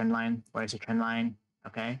 Find the trend line. Where's the trend line?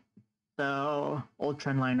 Okay. So old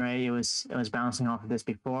trend line, right? It was bouncing off of this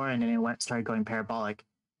before, and then it started going parabolic.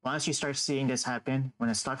 Once you start seeing this happen, when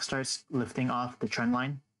a stock starts lifting off the trend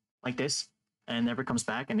line like this, and never comes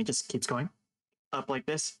back, and it just keeps going up like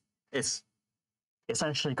this, it's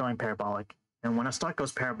essentially going parabolic. And when a stock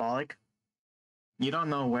goes parabolic, you don't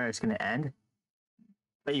know where it's going to end,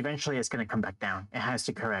 but eventually it's going to come back down. It has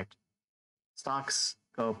to correct. Stocks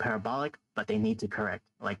go parabolic, but they need to correct.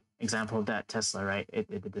 Like example of that, Tesla, right? It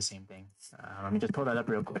did the same thing. Let me just pull that up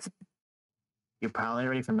real quick. You're probably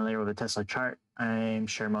already familiar with the Tesla chart. I'm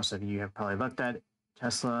sure most of you have probably looked at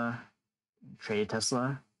Tesla, traded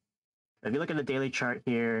Tesla. If you look at the daily chart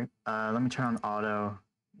here, let me turn on auto.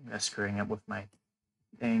 That's screwing up with my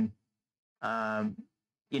thing.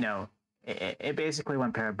 You know, it basically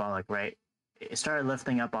went parabolic, right? It started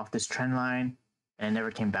lifting up off this trend line and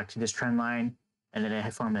never came back to this trend line. And then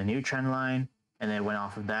it formed a new trend line and then it went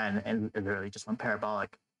off of that and it literally just went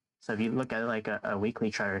parabolic. So if you look at like a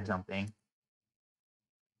weekly chart or something,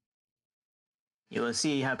 you will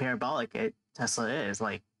see how parabolic Tesla is.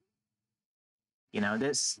 Like, you know,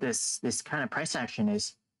 this kind of price action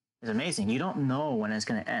is is amazing. You don't know when it's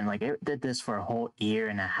going to end. Like it did this for a whole year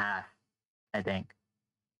and a half, I think,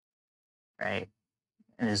 right?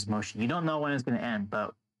 In this motion, you don't know when it's going to end,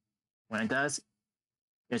 but when it does,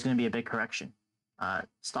 there's going to be a big correction.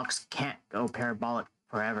 Stocks can't go parabolic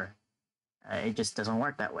forever. It just doesn't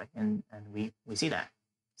work that way, and we see that.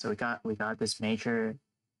 So we got this major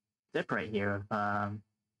dip right here of I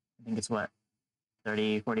think it's what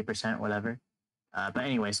 30-40%, whatever. But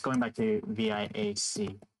anyways, going back to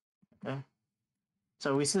VIAC. Okay.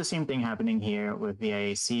 So we see the same thing happening here with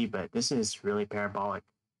VIAC, but this is really parabolic,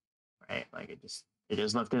 right? Like it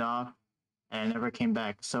just lifted off and never came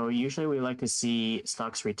back. So usually we like to see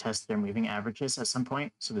stocks retest their moving averages at some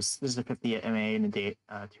point. So this is a 50 MA and a day,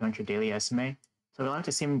 200 daily SMA. So we like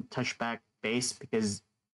to see them touch back base because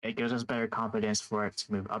it gives us better confidence for it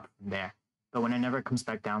to move up from there. But when it never comes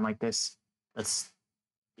back down like this, that's,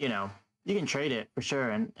 you know, you can trade it for sure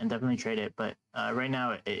and definitely trade it. But right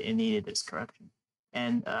now it needed this correction.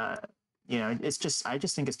 And, you know, it's just, I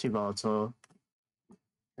just think it's too volatile,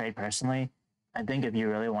 right? Personally, I think if you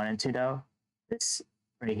really wanted to, though, this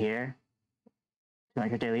right here,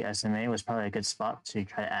 200 daily SMA was probably a good spot to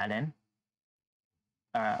try to add in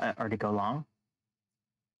or to go long.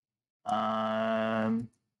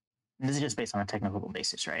 This is just based on a technical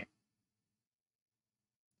basis, right?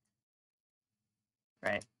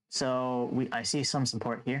 Right. So I see some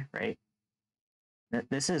support here, right?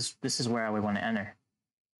 This is where I would want to enter,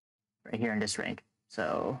 right here in this range.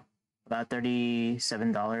 So about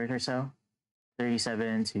 $37 or so,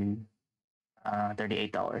 $37 to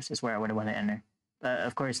 $38 is where I would want to enter. But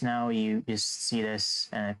of course, now you just see this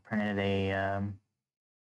and it printed a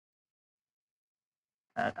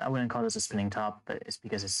I wouldn't call this a spinning top, but it's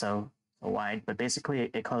because it's so wide. But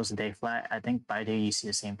basically, it closed the day flat. I think by day you see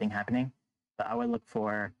the same thing happening. But I would look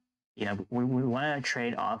for, you know, we want to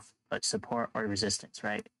trade off support or resistance,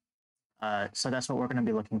 right? So that's what we're going to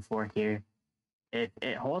be looking for here. If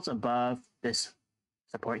it holds above this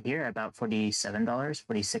support here, about $47,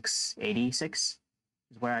 $46.86 is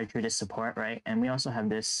where I drew this support, right? And we also have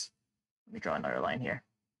this. Let me draw another line here.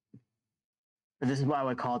 So this is what I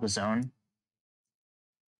would call the zone.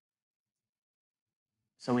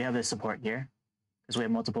 So we have this support here because we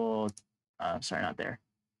have multiple, sorry, not there.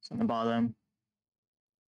 So on the bottom.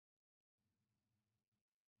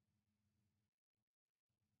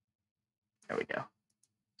 There we go.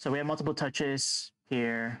 So we have multiple touches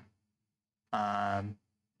here. And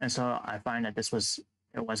so I find that it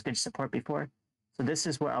was good support before. So this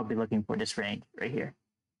is where I'll be looking for this range right here,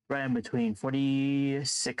 right in between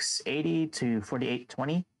 46.80 to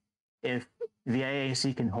 48.20. If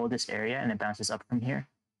VIAC can hold this area and it bounces up from here,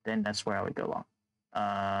 then that's where I would go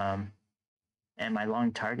long. And my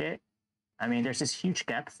long target, I mean, there's this huge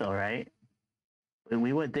gap though, right?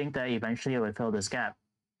 We would think that eventually it would fill this gap.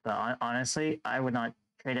 But honestly, I would not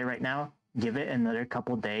trade it right now. Give it another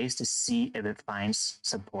couple days to see if it finds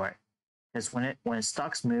support. Because when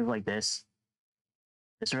stocks move like this,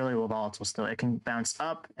 it's really volatile still. It can bounce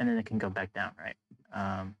up and then it can go back down, right?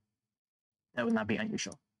 That would not be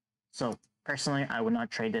unusual. So personally, I would not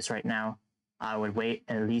trade this right now. I would wait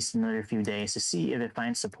at least another few days to see if it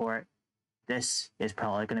finds support. This is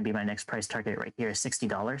probably going to be my next price target right here,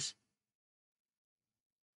 $60.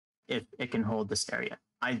 If it can hold this area.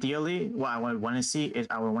 Ideally, what I would want to see is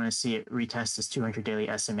I would want to see it retest this 200 daily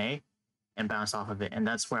SMA and bounce off of it. And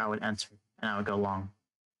that's where I would enter and I would go long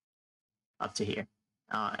up to here.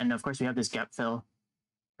 And of course, we have this gap fill,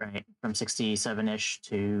 right, from 67-ish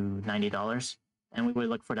to $90. And we would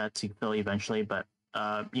look for that to fill eventually. But,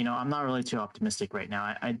 you know, I'm not really too optimistic right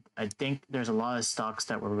now. I think there's a lot of stocks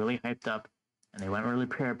that were really hyped up and they went really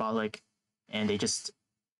parabolic and they just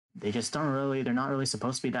don't really, they're not really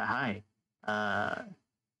supposed to be that high.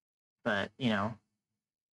 But, you know,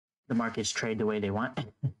 the markets trade the way they want.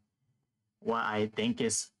 What I think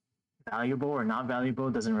is valuable or not valuable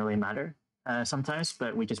doesn't really matter sometimes,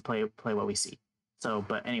 but we just play what we see. So,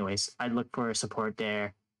 but anyways, I'd look for support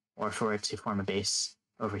there or for it to form a base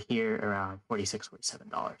over here around $46,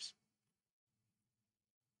 $47.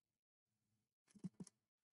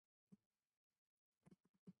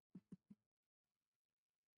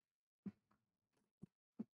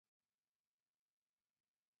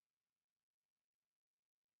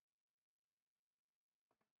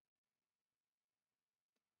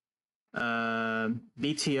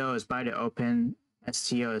 BTO is buy to open,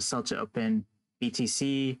 STO is sell to open,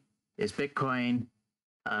 BTC is Bitcoin,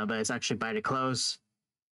 but it's actually buy to close.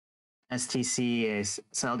 STC is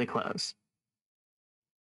sell to close.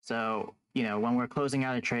 So, you know, when we're closing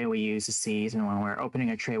out a trade, we use the C's, and when we're opening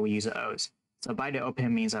a trade, we use the O's. So buy to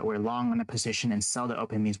open means that we're long on a position, and sell to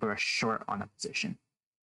open means we're short on a position.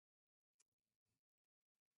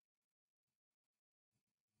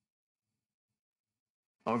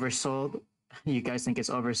 Oversold? You guys think it's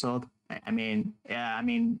oversold? I mean, yeah, I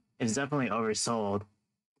mean, it's definitely oversold.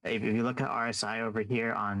 If you look at RSI over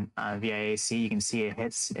here on VIAC, you can see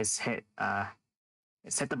it's hit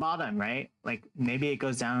the bottom, right? Like maybe it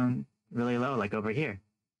goes down really low, like over here,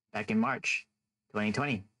 back in March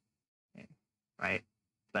 2020, right?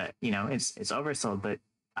 But you know, it's oversold. But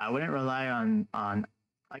I wouldn't rely on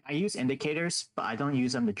like I use indicators, but I don't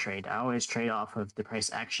use them to trade. I always trade off of the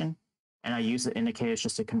price action, and I use the indicators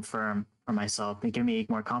just to confirm for myself to give me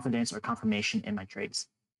more confidence or confirmation in my trades.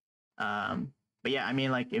 But yeah, I mean,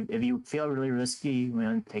 like if you feel really risky, you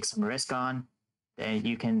want to take some risk on, then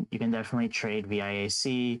you can definitely trade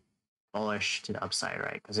VIAC bullish to the upside,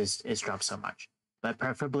 right? Because it's dropped so much. But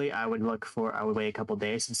preferably, I would wait a couple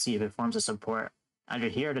days and see if it forms a support either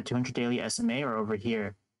here at the 200 daily SMA or over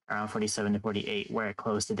here around 47 to 48 where it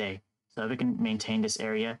closed today. So if it can maintain this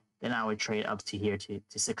area, then I would trade up to here to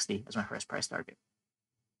 60 as my first price target.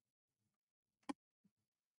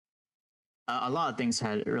 A lot of things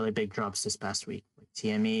had really big drops this past week, like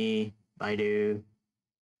TME, Baidu,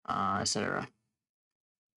 etc.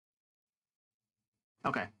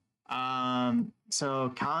 Okay. So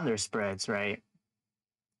calendar spreads, right?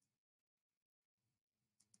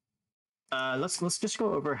 Let's just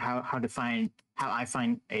go over how I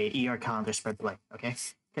find a ER calendar spread play, okay?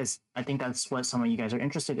 Because I think that's what some of you guys are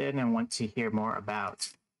interested in and want to hear more about,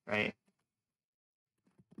 right?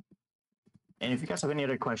 And if you guys have any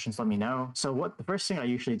other questions, let me know. So the first thing I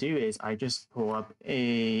usually do is I just pull up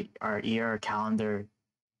our ER calendar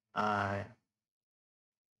chart,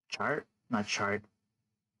 not chart,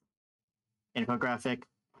 infographic,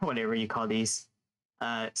 whatever you call these.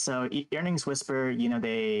 So Earnings Whisper, you know,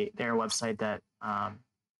 they're a website that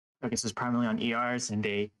focuses primarily on ERs, and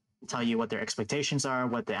they tell you what their expectations are,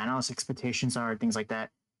 what the analyst expectations are, things like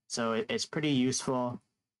that. So it's pretty useful,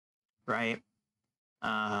 right?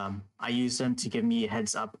 I use them to give me a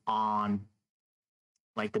heads up on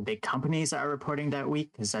like the big companies that are reporting that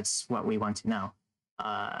week, because that's what we want to know.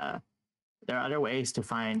 There are other ways to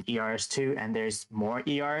find ERs too, and there's more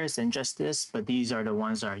ERs than just this, but these are the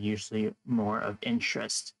ones that are usually more of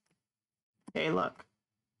interest. Hey, look.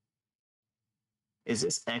 Is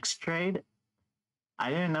this Xtrade? I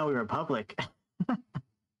didn't know we were public.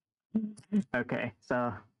 Okay,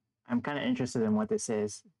 so I'm kind of interested in what this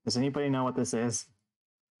is. Does anybody know what this is?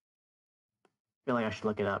 I feel like I should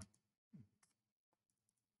look it up.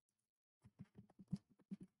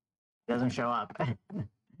 It doesn't show up.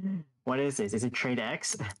 What is this? Is it Trade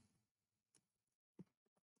X?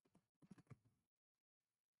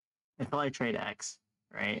 It's probably Trade X,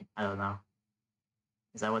 right? I don't know.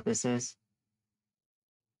 Is that what this is?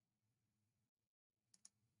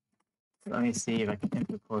 Let me see if it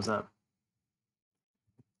pulls up.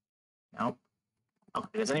 Nope.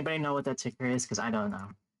 Okay, does anybody know what that ticker is? Because I don't know.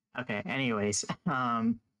 Okay, anyways.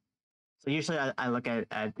 So usually I look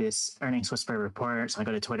at this earnings whisper report. So I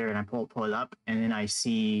go to Twitter and I pull it up, and then I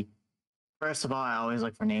see, first of all, I always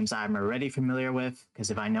look for names I'm already familiar with,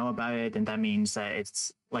 because if I know about it, then that means that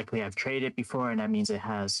it's likely I've traded before, and that means it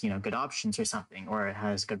has, you know, good options or something, or it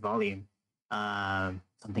has good volume,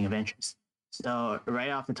 something of interest. So right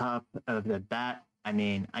off the top of the bat, I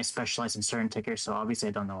mean, I specialize in certain tickers, so obviously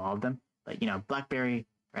I don't know all of them, but you know, BlackBerry,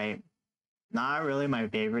 right? Not really my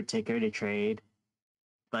favorite ticker to trade,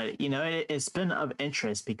 but you know, it's been of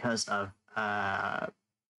interest because of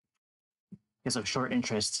short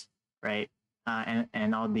interest, right?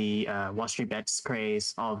 And all the Wall Street bets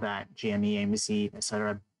craze, all of that, GME, AMC,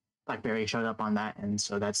 etc. BlackBerry showed up on that, and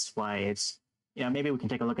so that's why it's, you know, maybe we can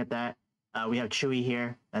take a look at that. We have Chewy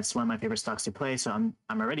here. That's one of my favorite stocks to play, so I'm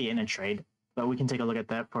already in a trade, but we can take a look at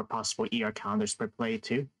that for possible ER calendar spread play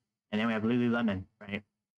too. And then we have Lululemon, right?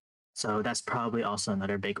 So that's probably also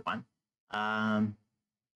another big one. Let's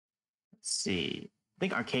see. I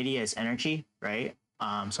think Arcadia is energy, right?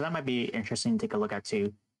 So that might be interesting to take a look at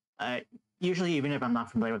too. Usually, even if I'm not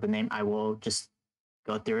familiar with the name, I will just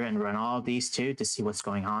go through and run all of these too to see what's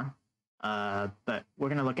going on. But we're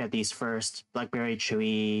gonna look at these first: BlackBerry,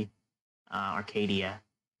 Chewy, Arcadia,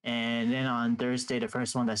 and then on Thursday, the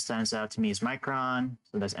first one that stands out to me is Micron.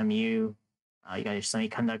 So that's MU. You got your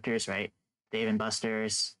semiconductors, right? Dave &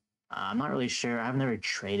 Buster's. I'm not really sure. I've never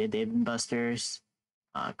traded Dave & Buster's.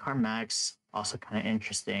 CarMax, also kind of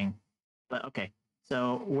interesting. But okay,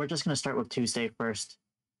 so we're just going to start with Tuesday first.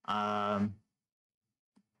 Or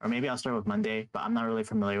maybe I'll start with Monday, but I'm not really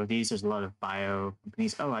familiar with these. There's a lot of bio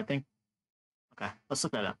companies. Oh, I think, okay, let's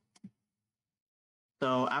look that up.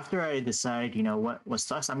 So after I decide, you know, what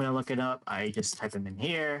stocks I'm going to look it up, I just type them in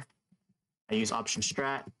here. I use Option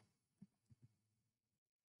Strat.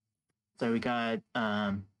 So we got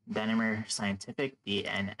Danimer Scientific,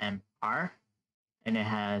 DNMR, and it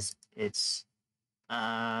has its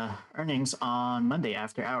earnings on Monday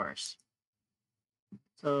after hours.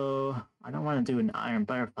 So I don't want to do an iron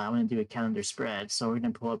butterfly. I want to do a calendar spread. So we're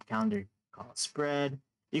going to pull up calendar call spread.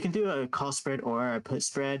 You can do a call spread or a put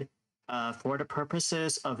spread. For the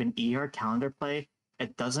purposes of an ER calendar play,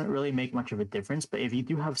 it doesn't really make much of a difference. But if you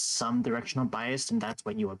do have some directional bias, then that's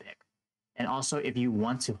what you would pick. And also, if you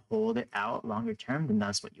want to hold it out longer term, then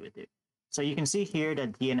that's what you would do. So you can see here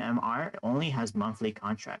that DNMR only has monthly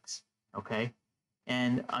contracts. Okay.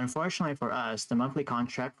 And unfortunately for us, the monthly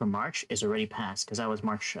contract for March is already passed because that was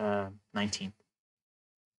March 19th.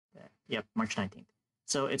 Yep, March 19th.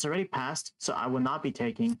 So it's already passed. So I will not be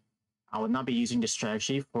using the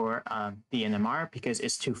strategy for the NMR because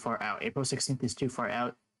it's too far out. April 16th is too far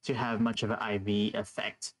out to have much of an IV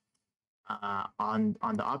effect on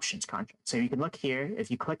the options contract. So you can look here.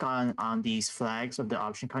 If you click on these flags of the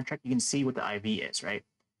option contract, you can see what the IV is, right?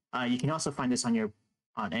 You can also find this on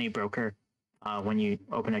any broker. When you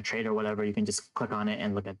open a trade or whatever, you can just click on it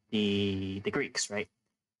and look at the Greeks, right?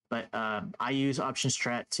 But I use Option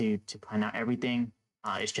Strat to plan out everything.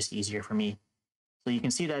 It's just easier for me. So you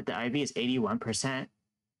can see that the IV is 81%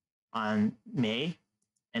 on May,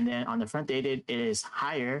 and then on the front dated it is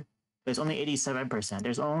higher, but it's only 87%.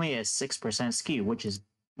 There's only a 6% skew, which is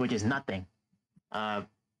nothing,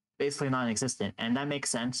 basically non-existent, and that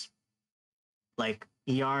makes sense. Like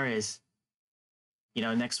ER is,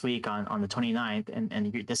 next week on the 29th,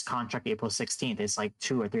 and this contract April 16th is like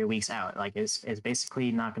 2 or 3 weeks out. Like it's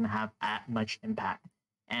basically not going to have that much impact.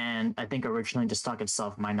 And I think originally the stock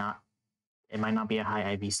itself might not be a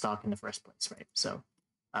high IV stock in the first place, right? So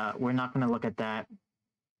we're not going to look at that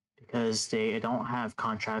because they don't have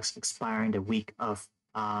contracts expiring the week of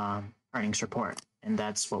earnings report, and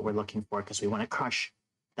that's what we're looking for because we want to crush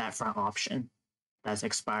that front option that's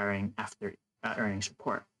expiring after earnings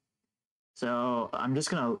report. So I'm just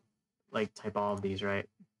gonna type all of these, right?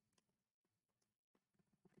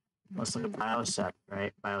 Let's look at Bioset,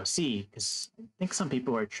 right? BioC, because I think some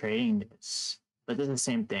people are trading this, but this is the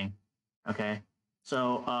same thing. Okay,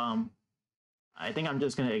 so I think I'm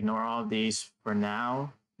just gonna ignore all of these for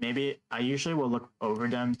now. Maybe I usually will look over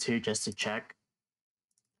them too just to check.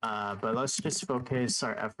 But let's just focus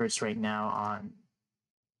our efforts right now on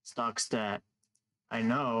stocks that I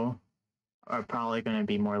know are probably going to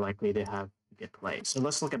be more likely to have a good play. So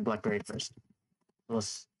let's look at BlackBerry first.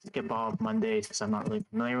 Let's skip all of Mondays because I'm not really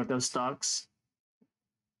familiar with those stocks.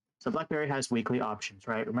 So BlackBerry has weekly options,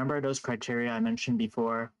 right? Remember those criteria I mentioned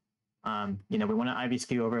before? We want an IV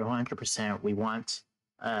skew over 100%. We want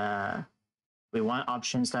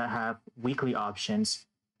options that have weekly options,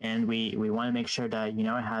 and we want to make sure that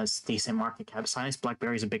it has decent market cap size.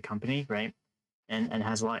 BlackBerry is a big company, right? And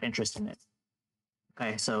has a lot of interest in it.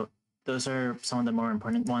 Okay, so those are some of the more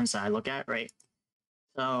important ones that I look at, right?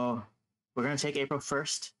 So we're going to take April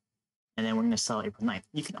 1st, and then we're going to sell April 9th.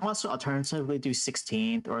 You can also alternatively do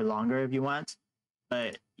 16th or longer if you want,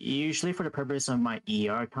 but usually for the purpose of my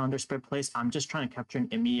ER calendar spread plays, I'm just trying to capture an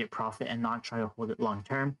immediate profit and not try to hold it long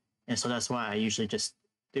term. And so that's why I usually just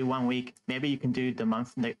do 1 week. Maybe you can do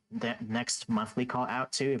the next monthly call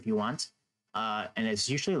out too if you want. And it's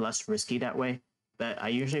usually less risky that way. But I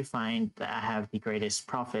usually find that I have the greatest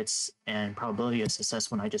profits and probability of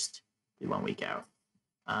success when I just do 1 week out.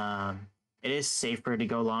 It is safer to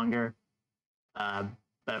go longer,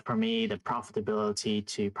 but for me, the profitability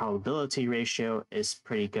to probability ratio is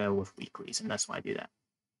pretty good with weeklies, and that's why I do that.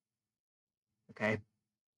 Okay,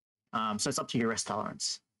 so it's up to your risk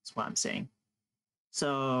tolerance. That's what I'm saying.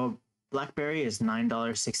 So BlackBerry is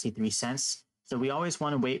 $9.63. So we always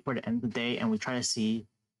want to wait for the end of the day, and we try to see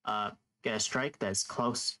get a strike that's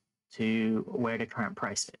close to where the current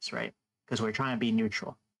price is, right? Because we're trying to be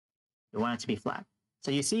neutral. We want it to be flat.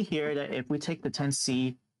 So you see here that if we take the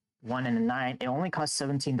 10C, 1 and a 9, it only costs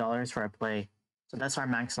 $17 for our play. So that's our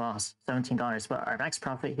max loss, $17. But our max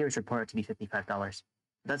profit here is reported to be $55.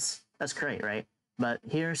 That's great, right? But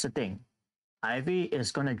here's the thing. IV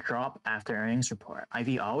is going to drop after earnings report.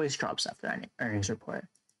 IV always drops after earnings report.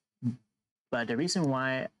 But the reason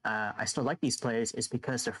why I still like these plays is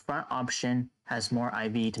because the front option has more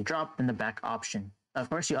IV to drop than the back option. Of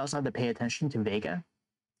course, you also have to pay attention to Vega.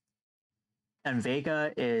 And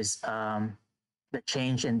Vega is the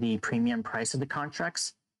change in the premium price of the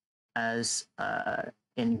contracts as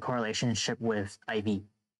in correlation with IV.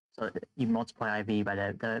 So you multiply IV by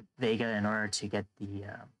the Vega in order to get the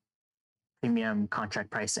premium contract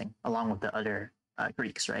pricing along with the other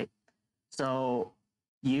Greeks, right? So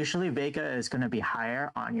usually Vega is going to be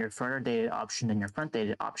higher on your further dated option than your front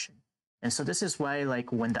dated option. And so this is why,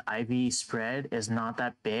 like, when the IV spread is not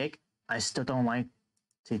that big, I still don't like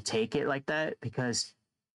to take it like that, because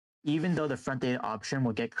even though the front dated option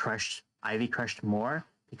will get crushed, IV crushed more,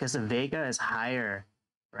 because the Vega is higher,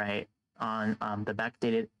 right, on the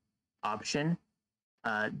backdated option,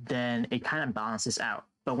 then it kind of balances out.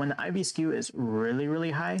 But when the IV skew is really,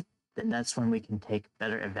 really high, then that's when we can take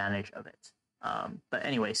better advantage of it. But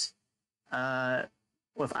anyways,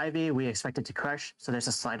 with IV, we expect it to crush. So there's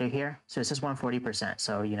a slider here. So it says 140%.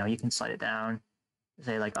 So, you know, you can slide it down,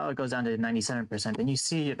 say like, oh, it goes down to 97%. Then you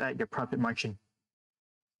see that your profit margin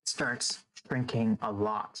starts shrinking a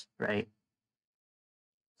lot, right?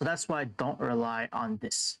 So that's why don't rely on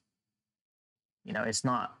this. You know, it's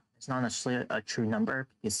not necessarily a true number,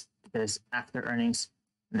 because after earnings,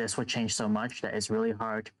 this will change so much that it's really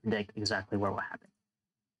hard to predict exactly what will happen.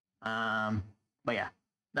 But yeah,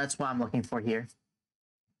 that's what I'm looking for here.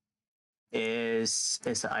 Is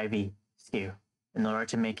the IV skew in order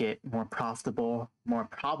to make it more profitable, more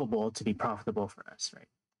probable to be profitable for us, right?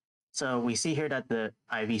 So we see here that the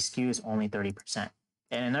IV skew is only 30%.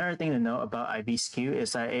 And another thing to note about IV skew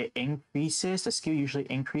is that it increases, the skew usually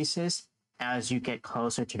increases as you get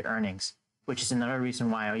closer to earnings, which is another reason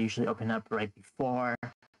why I usually open up right before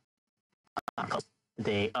the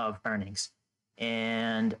day of earnings.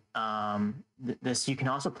 And this, you can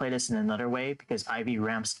also play this in another way, because IV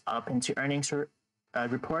ramps up into earnings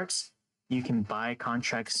reports. You can buy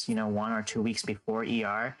contracts, you know, 1 or 2 weeks before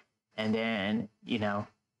ER, and then, you know,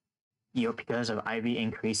 because of IV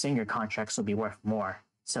increasing, your contracts will be worth more.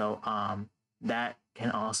 So that can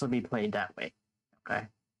also be played that way. Okay.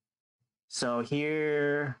 So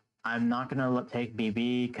here, I'm not gonna take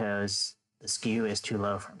BB because the skew is too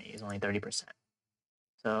low for me. It's only 30%.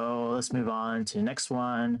 So let's move on to the next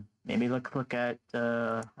one. Maybe look at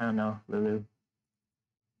I don't know, Lulu.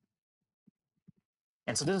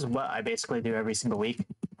 And so this is what I basically do every single week.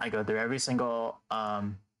 I go through every single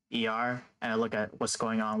ER and I look at what's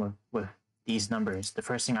going on with these numbers. The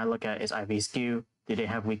first thing I look at is IV skew. Do they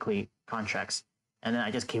have weekly contracts? And then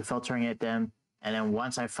I just keep filtering at them. And then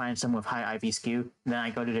once I find some with high IV skew, then I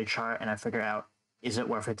go to the chart and I figure out, is it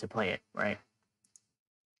worth it to play it, right?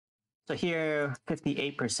 So here,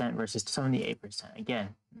 58% versus 78%.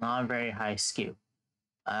 Again, not a very high skew.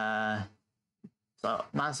 So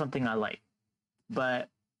not something I like. But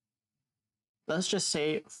let's just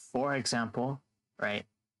say, for example, right?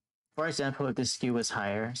 For example, if the skew was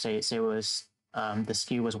higher, say it was the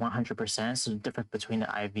skew was 100%, so the difference between the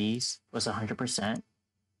IVs was 100%,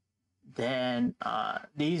 then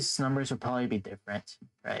these numbers would probably be different,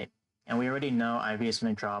 right? And we already know IV is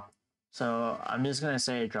going to drop. So I'm just going to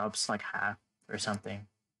say it drops like half or something,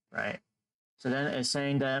 right? So then it's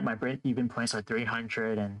saying that my break-even points are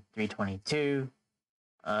 300 and 322.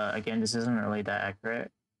 Again, this isn't really that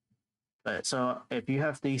accurate. But so if you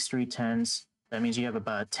have these 310s, that means you have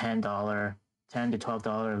about $10 to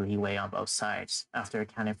 $12 leeway on both sides after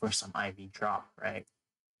accounting for some IV drop, right?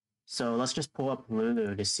 So let's just pull up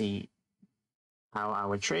Lulu to see how I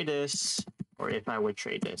would trade this, or if I would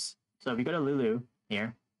trade this. So if you go to Lulu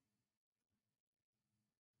here,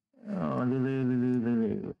 oh,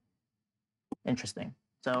 Lulu. Interesting.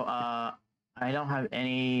 So I don't have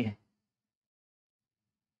any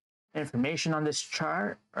information on this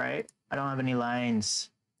chart, right? I don't have any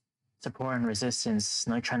lines, support and resistance,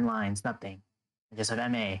 no trend lines, nothing. I just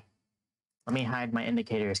have MA. Let me hide my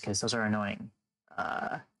indicators because those are annoying.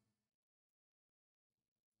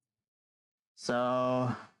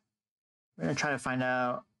 So we're gonna try to find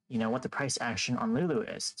out, you know, what the price action on Lulu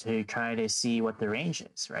is to try to see what the range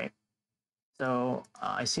is, right? So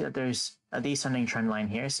I see that there's a descending trend line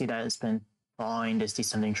here. See that it's been following this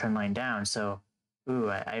descending trend line down. So,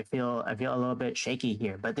 I feel a little bit shaky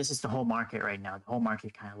here. But this is the whole market right now. The whole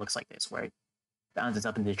market kind of looks like this, where it bounces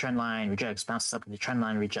up into the trend line, rejects, bounces up into the trend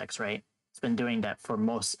line, rejects, right? It's been doing that for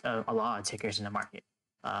a lot of tickers in the market.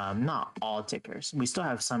 Not all tickers. We still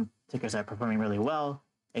have some tickers that are performing really well.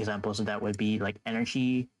 Examples of that would be like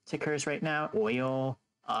energy tickers right now, oil,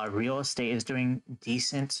 real estate is doing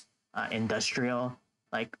decent, industrial.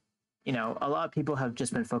 Like, you know, a lot of people have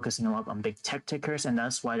just been focusing a lot on big tech tickers, and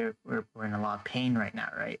that's why we're in a lot of pain right now,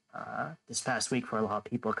 right? This past week for a lot of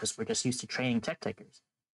people, because we're just used to trading tech tickers.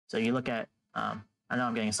 So you look at, I know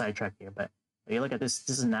I'm getting sidetracked here, but you look at this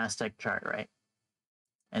is a NASDAQ chart, right?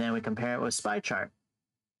 And then we compare it with SPY chart,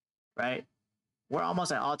 right? We're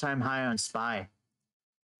almost at all-time high on SPY.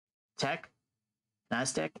 Tech,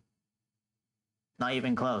 NASDAQ, not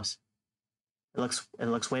even close. It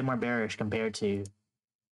looks way more bearish compared to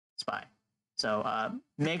SPY. So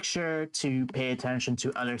make sure to pay attention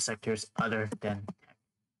to other sectors other than tech.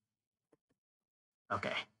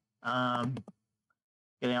 Okay,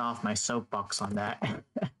 Getting off my soapbox on that.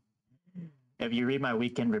 If you read my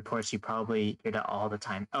weekend reports, you probably hear that all the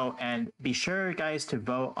time. Oh, and be sure, guys, to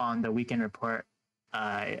vote on the weekend report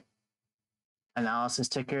analysis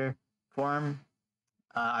ticker form.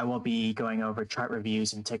 I will be going over chart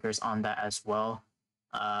reviews and tickers on that as well.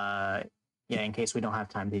 Yeah, in case we don't have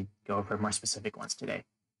time to go over more specific ones today.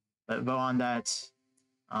 But vote on that,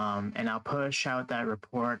 and I'll push out that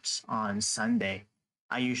report on Sunday.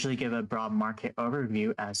 I usually give a broad market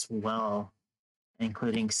overview as well,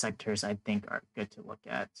 including sectors I think are good to look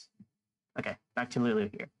at. Okay, back to Lulu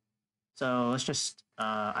here. So let's just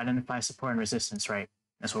identify support and resistance, right?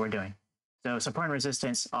 That's what we're doing. So support and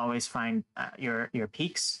resistance, always find your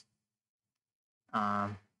peaks,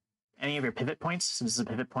 any of your pivot points. So this is a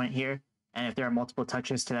pivot point here. And if there are multiple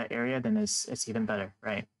touches to that area, then it's even better,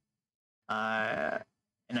 right?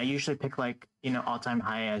 And I usually pick like, all-time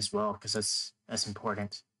high as well, because that's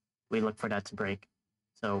important. We look for that to break.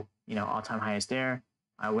 So, all-time high is there.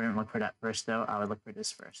 I wouldn't look for that first though. I would look for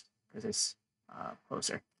this first because it's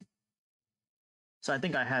closer. So I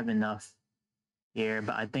think I have enough here,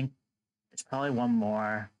 but I think there's probably one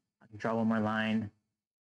more. I can draw one more line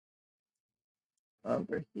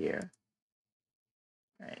over here.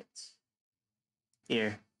 Right.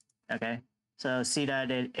 Here. Okay. So see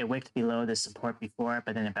that it wicked below the support before,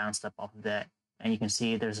 but then it bounced up off of that. And you can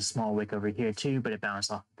see there's a small wick over here too, but it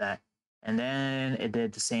bounced off of that. And then it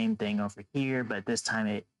did the same thing over here, but this time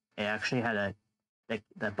it actually had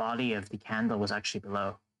the body of the candle was actually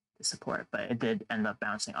below the support, but it did end up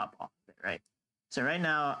bouncing up off of it, right? So right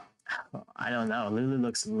now, I don't know, Lulu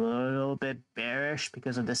looks a little bit bearish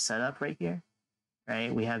because of this setup right here,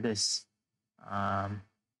 right? We have this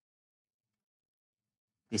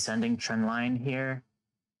descending trend line here.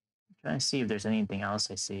 I'm trying to see if there's anything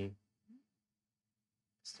else I see.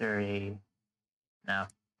 Is there a... No.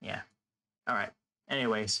 Yeah. All right.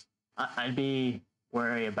 Anyways, I'd be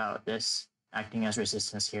worried about this acting as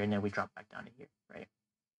resistance here, and then we drop back down to here, right?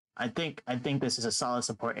 I think this is a solid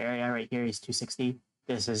support area right here. Is 260.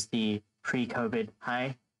 This is the pre-COVID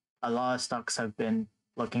high. A lot of stocks have been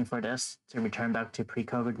looking for this to return back to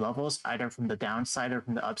pre-COVID levels, either from the downside or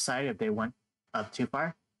from the upside if they went up too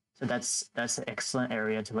far. So that's an excellent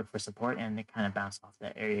area to look for support, and it kind of bounced off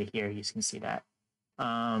that area here. You can see that.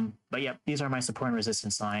 But yeah, these are my support and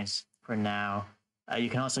resistance lines for now. You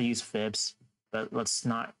can also use fibs, but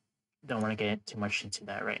don't want to get too much into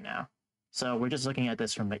that right now. So we're just looking at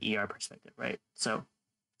this from the ER perspective, right? So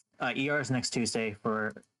ER is next Tuesday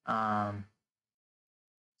for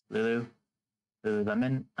Lululemon.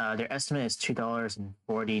 Their estimate is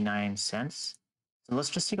 $2.49. So let's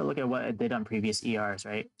just take a look at what it did on previous ERs,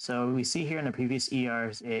 right? So we see here in the previous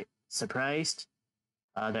ERs, it surprised.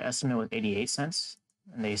 Their estimate was 88 cents,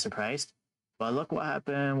 and they surprised. But look what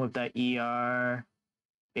happened with that ER.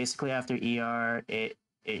 Basically, after ER, it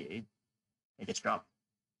just dropped.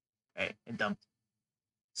 Right, it dumped.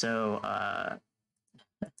 So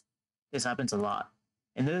this happens a lot,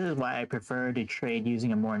 and this is why I prefer to trade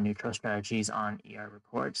using a more neutral strategies on ER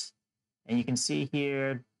reports. And you can see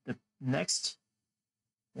here the next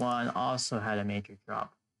one also had a major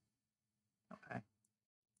drop. Okay,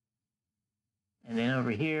 and then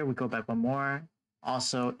over here we go back one more,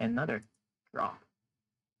 also another drop.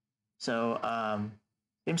 So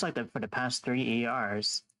seems like that for the past 3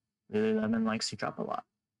 ERs, Lululemon likes to drop a lot.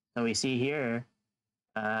 So we see here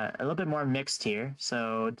a little bit more mixed here.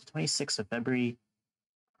 So the 26th of February,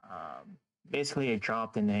 basically it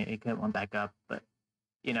dropped and it went back up. But,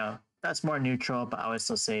 that's more neutral, but I would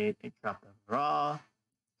still say it dropped overall.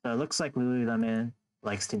 So it looks like Lululemon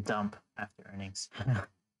likes to dump after earnings.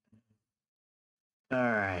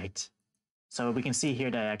 All right. So we can see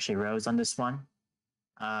here that it actually rose on this one.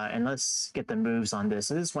 And let's get the moves on this.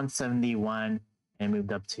 So this is 171 and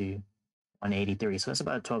moved up to 183. So that's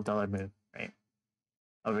about a $12 move, right?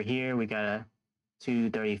 Over here, we got a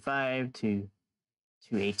 235 to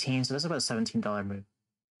 218. So that's about a $17 move.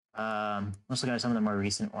 Let's look at some of the more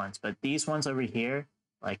recent ones. But these ones over here,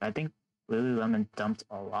 like I think Lululemon dumped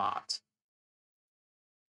a lot.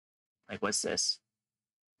 Like what's this?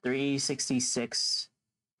 366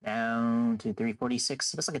 down to 346.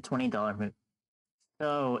 So that's like a $20 move.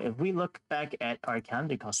 So if we look back at our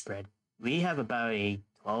calendar cost spread, we have about a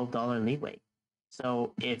 $12 leeway.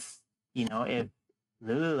 So if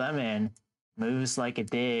Lululemon moves like it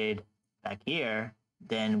did back here,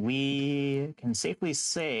 then we can safely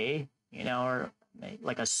say, or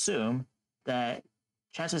like assume that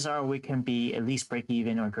chances are we can be at least break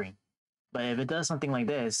even or green. But if it does something like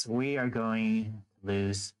this, we are going to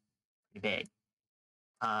lose pretty big.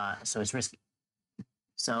 So it's risky.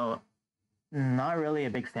 So not really a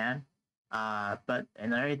big fan. But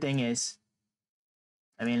another thing is,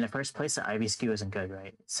 I mean, in the first place, the IV skew isn't good,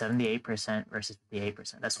 right? 78% versus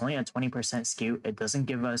 58%. That's only a 20% skew. It doesn't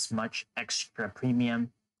give us much extra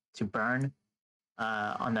premium to burn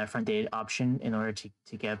on that front dated option in order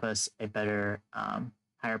to give us a better,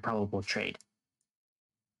 higher probable trade.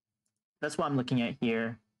 That's what I'm looking at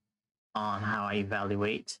here on how I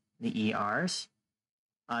evaluate the ERs.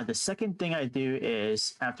 The second thing I do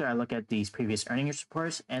is after I look at these previous earnings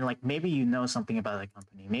reports, and like maybe you know something about the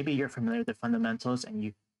company, maybe you're familiar with the fundamentals, and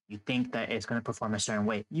you think that it's going to perform a certain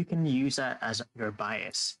way, you can use that as your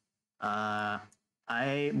bias.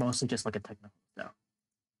 I mostly just look at technicals though.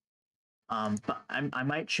 But I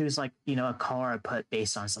might choose like a call or a put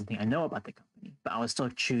based on something I know about the company, but I would still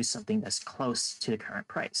choose something that's close to the current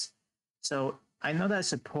price. So I know that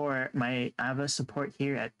I have a support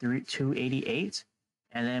here at 288,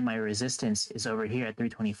 and then my resistance is over here at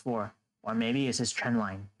 324, or maybe it's this trend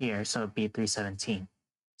line here, so it'd be 317.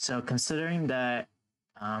 So considering that,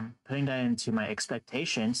 putting that into my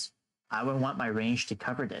expectations, I would want my range to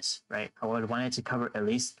cover this, right? I would want it to cover at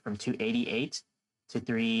least from 288 to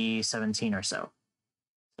 317 or so.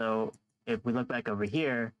 So if we look back over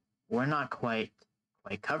here, we're not quite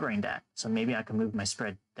covering that. So maybe I can move my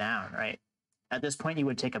spread down, right? At this point, you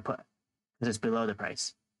would take a put because it's below the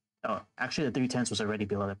price. Oh, actually, the 3/10 was already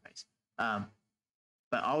below the price.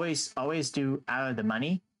 But always do out of the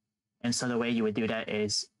money. And so the way you would do that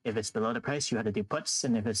is if it's below the price, you have to do puts,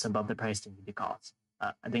 and if it's above the price, then you do calls.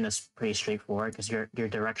 I think that's pretty straightforward because you're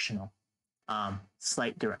directional,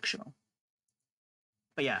 slight directional.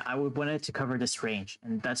 But yeah, I would want it to cover this range,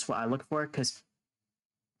 and that's what I look for because,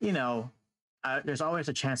 there's always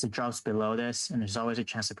a chance it drops below this, and there's always a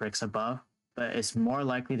chance it breaks above, but it's more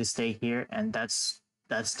likely to stay here, and that's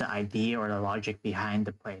the idea or the logic behind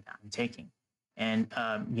the play that I'm taking. And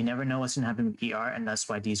you never know what's going to happen with ER, and that's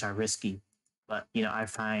why these are risky. But I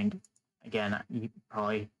find, again, you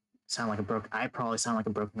probably sound like I probably sound like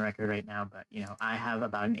a broken record right now, but I have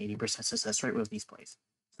about an 80% success rate with these plays,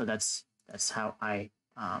 so that's how I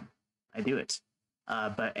do it.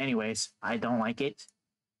 But anyways, I don't like it.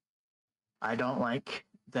 I don't like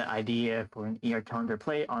the idea for an ER calendar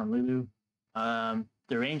play on Lulu.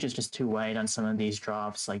 The range is just too wide on some of these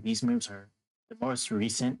drops. Like these moves are the most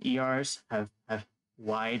recent ERs have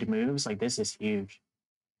wide moves. Like this is huge.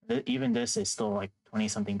 Even this is still like 20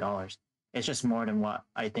 something dollars. It's just more than what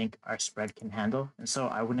I think our spread can handle, and so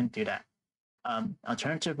I wouldn't do that.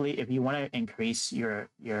 Alternatively, if you want to increase your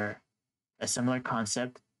a similar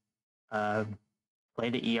concept, play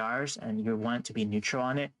the ERs, and you want to be neutral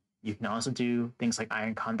on it, you can also do things like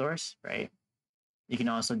iron condors, right? You can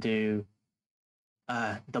also do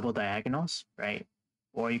double diagonals, right?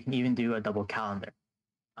 Or you can even do a double calendar.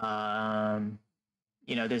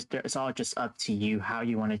 It's all just up to you how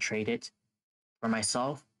you want to trade it. For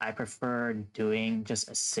myself, I prefer doing just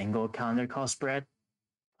a single calendar call spread.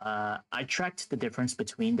 I tracked the difference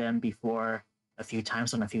between them before a few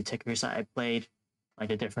times on a few tickers that I played, like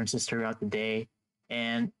the differences throughout the day.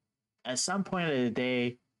 And at some point of the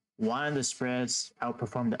day, one of the spreads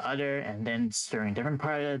outperformed the other, and then during a different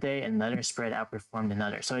part of the day, another spread outperformed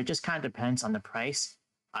another. So it just kind of depends on the price.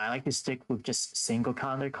 I like to stick with just single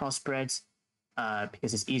calendar call spreads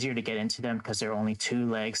because it's easier to get into them because there are only two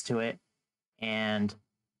legs to it. And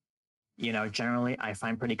generally I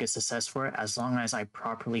find pretty good success for it as long as I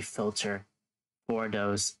properly filter for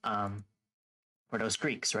those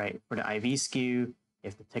Greeks, right? For the IV skew,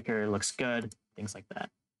 if the ticker looks good, things like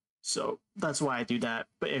that. So that's why I do that.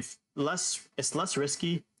 But it's less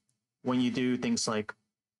risky when you do things like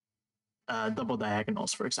double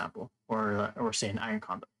diagonals, for example, or say an iron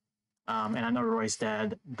condor. And I know Roy's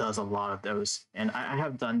dad does a lot of those, and I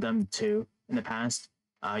have done them too in the past.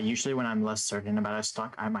 Usually when I'm less certain about a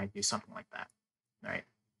stock, I might do something like that. All right.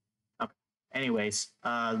 Okay. Anyways,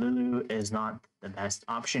 Lulu is not the best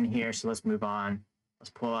option here, so let's move on.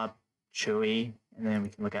 Let's pull up Chewy, and then we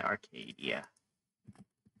can look at Arcadia.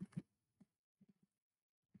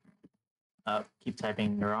 Oh, keep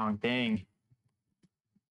typing the wrong thing.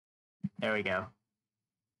 There we go.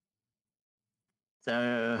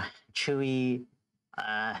 So Chewy,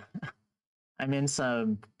 I'm in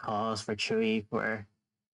some calls for Chewy for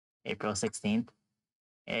April 16th,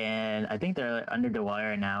 and I think they're under the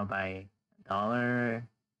wire now by $1,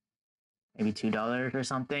 maybe $2 or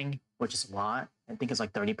something, which is a lot. I think it's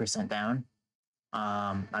like 30% down.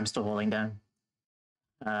 I'm still holding them.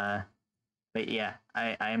 But yeah,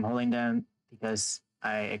 I am holding them because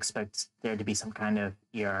I expect there to be some kind of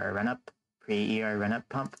ER run up, pre-ER run up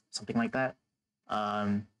pump, something like that.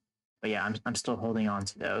 But yeah, I'm still holding on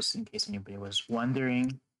to those in case anybody was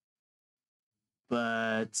wondering.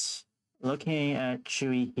 But looking at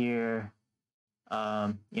Chewy here,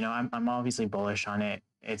 you know, I'm obviously bullish on it.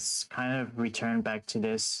 It's kind of returned back to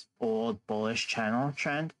this old bullish channel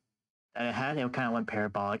trend that it had. It kind of went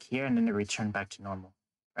parabolic here, and then it returned back to normal,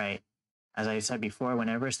 right? As I said before,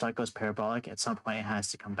 whenever a stock goes parabolic, at some point it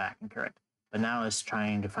has to come back and correct. But now it's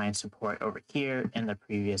trying to find support over here in the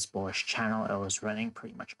previous bullish channel it was running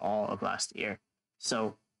pretty much all of last year.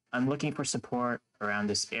 So I'm looking for support around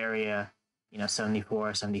this area, you know, $74,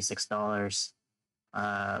 $76.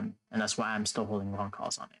 And that's why I'm still holding long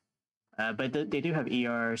calls on it. But they do have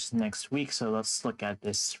ERs next week, so let's look at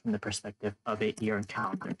this from the perspective of a ER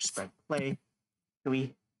calendar spread play.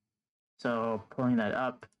 So pulling that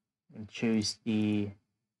up, and choose the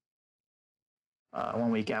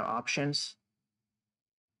 1 week out options,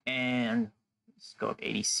 and let's go up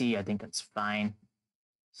ADC. I think that's fine.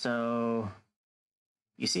 So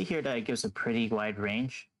you see here that it gives a pretty wide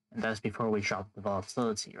range, and that's before we drop the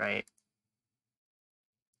volatility, right?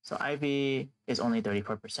 So IV is only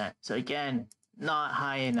 34%. So again, not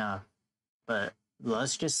high enough, but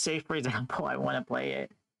let's just say, for example, I want to play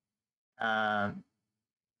it.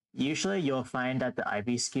 Usually you'll find that the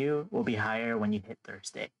IV skew will be higher when you hit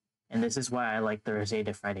Thursday. And this is why I like Thursday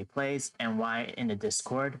to Friday plays, and why in the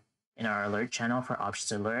Discord, in our alert channel for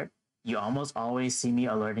options alert, you almost always see me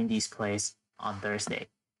alerting these plays on Thursday,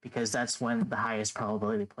 because that's when the highest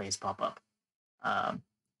probability plays pop up.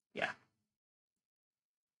 Yeah.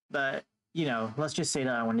 But, you know, let's just say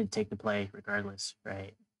that I wanted to take the play regardless,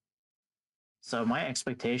 right? So my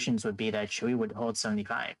expectations would be that Chewy would hold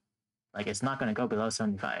 75. Like, it's not going to go below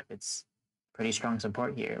 75. It's pretty strong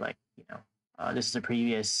support here. Like, you know, this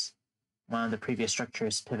is one of the previous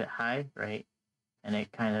structures pivot high, right? And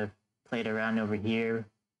it kind of played around over here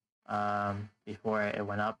before it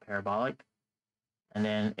went up parabolic. And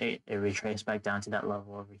then it retraced back down to that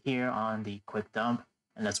level over here on the quick dump.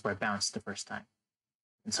 And that's where it bounced the first time.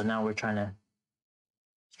 And so now we're trying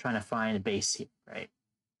to find a base here, right?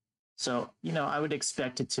 So, you know, I would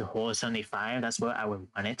expect it to hold 75. That's what I would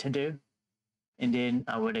want it to do. And then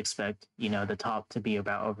I would expect, you know, the top to be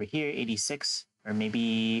about over here, 86, or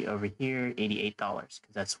maybe over here, $88,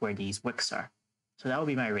 because that's where these wicks are. So that would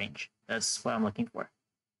be my range. That's what I'm looking for.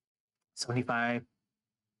 75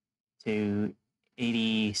 to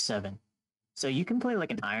 87. So you can play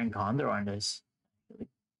like an iron condor on this.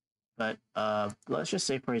 But let's just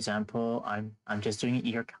say, for example, I'm just doing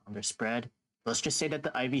an ER calendar spread. Let's just say that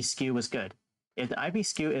the IV skew was good. If the IV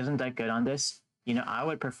skew isn't that good on this, you know, I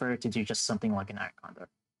would prefer to do just something like an iron condor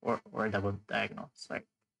or a double diagonal, so like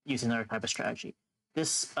using another type of strategy.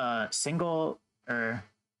 This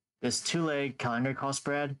this two-leg calendar call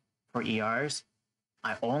spread for ERs,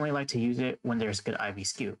 I only like to use it when there's good IV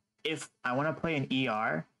skew. If I want to play an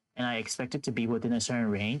ER and I expect it to be within a certain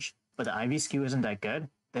range, but the IV skew isn't that good,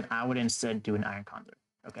 then I would instead do an iron condor,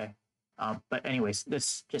 okay? But anyways,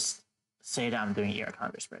 let's just say that I'm doing ER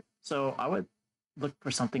condor spread. So I would look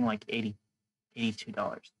for something like $82,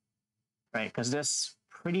 right? Because that's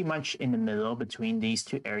pretty much in the middle between these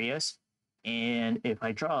two areas. And if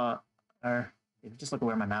I draw, or if you just look at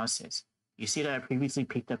where my mouse is, you see that I previously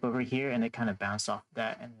peaked up over here and it kind of bounced off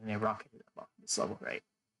that and then it rocketed up off this level, right?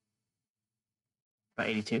 About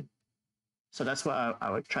 82. So that's what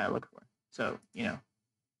I would try to look for. So, you know,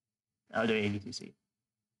 I'll do 82C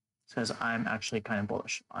because I'm actually kind of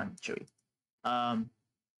bullish on Chewy.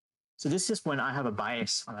 So this is when I have a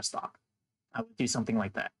bias on a stock. I would do something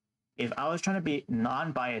like that. If I was trying to be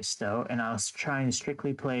non-biased though, and I was trying to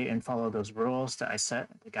strictly play and follow those rules that I set,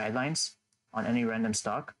 the guidelines on any random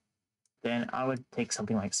stock, then I would take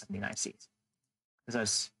something like 79C, because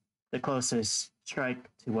that's the closest strike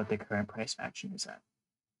to what the current price action is at.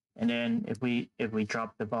 And then if we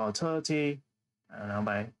drop the volatility, I don't know,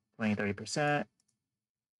 by 20-30%,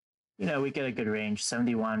 you know, we get a good range,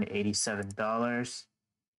 $71 to $87.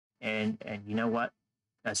 And you know what?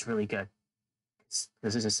 That's really good.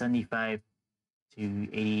 This is a 75 to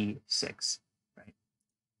 86, right?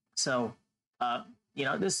 So, you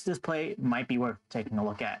know, this play might be worth taking a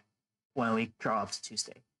look at when we draw up to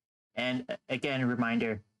Tuesday. And again, a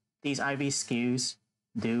reminder, these IV skews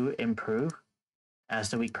do improve as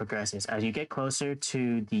the week progresses. As you get closer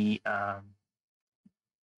to the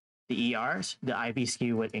ERs, the IV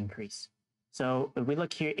skew would increase. So if we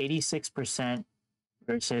look here, 86%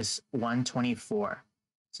 versus 124.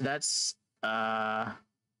 So that's, and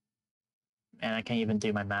I can't even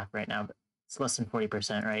do my math right now, but it's less than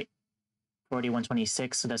 40%, right?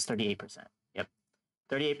 126, so that's 38%. Yep,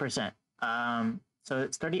 38%. So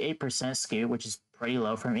it's 38% skew, which is pretty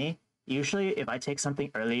low for me. Usually, if I take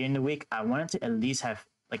something earlier in the week, I want it to at least have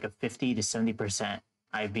like a 50 to 70%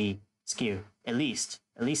 IV skew at least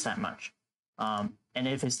that much. And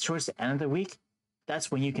if it's towards the end of the week,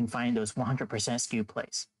 that's when you can find those 100% skew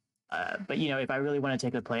plays. But if I really want to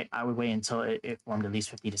take the play, I would wait until it formed at least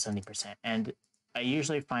 50 to 70%. And I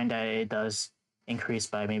usually find that it does increase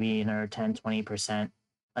by maybe another 10, 20%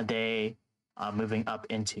 a day, moving up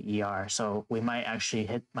into ER. So we might actually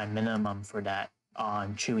hit my minimum for that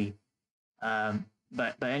on Chewy.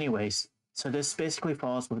 But anyways, so this basically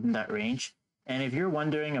falls within that range. And if you're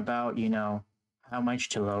wondering about, how much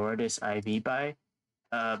to lower this IV by,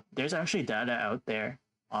 there's actually data out there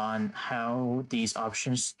on how these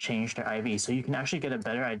options change their IV. So you can actually get a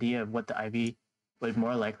better idea of what the IV would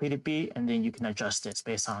more likely to be, and then you can adjust this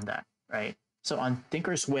based on that, right? So on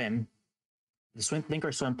Thinkorswim, the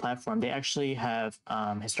Thinkorswim platform, they actually have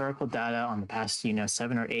historical data on the past,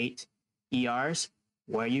 7 or 8 ERs,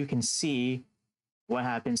 where you can see what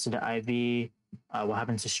happens to the IV, what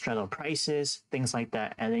happens to straddle prices, things like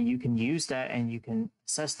that. And then you can use that and you can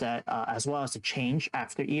assess that as well as the change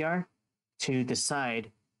after ER to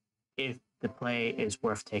decide if the play is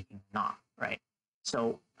worth taking or not, right?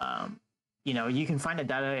 So, you can find the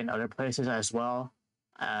data in other places as well.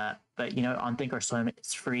 But, on Thinkorswim,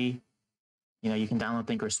 it's free. You can download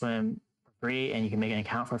Thinkorswim for free and you can make an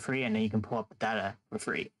account for free and then you can pull up the data for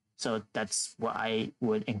free. So that's what I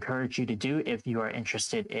would encourage you to do if you are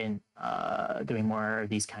interested in doing more of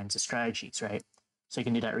these kinds of strategies, right? So you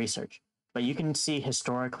can do that research. But you can see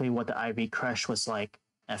historically what the IV crush was like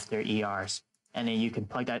after ERs. And then you can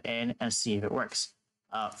plug that in and see if it works.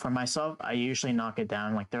 For myself, I usually knock it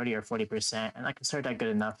down like 30 or 40%, and I consider that good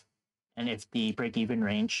enough. And if the break-even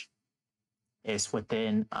range is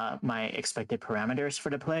within my expected parameters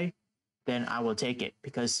for the play, then I will take it,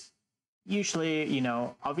 because usually,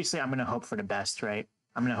 obviously I'm going to hope for the best, right?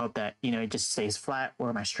 I'm going to hope that, it just stays flat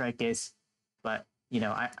where my strike is. But,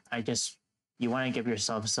 I just, you want to give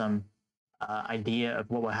yourself some idea of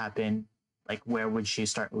what will happen, like where would you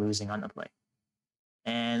start losing on the play.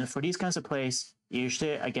 And for these kinds of plays,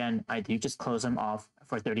 usually, again, I do just close them off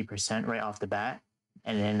for 30% right off the bat.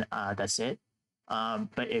 And then that's it.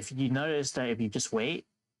 But if you notice that if you just wait,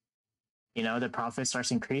 the profit starts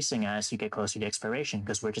increasing as you get closer to expiration,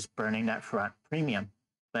 because we're just burning that front premium.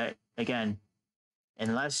 But again,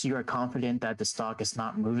 unless you are confident that the stock is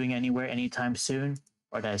not moving anywhere anytime soon,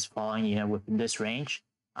 or that it's falling, within this range,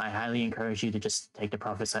 I highly encourage you to just take the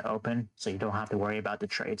profits at open so you don't have to worry about the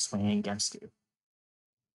trade swinging against you.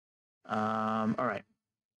 All right.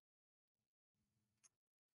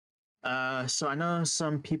 So I know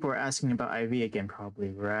some people are asking about IV again, probably,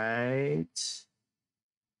 right?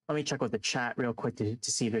 Let me check with the chat real quick to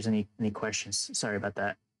see if there's any questions. Sorry about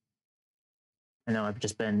that. I know I've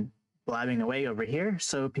just been blabbing away over here.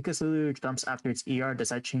 So because Lulu jumps after its ER, does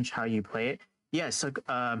that change how you play it? Yeah, so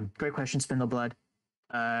great question, Spindleblood.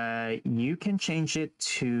 You can change it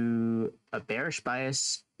to a bearish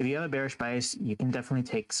bias. If you have a bearish bias, you can definitely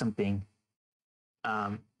take something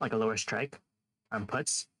like a lower strike on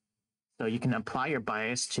puts. So you can apply your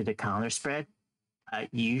bias to the counter spread.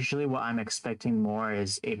 Usually what I'm expecting more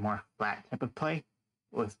is a more flat type of play.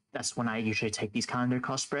 That's when I usually take these counter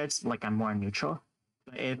call spreads, like I'm more neutral.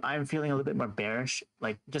 But if I'm feeling a little bit more bearish,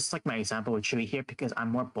 just like my example with Chewy here, because I'm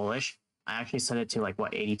more bullish, I actually set it to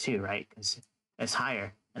 82, right? Because it's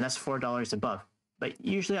higher, and that's $4 above. But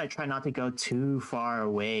usually I try not to go too far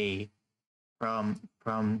away from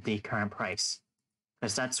the current price,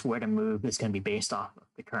 because that's where the move is going to be based off of,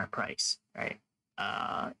 the current price, right?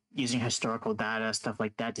 Using historical data, stuff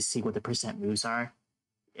like that, to see what the percent moves are,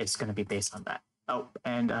 it's going to be based on that. Oh,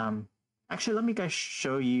 and actually, let me guys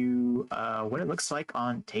show you what it looks like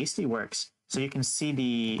on Tastyworks, so you can see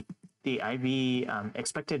the IV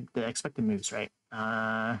expected moves, right?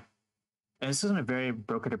 And this isn't a very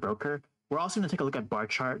broker to broker. We're also going to take a look at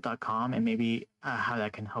barchart.com and maybe how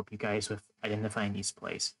that can help you guys with identifying these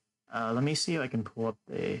plays. Let me see if I can pull up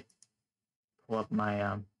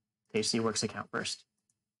my Tastyworks account first.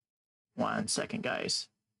 1 second, guys.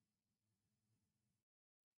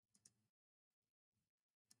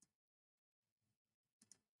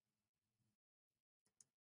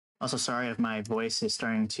 Also, sorry if my voice is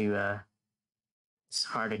starting to it's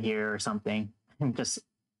hard to hear or something. I'm just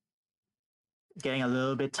getting a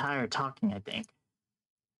little bit tired talking, I think.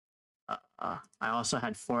 I also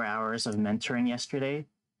had 4 hours of mentoring yesterday,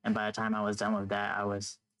 and by the time I was done with that,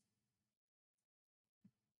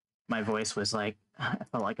 my voice was I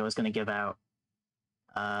felt like I was going to give out.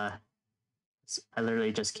 I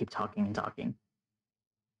literally just keep talking and talking.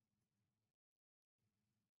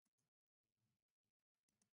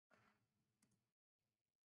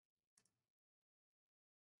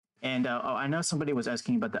 And I know somebody was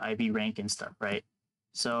asking about the IV rank and stuff, right?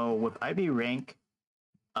 So with IB rank,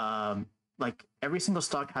 like every single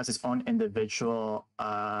stock has its own individual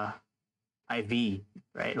IV,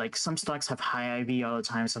 right? Like some stocks have high IV all the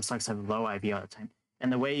time, some stocks have low IV all the time.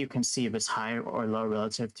 And the way you can see if it's high or low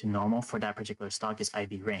relative to normal for that particular stock is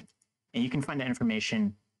IV rank. And you can find that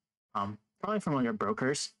information probably from your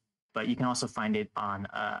brokers, but you can also find it on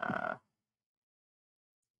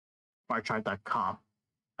barchart.com.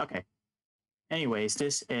 Okay. Anyways,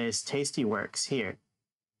 this is Tastyworks here.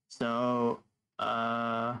 So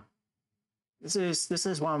this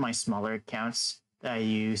is one of my smaller accounts that I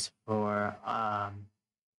use for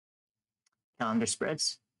calendar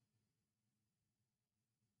spreads.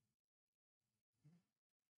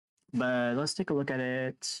 But let's take a look at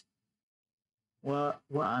it. What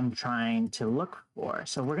I'm trying to look for.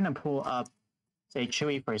 So we're gonna pull up, say,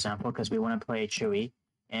 Chewy, for example, because we want to play Chewy.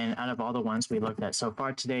 And out of all the ones we looked at so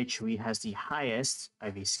far today, Chewy has the highest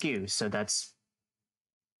IV skew. So that's,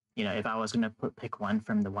 you know, if I was gonna pick one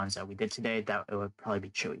from the ones that we did today, that it would probably be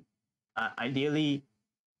Chewy. Ideally,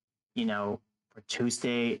 you know, for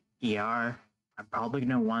Tuesday ER, I'm probably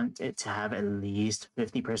gonna want it to have at least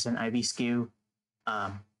 50% IV skew.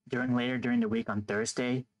 Later during the week on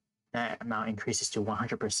Thursday, that amount increases to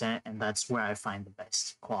 100%, and that's where I find the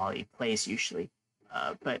best quality plays usually.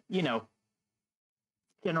 But you know,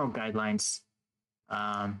 general guidelines.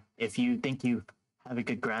 If you think you have a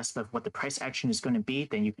good grasp of what the price action is going to be,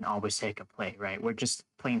 then you can always take a play, right? We're just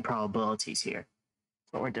playing probabilities here.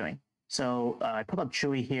 That's what we're doing. So I put up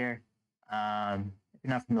Chewy here. If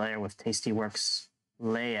you're not familiar with Tastyworks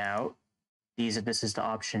layout, this is the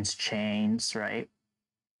options chains, right?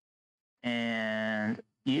 And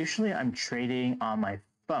usually I'm trading on my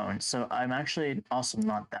phone, so I'm actually also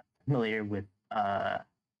not that familiar with the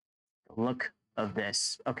look of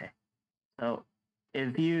this. Okay, so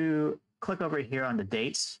if you click over here on the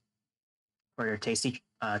dates for your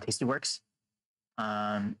Tastyworks,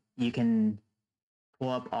 you can pull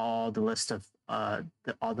up all the list of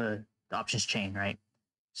all the options chain, right?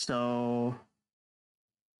 So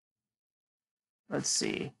let's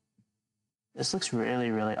see. This looks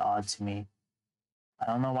really, really odd to me. I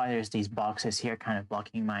don't know why there's these boxes here kind of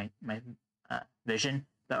blocking my vision.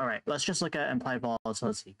 But all right, let's just look at implied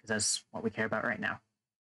volatility because that's what we care about right now.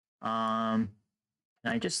 And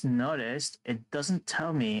I just noticed it doesn't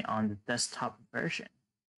tell me on the desktop version.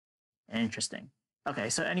 Interesting. Okay,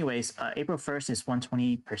 so anyways, April 1st is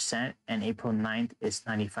 120% and April 9th is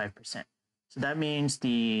 95%. So that means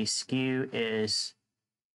the skew is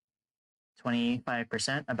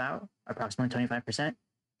 25%, about approximately 25%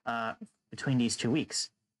 between these 2 weeks.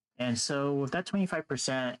 And so with that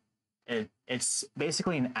 25%, it's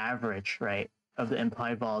basically an average, right, of the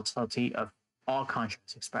implied volatility of all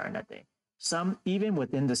contracts expiring that day. Some, even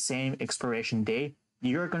within the same expiration day,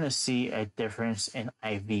 you're going to see a difference in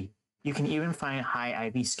IV. You can even find high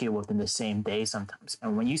IV skew within the same day sometimes.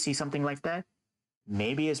 And when you see something like that,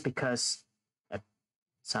 maybe it's because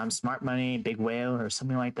some smart money, big whale, or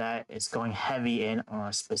something like that is going heavy in on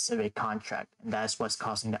a specific contract. And that's what's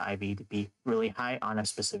causing the IV to be really high on a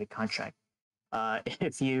specific contract.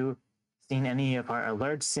 If you've seen any of our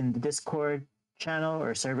alerts in the Discord channel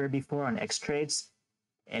or server before on Xtrades,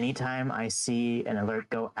 anytime I see an alert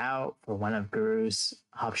go out for one of Guru's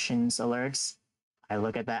options alerts, I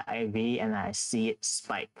look at that IV and I see it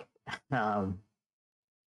spike. So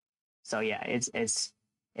yeah, it's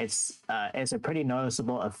a pretty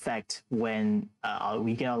noticeable effect when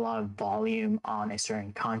we get a lot of volume on a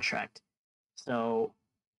certain contract. So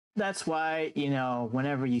that's why, you know,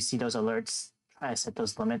 whenever you see those alerts, try to set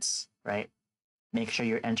those limits, right? Make sure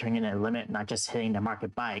you're entering in a limit, not just hitting the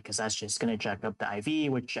market buy, because that's just going to jack up the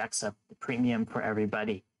IV, which jacks up the premium for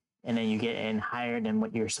everybody. And then you get in higher than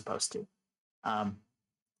what you're supposed to.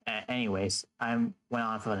 Anyways, I went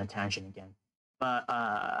off on a tangent again. But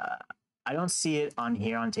I don't see it on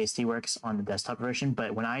here on Tastyworks on the desktop version,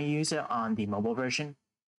 but when I use it on the mobile version,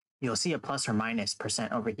 you'll see a plus or minus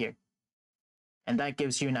 % over here. And that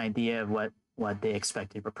gives you an idea of what the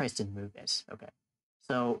expected price to move is. Okay.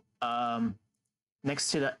 So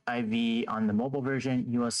next to the IV on the mobile version,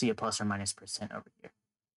 you will see a plus or minus % over here.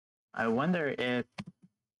 I wonder if,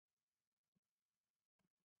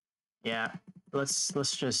 yeah, let's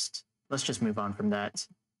just move on from that.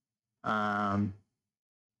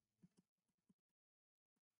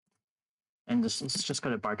 And let's just go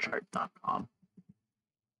to barchart.com.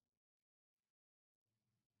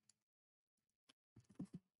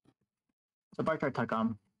 So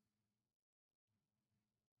barchart.com.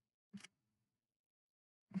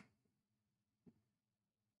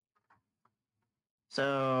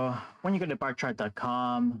 So when you go to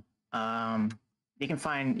barchart.com, You can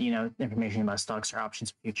find, information about stocks or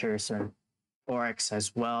options, futures, or forex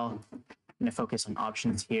as well. I'm gonna focus on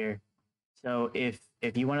options here. So if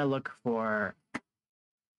you want to look for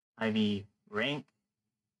IV rank,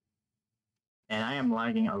 and I am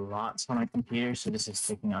lagging a lot on my computer, so this is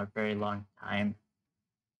taking a very long time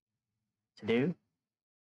to do.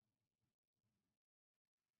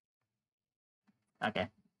 Okay,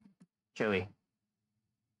 Joey.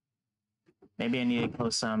 Maybe I need to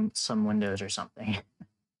close some windows or something.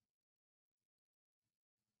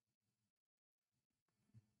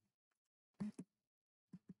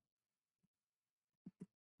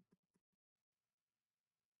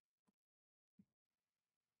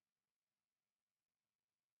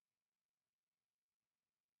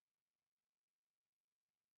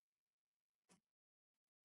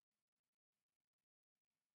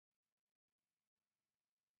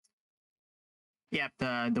 Yep,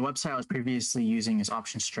 the website I was previously using is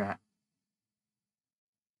OptionStrat.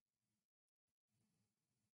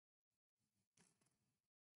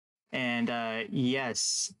 And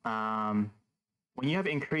yes, when you have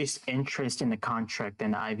increased interest in the contract,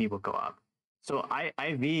 then the IV will go up. So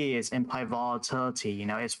IV is implied volatility.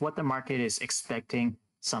 It's what the market is expecting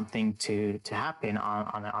something to happen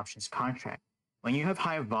on the options contract. When you have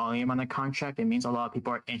high volume on the contract, it means a lot of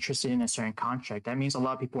people are interested in a certain contract. That means a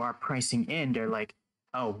lot of people are pricing in. They're like,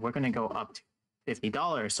 oh, we're going to go up to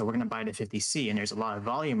 $50, so we're going to buy the 50C, and there's a lot of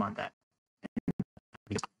volume on that,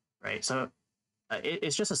 right? So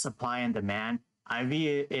it's just a supply and demand. IV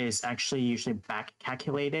is actually usually back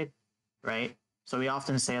calculated, right? So we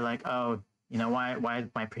often say like, oh, why is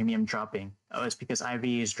my premium dropping? Oh, it's because IV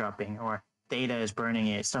is dropping, or data is burning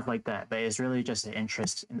it, stuff like that. But it's really just the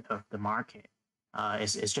interest of the market.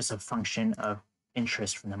 It's just a function of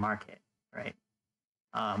interest from the market, right?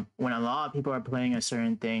 When a lot of people are playing a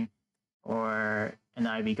certain thing, or an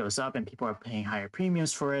IV goes up and people are paying higher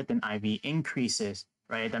premiums for it, then IV increases,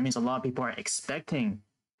 right? That means a lot of people are expecting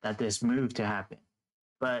that this move to happen.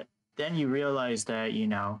 But then you realize that,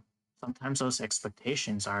 sometimes those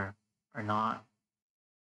expectations are not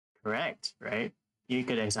correct, right? A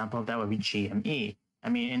good example of that would be GME. I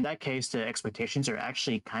mean, in that case, the expectations are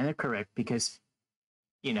actually kind of correct because,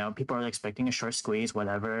 people are expecting a short squeeze,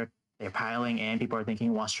 whatever. They're piling in. People are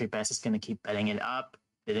thinking Wall Street Bets is going to keep betting it up,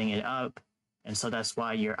 bidding it up. And so that's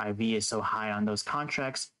why your IV is so high on those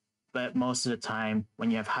contracts. But most of the time,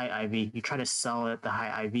 when you have high IV, you try to sell at the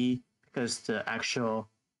high IV because the actual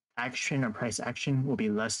action or price action will be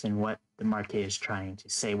less than what the market is trying to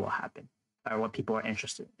say will happen or what people are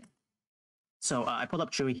interested in. So I pulled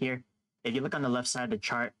up Chewy here. If you look on the left side of the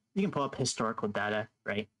chart, you can pull up historical data,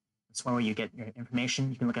 right? That's one where you get your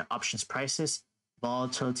information. You can look at options prices,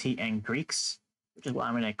 volatility, and Greeks, which is what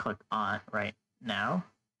I'm going to click on right now.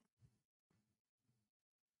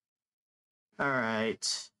 All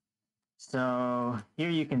right. So here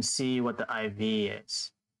you can see what the IV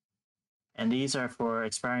is. And these are for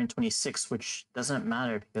expiring 26, which doesn't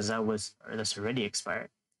matter because that's already expired.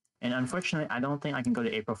 And unfortunately, I don't think I can go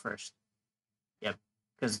to April 1st. Yep,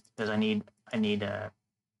 because I need I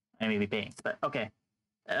may be paying. But okay,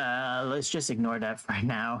 let's just ignore that for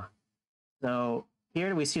now. So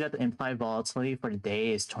here we see that the implied volatility for the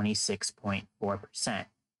day is 26.4%.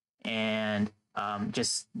 And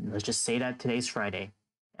let's just say that today's Friday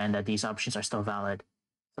and that these options are still valid.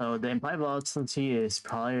 So the implied volatility is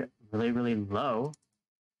probably really, really low.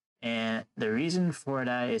 And the reason for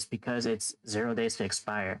that is because it's 0 days to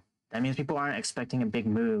expire. That means people aren't expecting a big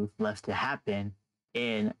move left to happen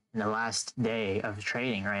in the last day of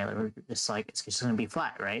trading, right? It's like it's just going to be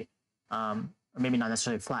flat, right? Or maybe not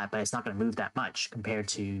necessarily flat, but it's not going to move that much compared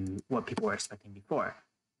to what people were expecting before.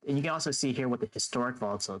 And you can also see here what the historic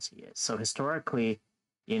volatility is. So historically,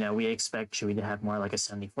 we expect Chewy to have more like a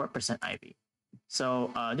 74% IV.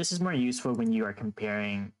 So this is more useful when you are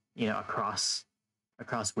comparing, across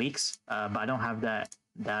weeks. But I don't have that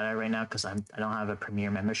data right now because I don't have a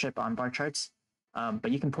Premier membership on bar charts. But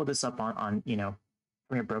you can pull this up on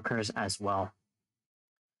Premier brokers as well.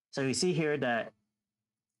 So you see here that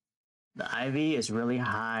the IV is really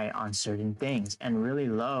high on certain things and really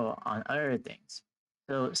low on other things.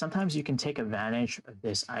 So sometimes you can take advantage of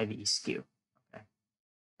this IV skew. Okay.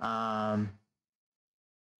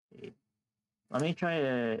 Let me try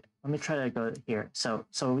to go here. So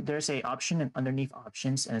there's a option underneath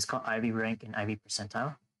options, and it's called IV rank and IV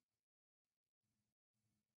percentile.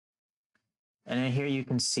 And then here you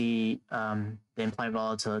can see the implied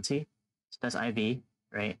volatility. So that's IV,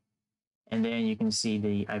 right? And then you can see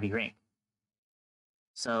the IV rank.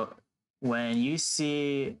 So when you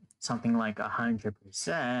see something like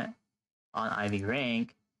 100% on IV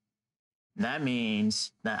rank, that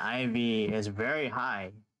means that IV is very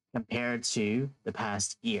high compared to the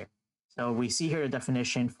past year. So we see here a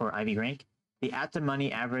definition for IV rank: the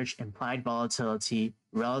at-the-money average implied volatility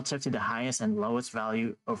relative to the highest and lowest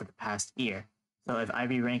value over the past year. So if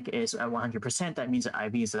IV rank is at 100%, that means that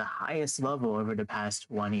IV is the highest level over the past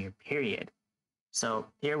 1 year period. So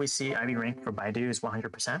here we see IV rank for Baidu is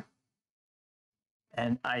 100%.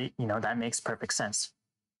 And that makes perfect sense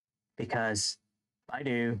because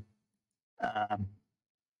Baidu, um,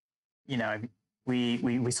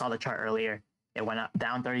 we saw the chart earlier. It went up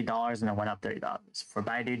down $30 and it went up $30. For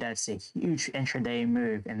Baidu, that's a huge intraday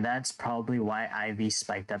move, and that's probably why IV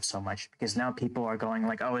spiked up so much, because now people are going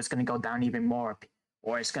like, oh, it's going to go down even more,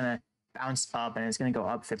 or it's going to bounce up and it's going to go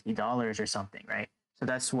up $50 or something, right? So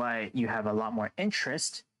that's why you have a lot more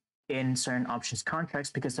interest in certain options contracts,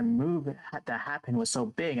 because the move that happened was so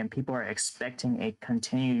big and people are expecting a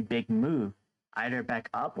continued big move, either back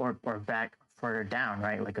up or back further down,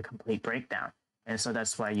 right? Like a complete breakdown. And so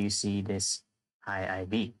that's why you see this high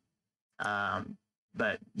IV.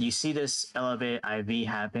 But you see this elevated IV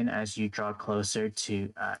happen as you draw closer to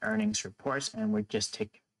earnings reports, and we just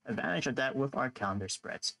take advantage of that with our calendar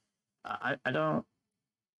spreads. I don't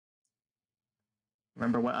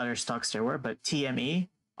remember what other stocks there were, but TME,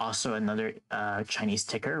 also another Chinese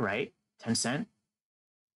ticker, right? Tencent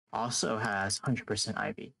also has 100%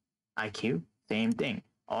 IV. IQ, same thing.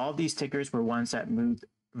 All these tickers were ones that moved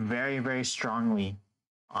very, very strongly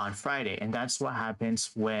on Friday, and that's what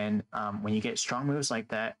happens when you get strong moves like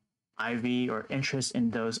that. IV or interest in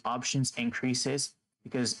those options increases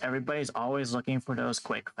because everybody's always looking for those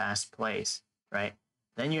quick, fast plays, right?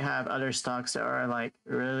 Then you have other stocks that are like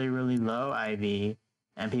really, really low IV,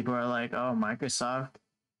 and people are like, oh, Microsoft,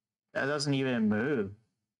 that doesn't even move.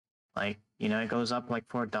 Like, it goes up like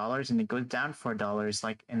 $4 and it goes down $4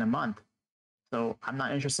 like in a month. So I'm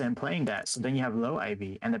not interested in playing that. So then you have low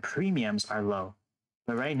IV and the premiums are low.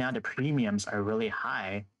 But right now the premiums are really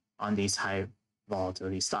high on these high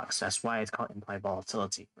volatility stocks. That's why it's called implied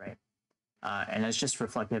volatility, right? And it's just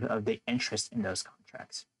reflective of the interest in those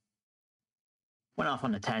contracts. Went off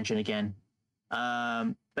on a tangent again.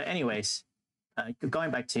 But anyways,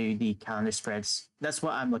 going back to the calendar spreads, that's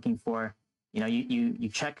what I'm looking for. You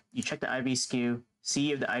check the IV skew,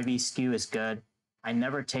 see if the IV skew is good. I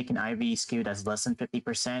never take an IV skew that's less than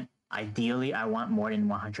 50%. Ideally, I want more than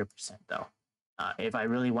 100% though. If I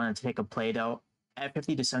really wanted to take a play though, at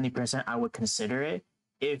 50 to 70%, I would consider it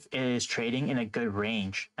if it is trading in a good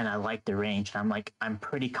range and I like the range. And I'm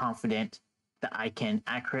pretty confident that I can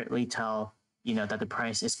accurately tell, that the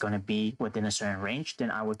price is going to be within a certain range,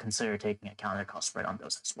 then I would consider taking a calendar call spread on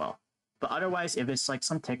those as well. But otherwise, if it's like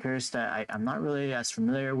some tickers that I'm not really as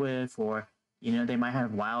familiar with, or they might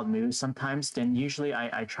have wild moves sometimes, then usually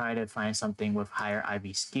I try to find something with higher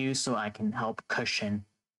IV skew so I can help cushion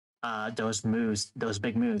those moves, those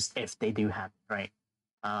big moves, if they do happen, right?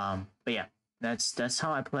 But yeah, that's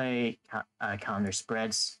how I play calendar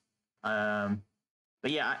spreads. But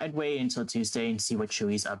yeah, I'd wait until Tuesday and see what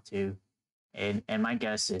Chewy's up to, and my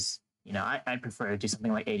guess is, I prefer to do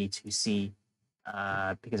something like 82C,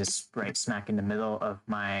 because it's right smack in the middle of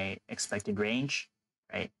my expected range,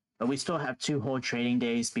 right? But we still have 2 whole trading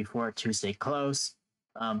days before Tuesday close.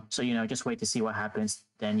 So, just wait to see what happens.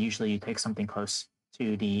 Then usually you take something close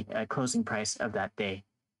to the closing price of that day.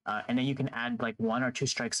 And then you can add like 1 or 2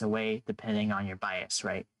 strikes away depending on your bias,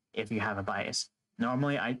 right? If you have a bias.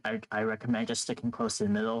 Normally, I recommend just sticking close to the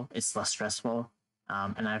middle. It's less stressful.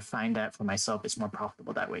 And I find that for myself, it's more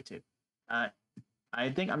profitable that way too. I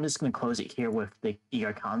think I'm just going to close it here with the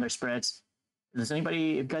ER calendar spreads. Does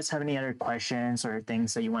anybody, if you guys have any other questions or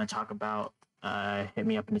things that you want to talk about, hit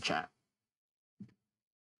me up in the chat.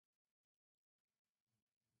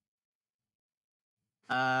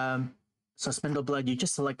 So Spindleblood, you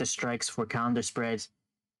just select the strikes for calendar spreads.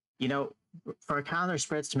 For calendar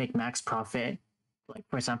spreads to make max profit, like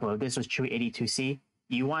for example, if this was Chewy 82C,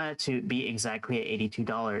 you want it to be exactly at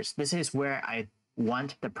 $82. This is where I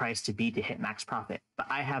want the price to be to hit max profit, but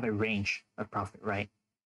I have a range of profit, right?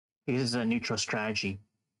 Because this is a neutral strategy,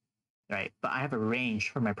 right? But I have a range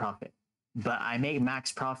for my profit, but I make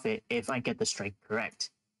max profit if I get the strike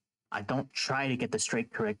correct. I don't try to get the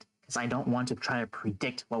strike correct because I don't want to try to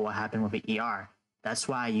predict what will happen with the ER. That's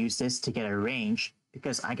why I use this to get a range,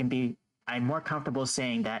 because I'm more comfortable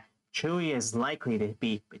saying that Chewy is likely to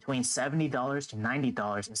be between $70 to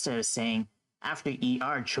 $90 instead of saying after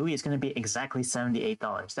ER, Chewy is going to be exactly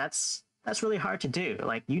 $78. That's really hard to do.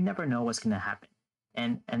 Like, you never know what's going to happen.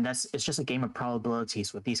 And it's just a game of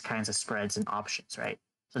probabilities with these kinds of spreads and options, right?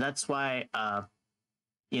 So that's why,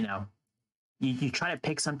 you try to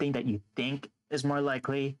pick something that you think is more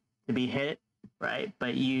likely to be hit, right?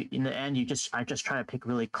 But you, in the end, I just try to pick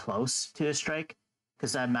really close to the strike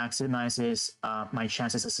because that maximizes my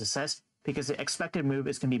chances of success. Because the expected move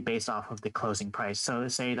is going to be based off of the closing price. So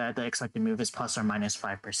say that the expected move is plus or minus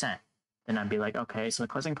 5%. Then I'd be like, okay, so the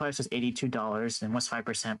closing price is $82. Then what's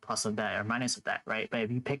 5% plus of that or minus of that, right? But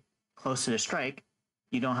if you pick close to the strike,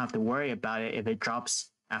 you don't have to worry about it if it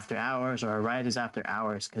drops after hours or rises after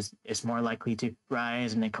hours, because it's more likely to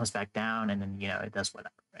rise and then comes back down and then it does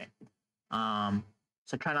whatever, right?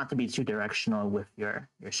 So try not to be too directional with your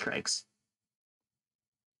strikes.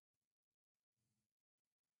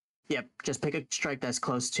 Yep, just pick a strike that's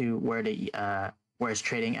close to where where it's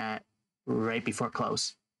trading at right before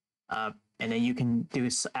close. And then you can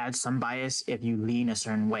add some bias if you lean a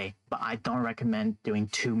certain way, but I don't recommend doing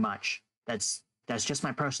too much. That's just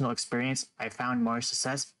my personal experience. I found more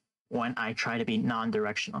success when I try to be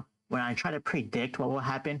non-directional. When I try to predict what will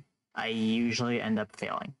happen, I usually end up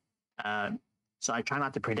failing. So I try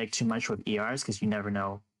not to predict too much with ERs because you never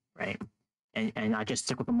know, right? And I just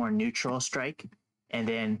stick with a more neutral strike, and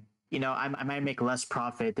then I might make less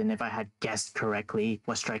profit than if I had guessed correctly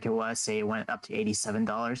what strike it was. Say it went up to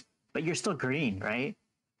 $87, but you're still green, right?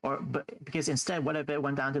 But because instead, what if it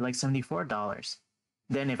went down to like $74?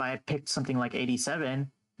 Then if I had picked something like 87,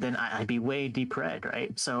 then I'd be way deep red,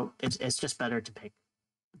 right? So it's just better to pick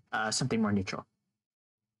something more neutral.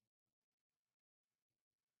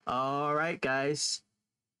 All right, guys.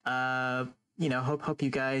 Hope you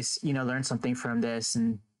guys learned something from this,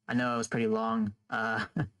 and I know it was pretty long.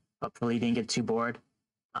 Hopefully you didn't get too bored.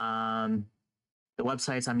 The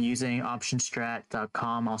websites I'm using,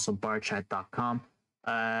 optionstrat.com, also barchat.com.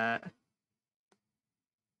 All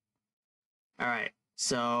right,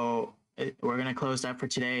 so we're going to close that for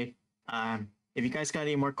today. If you guys got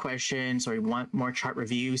any more questions or you want more chart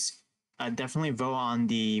reviews, definitely vote on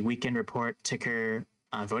the weekend report ticker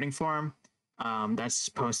voting forum. That's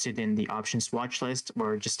posted in the options watch list,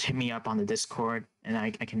 or just hit me up on the Discord and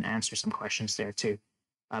I can answer some questions there too.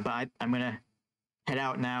 But I'm going to head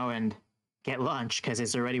out now and get lunch because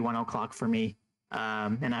it's already 1 o'clock for me.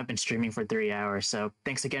 And I've been streaming for 3 hours. So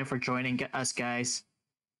thanks again for joining us, guys.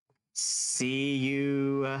 See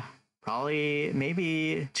you probably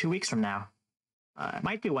maybe 2 weeks from now. It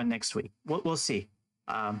might be one next week. We'll see.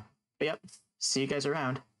 But yep, see you guys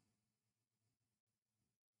around.